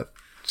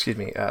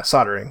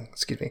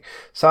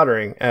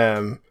 soldering,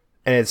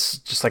 and it's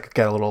just like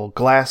got a little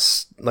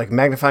glass, like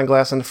magnifying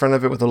glass in the front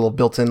of it with a little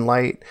built-in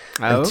light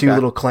and two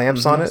little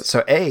clamps on it.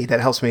 So that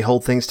helps me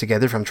hold things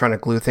together if I'm trying to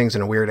glue things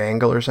in a weird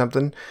angle or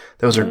something.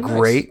 Those are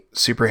great,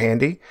 super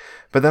handy.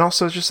 But then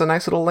also it's just a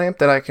nice little lamp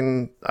that I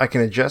can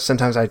adjust.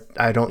 Sometimes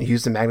I don't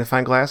use the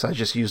magnifying glass. I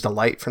just use the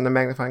light from the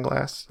magnifying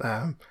glass.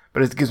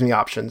 But it gives me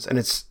options, and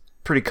it's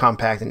pretty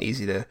compact and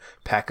easy to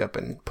pack up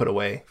and put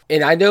away.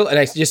 And I know, and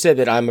I just said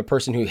that I'm a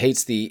person who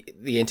hates the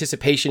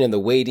anticipation and the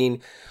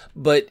waiting,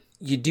 but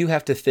you do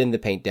have to thin the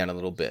paint down a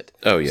little bit.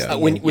 Oh yeah.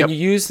 When you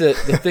use the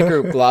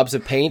thicker globs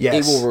of paint,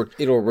 Yes.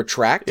 it'll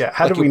retract. Yeah,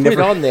 how like do we you put it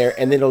never- on there,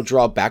 and then it'll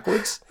draw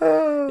backwards.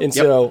 And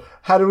so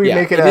How do we Yeah,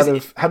 make it it out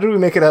is- of? How do we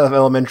make it out of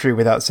elementary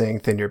without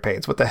saying thin your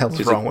paints? What the hell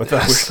is wrong with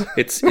us?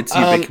 It's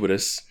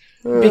ubiquitous.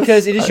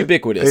 because it is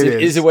ubiquitous. it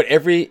It is what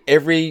every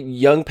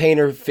young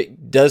painter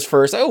does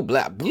first. Oh,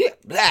 blah, blah,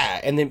 blah.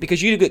 And then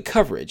because you do good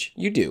coverage,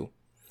 you do.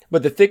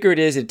 But the thicker it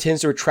is, it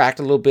tends to retract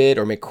a little bit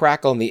or may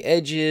crack on the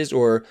edges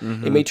or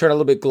it may turn a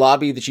little bit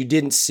globby that you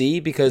didn't see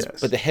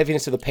but the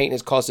heaviness of the paint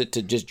has caused it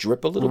to just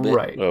drip a little bit.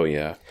 Right. Oh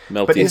yeah.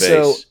 But Melty it's base.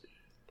 So,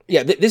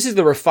 yeah, this is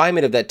the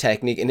refinement of that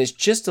technique, and it's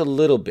just a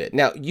little bit.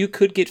 Now, you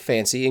could get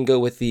fancy and go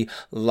with the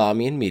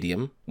Lamian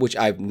medium, which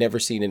I've never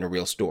seen in a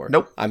real store.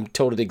 Nope. I'm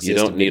told it You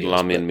exists. don't in need videos,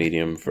 Lamian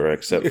medium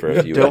except for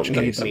a few Don't edge need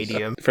cases.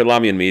 medium. For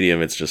Lamian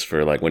medium, it's just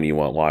for like when you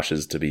want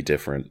washes to be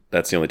different.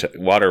 That's the only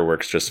water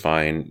works just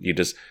fine. You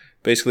just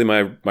basically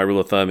my rule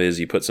of thumb is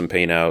you put some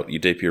paint out, you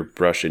dip your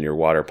brush in your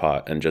water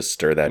pot, and just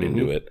stir that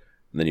into it,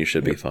 and then you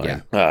should be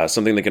fine.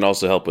 Something that can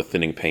also help with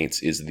thinning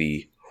paints is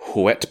the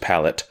wet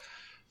palette.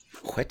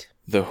 What?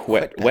 The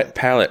wet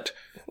palette,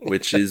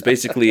 which is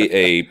basically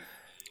a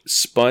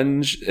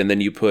sponge, and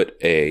then you put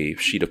a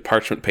sheet of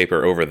parchment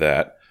paper over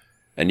that,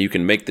 and you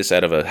can make this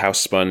out of a house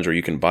sponge, or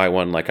you can buy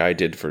one like I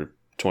did for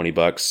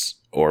 $20,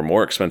 or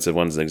more expensive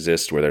ones that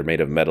exist where they're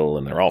made of metal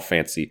and they're all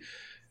fancy.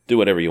 Do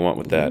whatever you want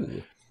with that.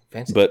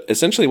 Fancy. But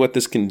essentially what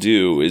this can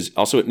do is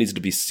also it needs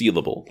to be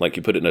sealable, like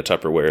you put it in a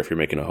Tupperware if you're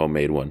making a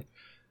homemade one.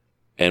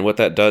 And what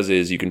that does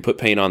is you can put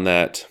paint on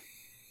that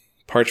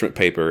parchment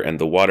paper, and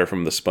the water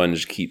from the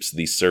sponge keeps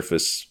the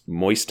surface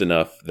moist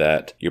enough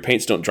that your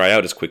paints don't dry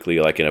out as quickly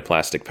like in a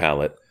plastic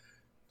palette.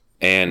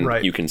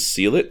 And you can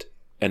seal it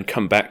and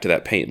come back to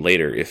that paint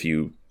later if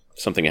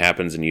something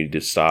happens and you need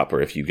to stop,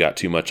 or if you got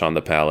too much on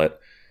the palette.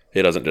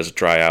 It doesn't just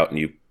dry out and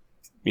you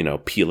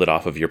peel it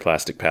off of your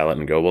plastic palette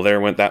and go, well, there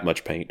went that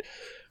much paint.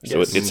 So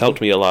it's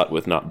helped me a lot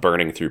with not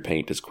burning through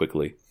paint as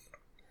quickly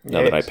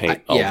now that I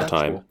paint all the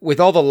time. Cool. With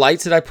all the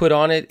lights that I put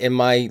on it, and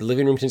my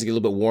living room tends to get a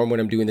little bit warm when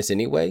I'm doing this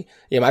anyway.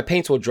 Yeah, my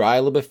paints will dry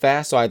a little bit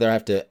fast, so I either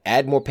have to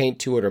add more paint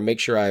to it or make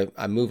sure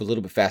I move a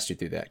little bit faster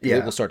through that.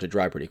 It will start to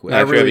dry pretty quick.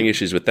 Now, if you're having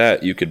issues with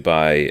that, you could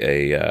buy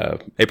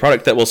a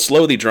product that will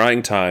slow the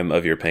drying time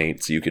of your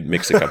paint, so you could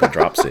mix a couple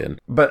drops in.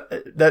 But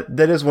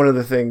that is one of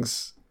the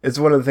things. It's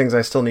one of the things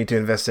I still need to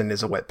invest in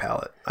is a wet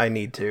palette. I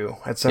need to.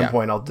 At some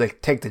point, I'll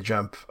take the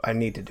jump. I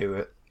need to do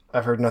it.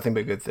 I've heard nothing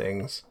but good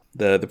things.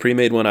 The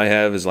pre-made one I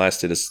have has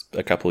lasted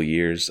a couple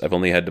years. I've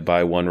only had to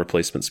buy one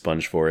replacement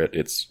sponge for it.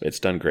 It's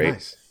done great.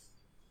 Nice.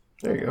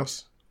 There you go.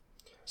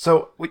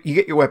 So you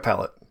get your wet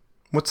palette.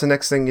 What's the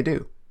next thing you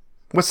do?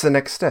 What's the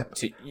next step?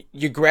 So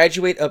you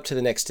graduate up to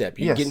the next step.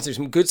 You get into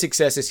some good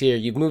successes here.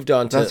 You've moved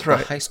on to the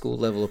high school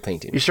level of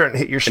painting. You're starting to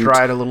hit your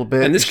stride a little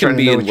bit. And this You're can starting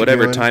be to know in what you're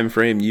whatever doing. time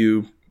frame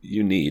you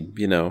need.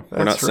 We're not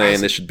That's saying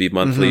right. this should be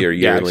monthly or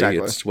yearly.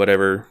 exactly. It's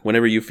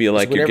whenever you feel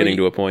like you're whenever getting you-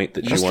 to a point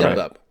that you step want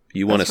to up.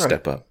 You want to That's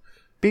right. step up.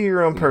 Be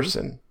your own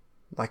person,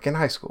 like in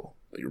high school.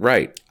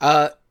 Right.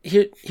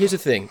 Here's the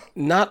thing.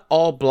 Not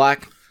all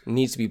black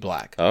needs to be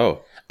black.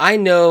 Oh. I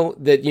know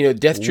that,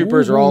 Death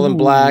Troopers are all in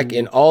black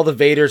and all the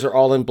Vaders are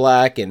all in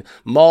black and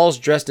Maul's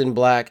dressed in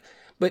black.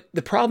 But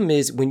the problem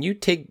is when you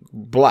take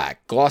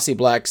black, glossy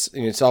blacks,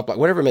 soft black,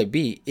 whatever it may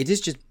be, it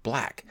is just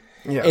black.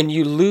 Yeah. And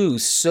you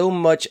lose so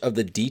much of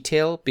the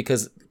detail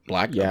because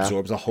black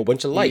absorbs a whole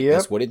bunch of light. Yep.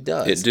 That's what it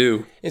does. It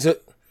do. And so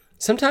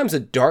sometimes a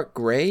dark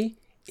gray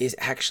is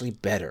actually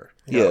better.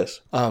 Yes.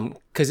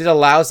 Because it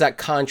allows that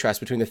contrast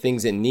between the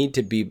things that need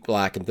to be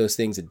black and those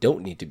things that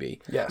don't need to be.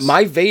 Yes.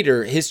 My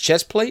Vader, his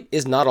chest plate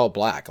is not all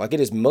black. Like it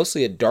is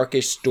mostly a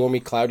darkish, stormy,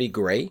 cloudy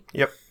gray.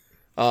 Yep.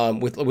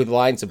 With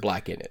lines of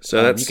black in it.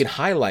 So that's you can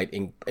highlight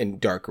in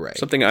dark gray.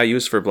 something I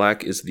use for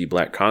black is the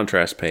black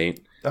contrast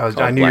paint. I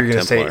called knew you were Black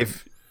going to say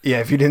Templar.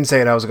 if you didn't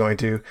say it, I was going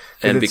to.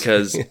 And it's-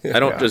 because I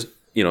don't Yeah. just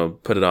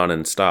put it on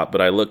and stop,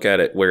 but I look at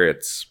it where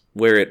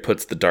it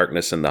puts the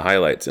darkness and the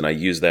highlights, and I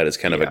use that as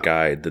kind of a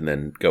guide, and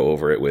then go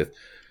over it with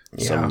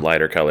some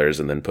lighter colors,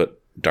 and then put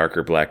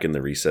darker black in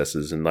the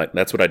recesses, and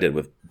that's what I did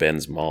with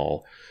Ben's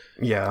Maul.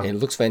 yeah, And it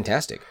looks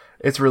fantastic.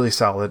 it's really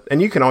solid,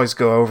 and you can always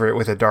go over it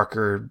with a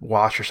darker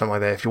wash or something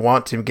like that if you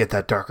want to get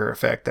that darker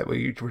effect that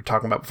we were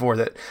talking about before.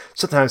 That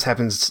sometimes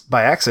happens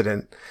by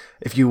accident.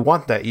 If you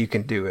want that, you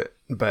can do it.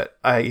 But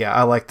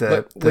I like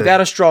But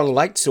without a strong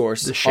light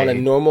source on a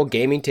shade. normal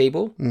gaming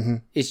table,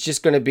 it's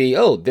just going to be,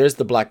 there's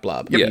the black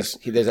blob. Yes.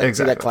 There's that, see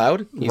Exactly. that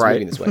cloud? He's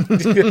Right. moving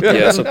this way.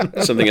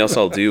 Yeah, something else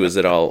I'll do is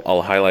that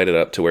I'll highlight it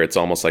up to where it's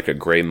almost like a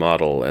gray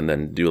model, and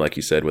then do like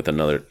you said with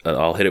another.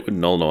 I'll hit it with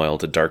Nuln Oil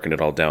to darken it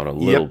all down a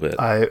little bit.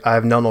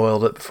 I've Nuln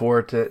oiled it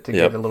before to Yep.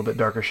 get a little bit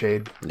darker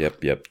shade.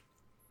 Yep.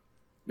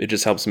 It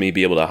just helps me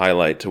be able to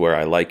highlight to where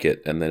I like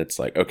it, and then it's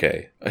like,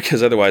 okay,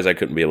 because otherwise I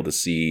couldn't be able to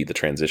see the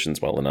transitions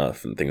well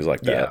enough and things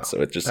like that. Yeah,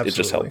 So it's just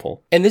absolutely.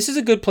 helpful. And this is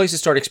a good place to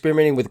start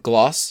experimenting with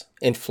gloss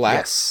and flat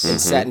Yes. and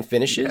satin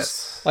finishes.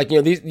 Yes. Like,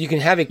 these, you can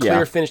have a clear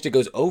Yeah. finish that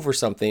goes over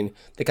something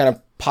that kind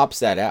of pops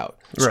that out.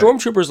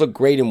 Stormtroopers look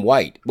great in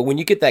white, but when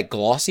you get that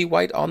glossy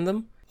white on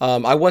them,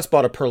 I once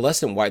bought a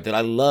pearlescent white that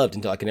I loved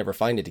until I could never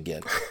find it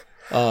again.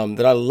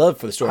 That I loved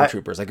for the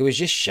Stormtroopers. Like, it was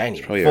just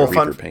shiny. Probably Well, a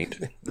Reaper fun- paint.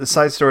 The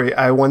side story,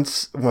 when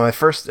my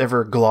first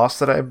ever gloss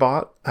that I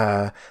bought,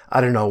 I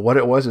don't know what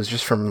it was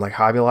just from like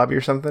Hobby Lobby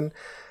or something.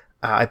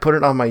 I put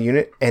it on my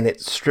unit and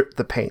it stripped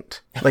the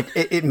paint. Like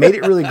it made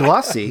it really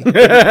glossy.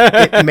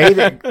 It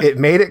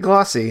made it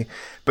glossy,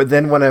 but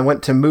then when I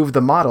went to move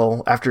the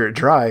model after it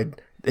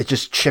dried, it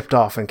just chipped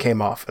off and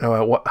came off. And I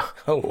went, what?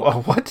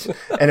 What?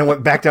 And it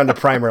went back down to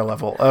primer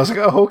level. I was like,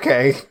 oh,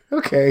 okay.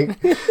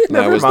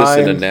 Now, Never was this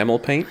an mind. enamel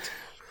paint?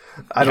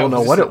 I don't Yeah, know it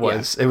was what just- it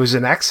was. It was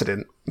an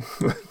accident.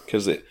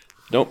 Because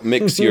don't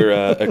mix your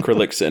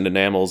acrylics and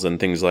enamels and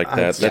things like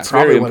that. That's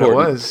probably very what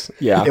important. it was.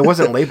 Yeah. It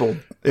wasn't labeled.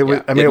 It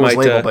was. I mean, It it was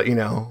might, labeled, but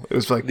it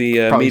was like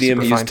The probably medium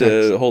super used fine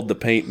to text. hold the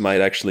paint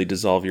might actually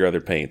dissolve your other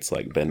paints,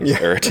 like Ben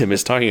or Tim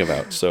is talking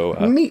about. So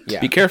Neat.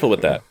 Yeah. be careful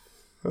with that.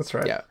 That's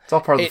right. Yeah. It's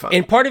all part of the fun.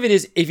 And part of it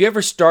is, if you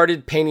ever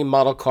started painting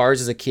model cars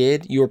as a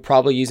kid, you were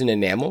probably using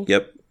enamel.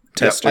 Yep,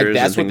 testers Like, and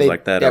that's what things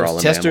like that are all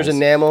testers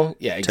enamels. enamel.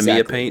 Yeah, exactly.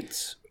 Tamiya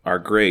paints are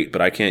great,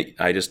 but I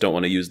just don't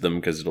want to use them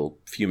because it'll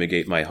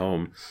fumigate my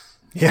home.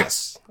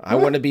 Yes, I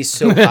want to be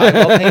so hot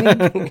while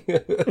painting.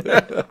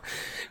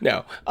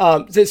 No,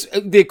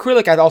 the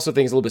acrylic I also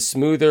think is a little bit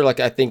smoother. Like,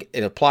 I think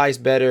it applies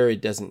better.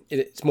 It doesn't.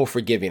 It's more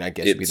forgiving, I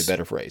guess, would be the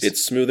better phrase.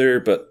 It's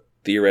smoother, but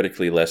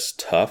theoretically less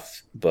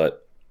tough.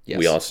 But we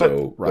Yes.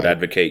 also would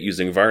advocate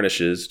using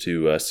varnishes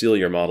to seal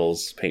your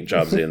models' paint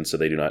jobs in so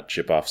they do not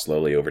chip off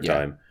slowly over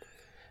time.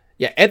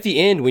 Yeah, at the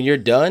end when you're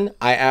done,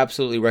 I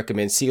absolutely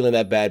recommend sealing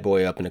that bad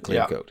boy up in a clear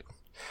Yeah. coat.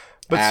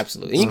 But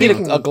Absolutely. And you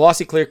can get a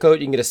glossy clear coat,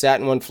 you can get a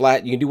satin one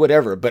flat, you can do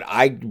whatever, but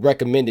I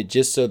recommend it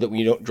just so that when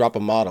you don't drop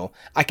a model.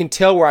 I can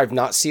tell where I've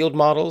not sealed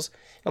models.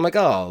 I'm like,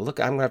 oh, look,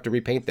 I'm going to have to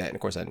repaint that. And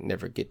of course, I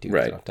never get to it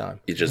Right. on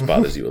time. It just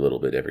bothers you a little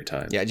bit every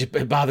time. Yeah,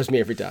 it bothers me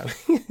every time.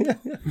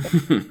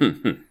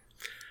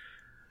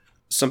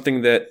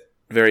 Something that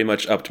very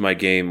much upped my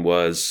game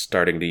was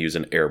starting to use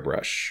an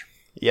airbrush.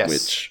 yes.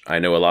 Which I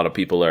know a lot of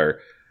people are.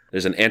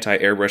 There's an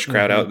anti-airbrush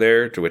crowd out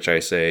there, to which I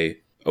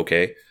say,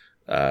 okay,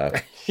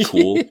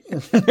 cool.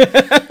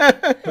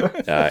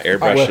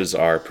 Airbrushes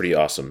are pretty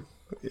awesome.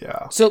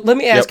 Yeah. So let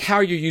me ask how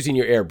you're using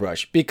your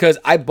airbrush, because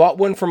I bought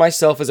one for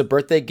myself as a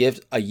birthday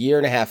gift a year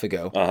and a half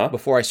ago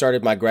before I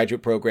started my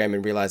graduate program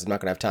and realized I'm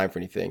not going to have time for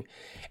anything.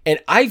 And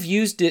I've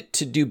used it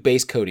to do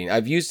base coating.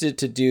 I've used it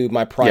to do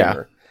my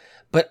primer.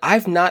 But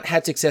I've not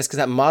had success because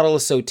that model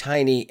is so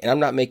tiny and I'm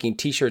not making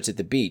t-shirts at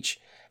the beach.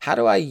 How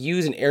do I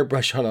use an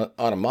airbrush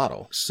on a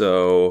model?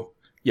 So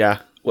Yeah.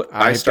 What-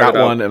 I started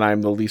got out- one, and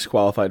I'm the least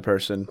qualified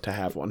person to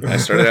have one. I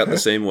started out the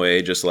same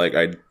way, just like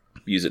I'd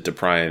use it to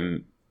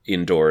prime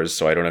indoors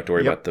so I don't have to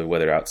worry about the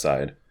weather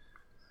outside.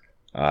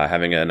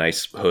 Having a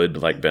nice hood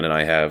like Ben and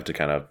I have to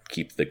kind of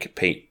keep the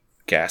paint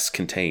gas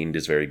contained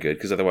is very good,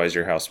 because otherwise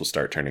your house will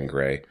start turning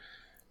gray.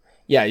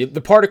 Yeah,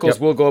 the particles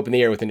will go up in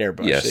the air with an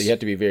airbrush, Yes. so you have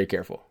to be very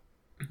careful.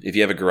 If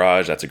you have a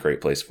garage, that's a great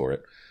place for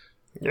it.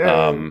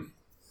 Yeah.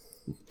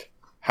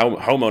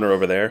 homeowner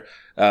over there.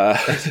 I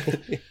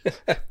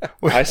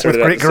With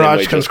started out great the same way,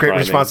 garage comes just great priming.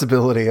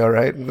 responsibility. All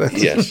right,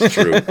 Yes,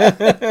 true. Look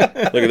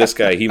at this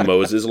guy. He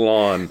mows his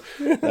lawn.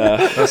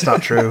 that's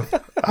not true.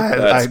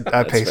 I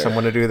pay fair.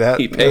 someone to do that.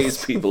 He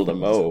pays people to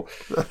mow.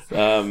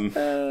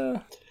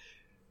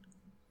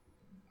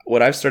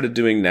 What I've started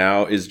doing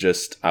now is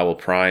just I will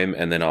prime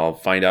and then I'll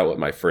find out what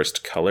my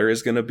first color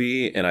is going to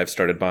be. And I've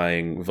started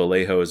buying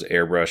Vallejo's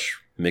airbrush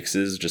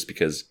mixes just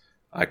because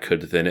I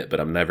could thin it, but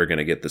I'm never going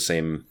to get the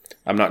same.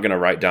 I'm not going to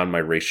write down my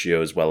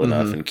ratios well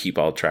enough and keep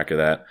all track of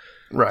that.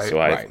 Right. So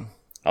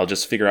I'll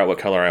just figure out what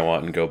color I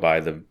want and go buy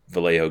the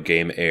Vallejo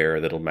Game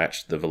Air that'll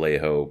match the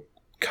Vallejo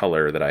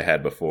color that I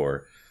had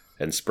before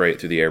and spray it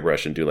through the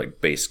airbrush and do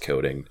like base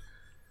coating.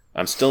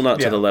 I'm still not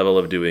to the level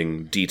of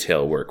doing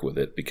detail work with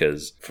it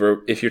because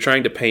if you're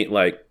trying to paint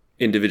like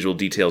individual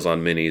details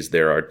on minis,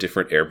 there are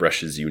different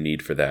airbrushes you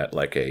need for that,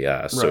 like a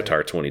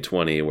Sotar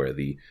 2020 where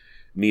the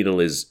needle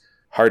is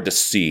hard to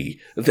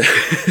see. Things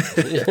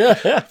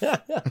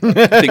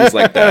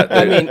like that.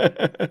 I mean,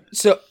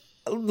 so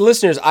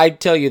listeners, I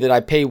tell you that I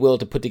pay Will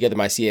to put together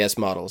my CS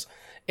models.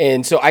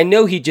 And so I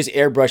know he just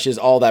airbrushes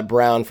all that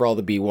brown for all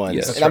the B1s.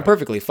 Yes, and I'm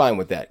perfectly fine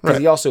with that because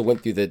he also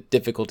went through the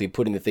difficulty of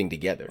putting the thing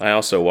together. I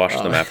also washed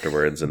them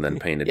afterwards and then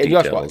painted you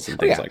also details and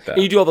things like that.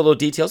 And you do all the little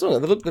details. Oh,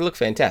 they look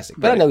fantastic.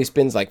 But I know he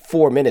spends like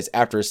 4 minutes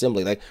after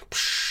assembly, like,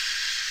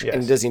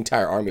 and does the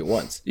entire army at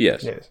once.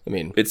 Yes. I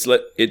mean, It's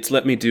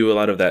let me do a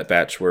lot of that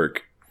batch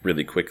work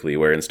really quickly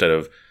where instead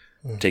of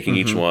taking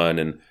each one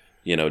and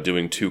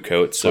doing 2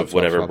 coats of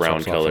whatever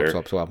brown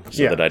color so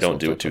that I don't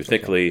do it too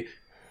thickly.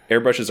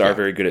 Airbrushes are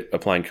very good at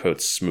applying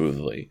coats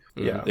smoothly.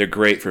 Yeah. They're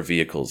great for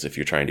vehicles if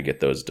you're trying to get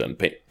those done.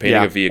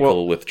 Painting a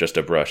vehicle with just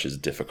a brush is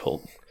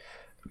difficult.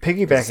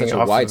 Piggybacking such a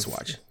off wide of,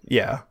 swatch.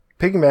 Yeah.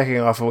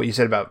 Piggybacking off of what you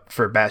said about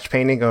for batch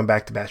painting, going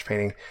back to batch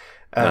painting,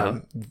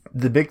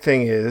 the big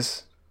thing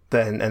is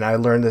then, and I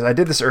learned this, I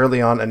did this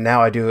early on, and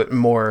now I do it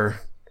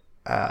more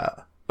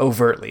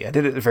overtly. I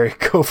did it very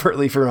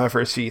covertly for my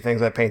first few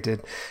things I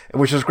painted,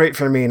 which was great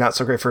for me, not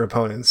so great for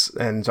opponents,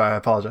 and so I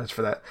apologize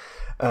for that.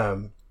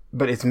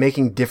 But it's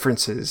making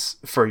differences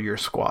for your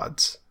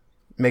squads.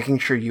 Making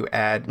sure you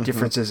add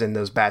differences in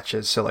those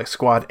batches. So like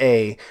squad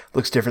A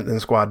looks different than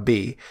squad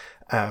B.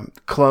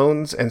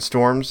 Clones and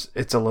storms,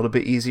 it's a little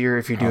bit easier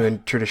if you're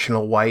doing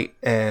traditional white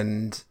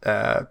and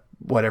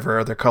whatever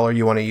other color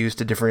you want to use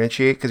to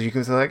differentiate, because you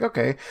can say like,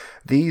 okay,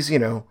 these,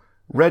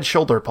 red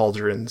shoulder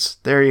pauldrons,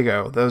 there you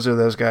go. Those are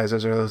those guys.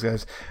 Those are those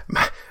guys.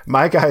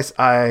 My guys,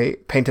 I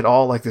painted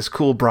all like this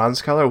cool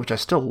bronze color, which I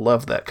still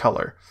love that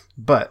color,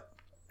 but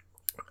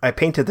I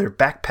painted their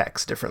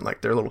backpacks different,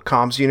 like their little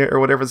comms unit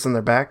or whatever's in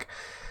their back.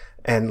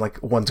 And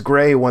like one's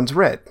gray, one's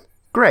red.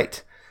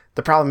 Great.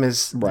 The problem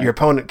is your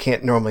opponent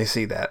can't normally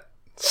see that.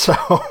 So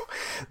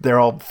they're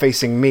all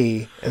facing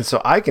me. And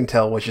so I can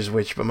tell which is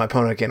which, but my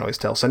opponent can't always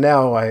tell. So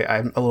now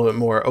I'm a little bit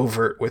more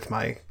overt with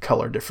my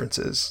color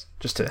differences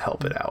just to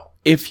help it out.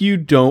 If you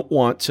don't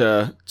want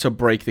to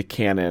break the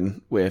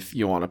canon with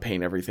you want to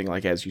paint everything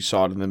like as you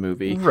saw it in the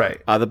movie, Right.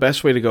 The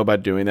best way to go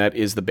about doing that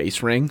is the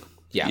base ring.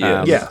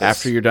 yeah. Yes.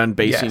 After you're done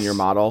basing Yes. your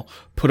model,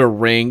 put a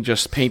ring.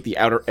 Just paint the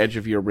outer edge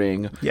of your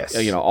ring. Yes.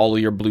 All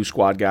of your blue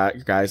squad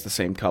guys the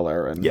same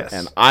color. And Yes.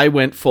 and I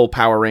went full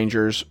Power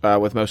Rangers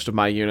with most of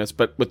my units,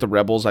 but with the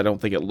Rebels, I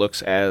don't think it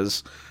looks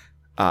as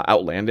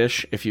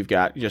outlandish if you've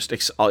got just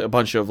a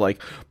bunch of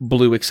like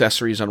blue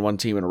accessories on one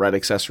team and red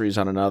accessories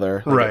on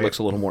another. Like, Right. It looks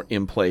a little more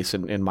in place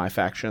in my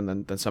faction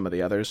than some of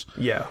the others.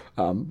 Yeah.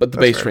 But the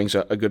base ring's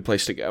a good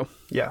place to go.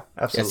 Yeah, Yeah,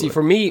 absolutely. see,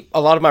 for me, a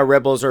lot of my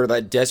rebels are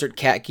that desert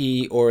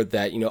khaki or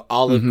that,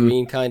 olive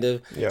green kind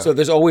of. Yeah. So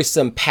there's always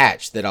some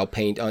patch that I'll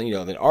paint on,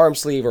 an arm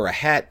sleeve or a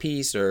hat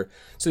piece, or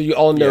so you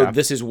all know Yeah.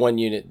 this is one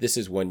unit, this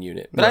is one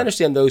unit. But I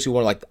understand those who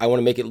want I want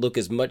to make it look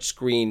as much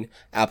screen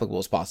applicable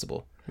as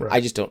possible. I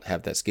just don't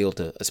have that skill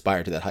to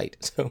aspire to that height.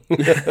 So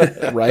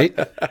Right?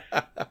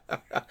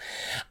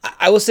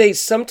 I will say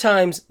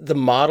sometimes the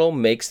model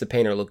makes the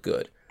painter look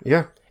good.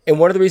 Yeah. And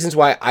one of the reasons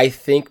why I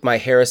think my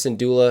Harrison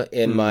Dula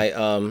and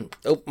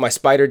my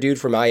Spider Dude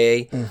from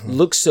IA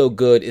looks so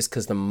good is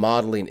because the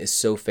modeling is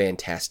so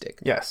fantastic.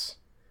 Yes.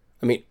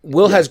 I mean,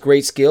 Will has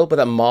great skill, but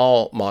that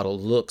Maul model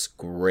looks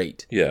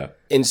great. Yeah.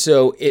 And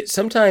so it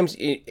sometimes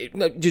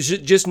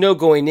just know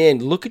going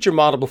in, look at your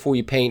model before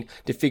you paint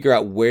to figure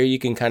out where you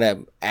can kind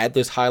of add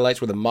those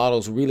highlights where the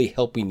model's really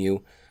helping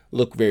you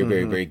look very,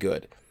 very, very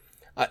good.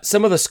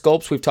 Some of the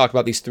sculpts we've talked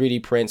about, these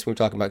 3D prints, we're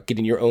talking about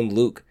getting your own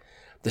Luke.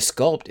 The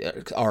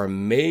sculpt are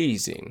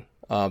amazing.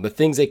 The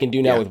things they can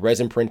do now with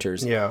resin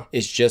printers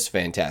is just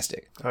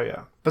fantastic. Oh,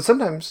 yeah. But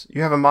sometimes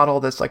you have a model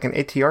that's like an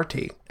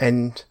ATRT,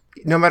 and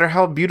no matter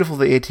how beautiful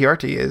the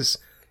ATRT is,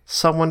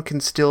 someone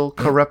can still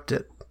corrupt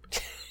it.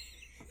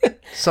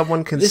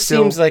 Someone can This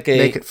still seems like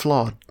make it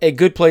flawed. A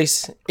good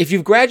place. If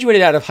you've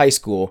graduated out of high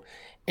school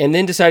and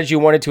then decided you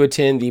wanted to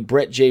attend the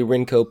Brett J.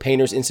 Renko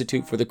Painters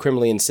Institute for the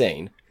Criminally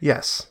Insane,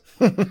 Yes.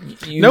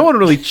 No one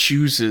really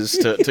chooses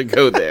to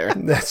go there.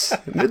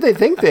 They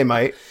think they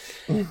might.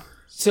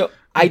 So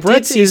I Brett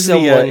did see is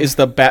someone is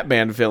the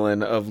Batman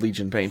villain of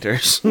Legion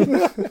painters.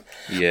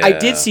 Yeah. I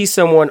did see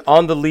someone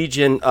on the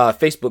Legion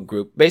Facebook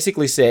group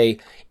basically say,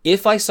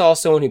 if I saw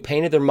someone who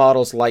painted their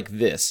models like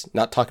this,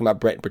 not talking about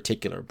Brett in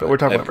particular, but We're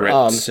talking a about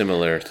Brett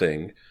similar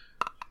thing.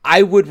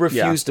 I would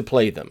refuse to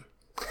play them.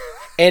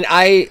 And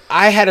I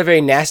had a very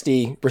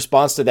nasty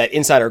response to that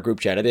inside our group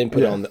chat. I didn't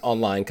put it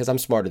online because I'm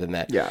smarter than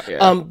that.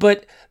 Yeah.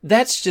 But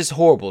that's just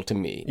horrible to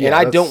me. Yeah, and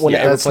I don't want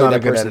to ever that's play not a that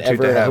good person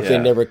attitude ever. to I hope have. they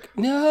never.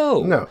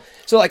 No. No.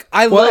 So like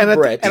I love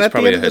Brett. and He's at the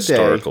probably end a of the day,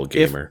 historical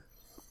gamer.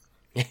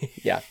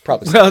 Yeah,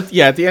 probably. So. Well,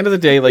 yeah. At the end of the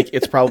day, like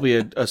it's probably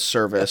a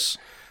service,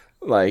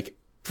 like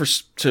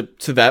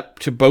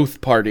to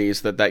both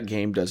parties that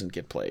game doesn't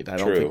get played. I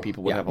don't True. think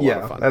people would have a lot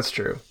of Yeah, fun. that's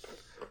true.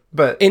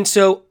 But And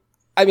so,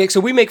 I mean, so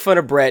we make fun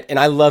of Brett, and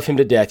I love him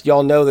to death.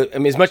 Y'all know that. I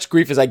mean, as much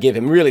grief as I give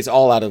him, really, it's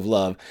all out of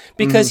love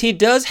because he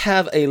does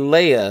have a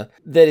Leia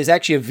that is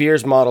actually a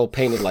Veers model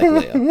painted like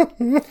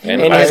Leia,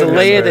 and he has a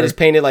Leia that is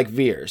painted like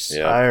Veers.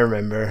 Yeah. I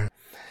remember.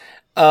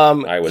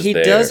 I was He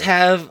there. does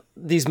have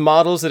these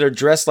models that are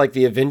dressed like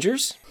the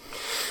Avengers.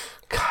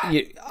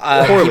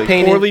 Poorly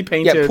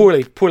painted. Yeah,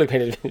 poorly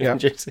painted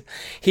Avengers.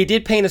 He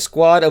did paint a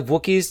squad of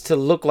Wookiees to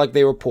look like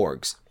they were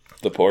porgs.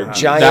 The porg.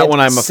 Giant That one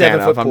I'm a fan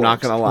 7-foot of. I'm not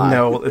porgs. gonna lie.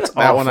 No, it's that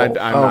awful. one I'm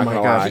Oh not my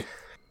gonna gosh. lie.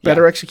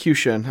 Better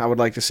execution, I would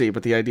like to see,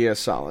 but the idea is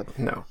solid.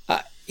 No.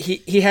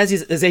 He has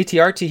his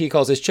ATRT he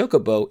calls his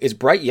chocobo is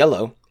bright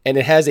yellow and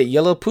it has a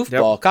yellow poof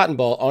ball, cotton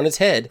ball on its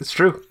head. It's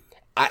true.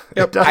 I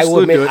does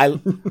will do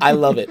admit I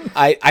love it.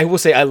 I will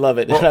say I love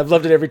it, and I've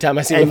loved it every time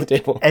I see it on the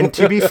table. And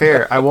to be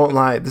fair, I won't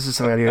lie. This is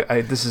something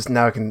I do. This is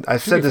now I can.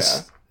 I've said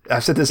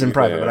this in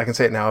private, but I can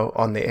say it now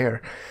on the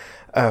air.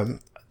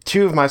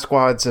 Two of my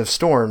squads of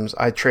Storms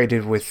I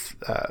traded with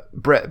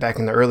Brett back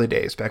in the early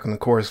days, back when the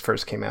cores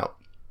first came out.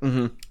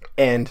 Mm-hmm.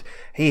 And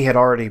he had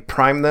already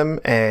primed them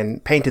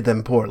and painted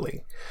them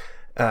poorly.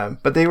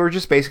 But they were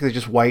just basically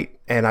just white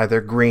and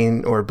either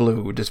green or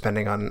blue,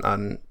 depending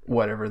on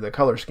whatever the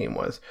color scheme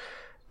was.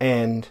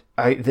 And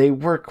they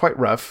were quite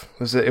rough.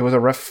 It was a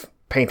rough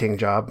painting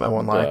job, I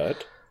won't lie.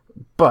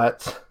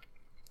 But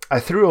I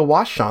threw a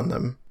wash on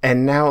them,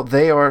 and now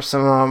they are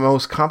some of my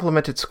most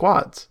complimented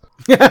squads.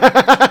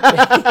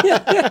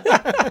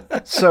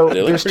 So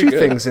there's two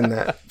things in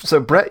that. So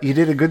Brett, you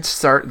did a good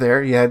start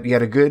there. You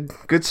had a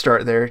good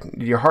start there.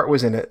 Your heart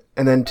was in it.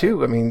 And then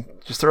two, I mean,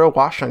 just throw a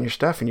wash on your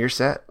stuff and you're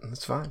set.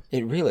 That's fine.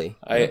 It really.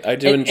 I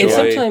do And enjoy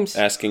sometimes-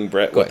 asking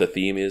Brett what the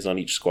theme is on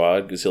each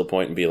squad because he'll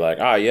point and be like,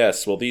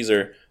 yes, well, these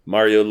are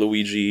Mario,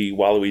 Luigi,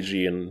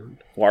 Waluigi, and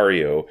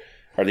Wario.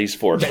 Are these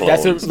four clones?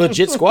 That's a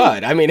legit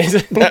squad. I mean,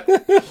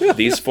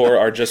 These four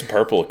are just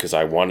purple because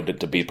I wanted it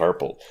to be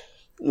purple.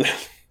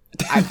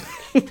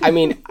 I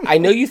mean, I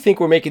know you think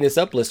we're making this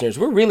up, listeners.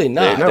 We're really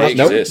not. They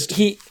exist.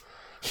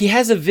 He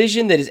has a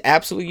vision that is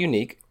absolutely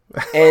unique,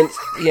 and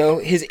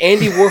his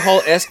Andy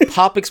Warhol-esque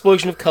pop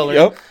explosion of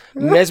color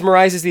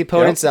mesmerizes the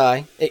opponent's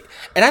eye,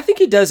 and I think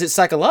he does it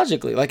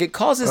psychologically. Like it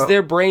causes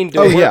their brain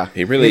to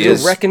He really to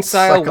is.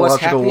 reconcile what's Psychological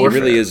happening. He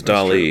warfare. really is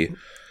Dali.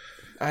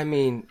 I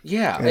mean,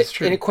 yeah, That's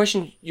true. and it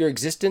questions your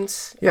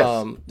existence, Yes.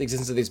 the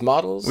existence of these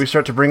models. We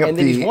start to bring up And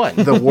then he's won.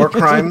 the war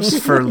crimes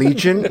for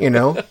Legion,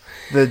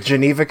 the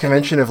Geneva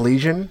Convention of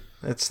Legion.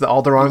 It's the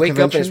Alderaan Wake up and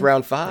Convention. it's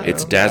round 5.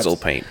 It's dazzle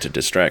paint to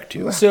distract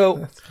you.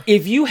 So,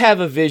 if you have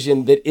a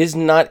vision that is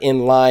not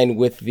in line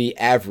with the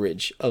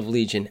average of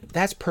Legion,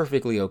 that's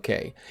perfectly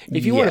okay.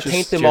 If you want to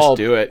paint them just all,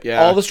 do it,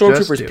 yeah. all the Just do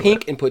stormtroopers it.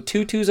 pink and put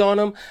tutus on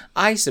them,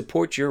 I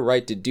support your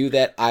right to do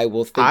that. I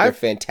will think they're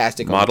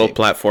fantastic. on Model the table.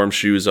 platform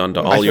shoes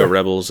onto all your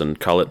rebels and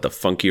call it the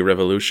Funky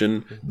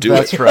Revolution. Do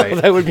That's it. right.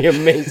 That would be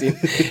amazing.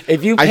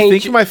 If you I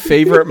paint, think my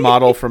favorite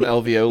model from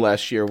LVO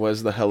last year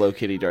was the Hello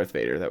Kitty Darth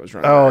Vader that was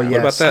running. Oh, around. yes, What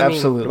about that?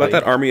 absolutely. What about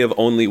that army of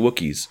only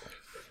Wookiees?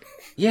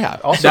 yeah,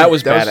 Also, That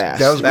was badass.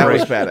 That was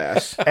great.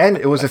 badass. And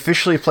it was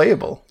officially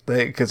playable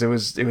because it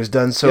was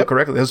done so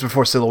correctly. It was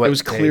before Silhouette. It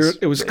was clear. days.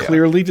 It was Yeah.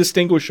 clearly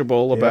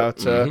distinguishable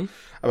about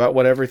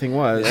what everything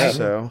was.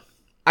 So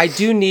I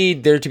do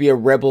need there to be a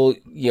rebel,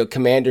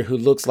 commander who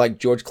looks like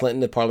George Clinton,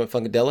 the Parliament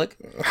Funkadelic,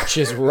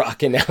 just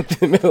rocking out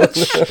the middle. Of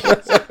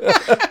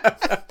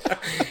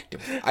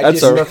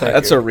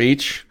that's a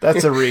reach.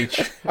 That's a reach.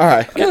 All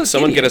right,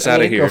 Someone get us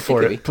out of Go here.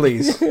 for it,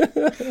 please.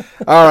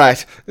 all right.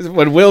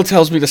 When Will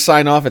tells me to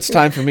sign off, it's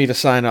time for me to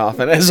sign off.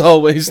 And as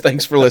always,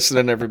 thanks for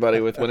listening, everybody.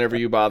 With whenever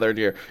you bothered,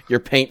 your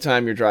paint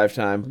time, your drive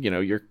time.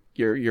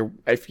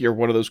 If you're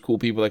one of those cool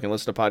people that can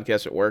listen to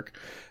podcasts at work.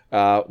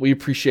 We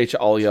appreciate you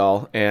all,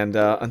 y'all. And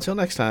until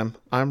next time,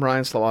 I'm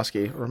Ryan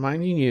Slawowski,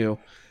 reminding you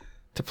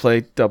to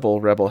play double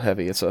Rebel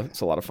Heavy. It's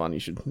a lot of fun.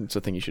 It's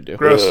a thing you should do.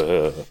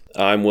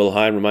 I'm Will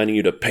Hine reminding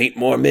you to paint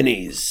more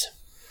minis.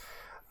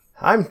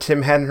 I'm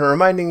Tim Haddon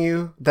reminding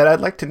you that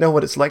I'd like to know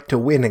what it's like to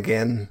win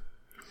again.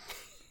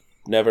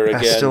 Never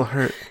again. I still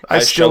hurt. I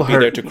still shall be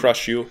there hurt. to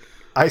crush you.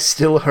 I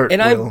still hurt,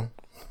 And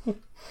Will.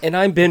 And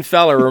I'm Ben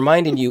Fowler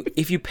reminding you,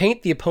 if you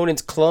paint the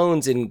opponent's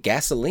clones in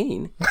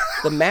gasoline,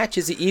 the match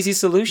is the easy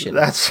solution.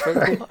 That's for the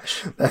right.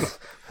 wash.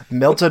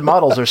 Melted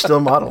models are still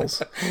models.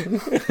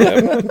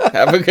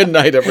 Have a good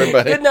night,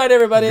 everybody. Good night,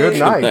 everybody. Good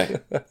night.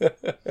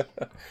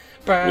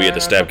 We at the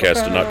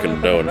Stabcast do not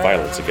condone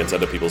violence against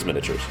other people's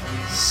miniatures.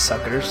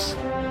 Suckers.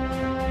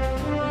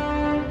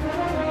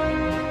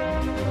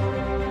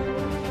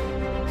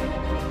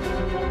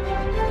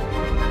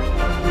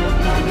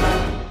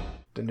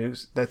 The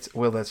news. That's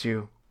Will. That's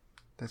you.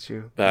 That's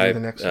you. You're the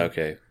next one.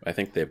 Okay, I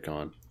think they've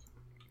gone.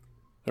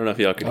 I don't know if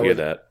y'all could hear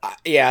that.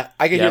 Yeah,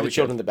 I could Yeah, hear we the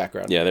children in the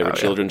background. Yeah, there were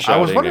children I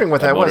shouting. was wondering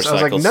what at that was. I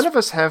was like, motorcycles. none of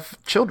us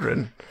have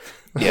children.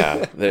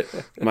 Yeah,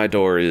 my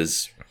door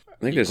is. I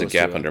think there's a close to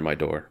gap it. under my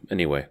door.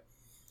 Anyway,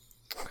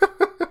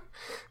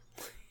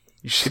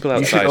 You should, People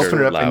you should outside open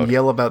are it up loud.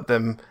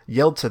 and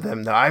yell to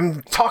them that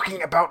I'm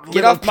talking about Get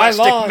little off my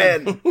plastic lawn.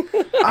 men.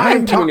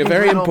 I'm doing talking a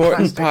very little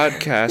important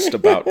plastic- podcast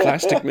about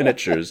plastic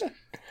miniatures.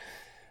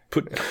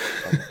 Put.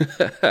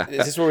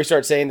 Is this where we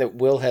start saying that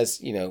Will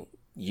has,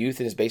 youth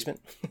in his basement?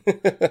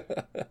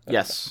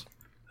 Yes.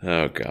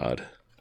 Oh God.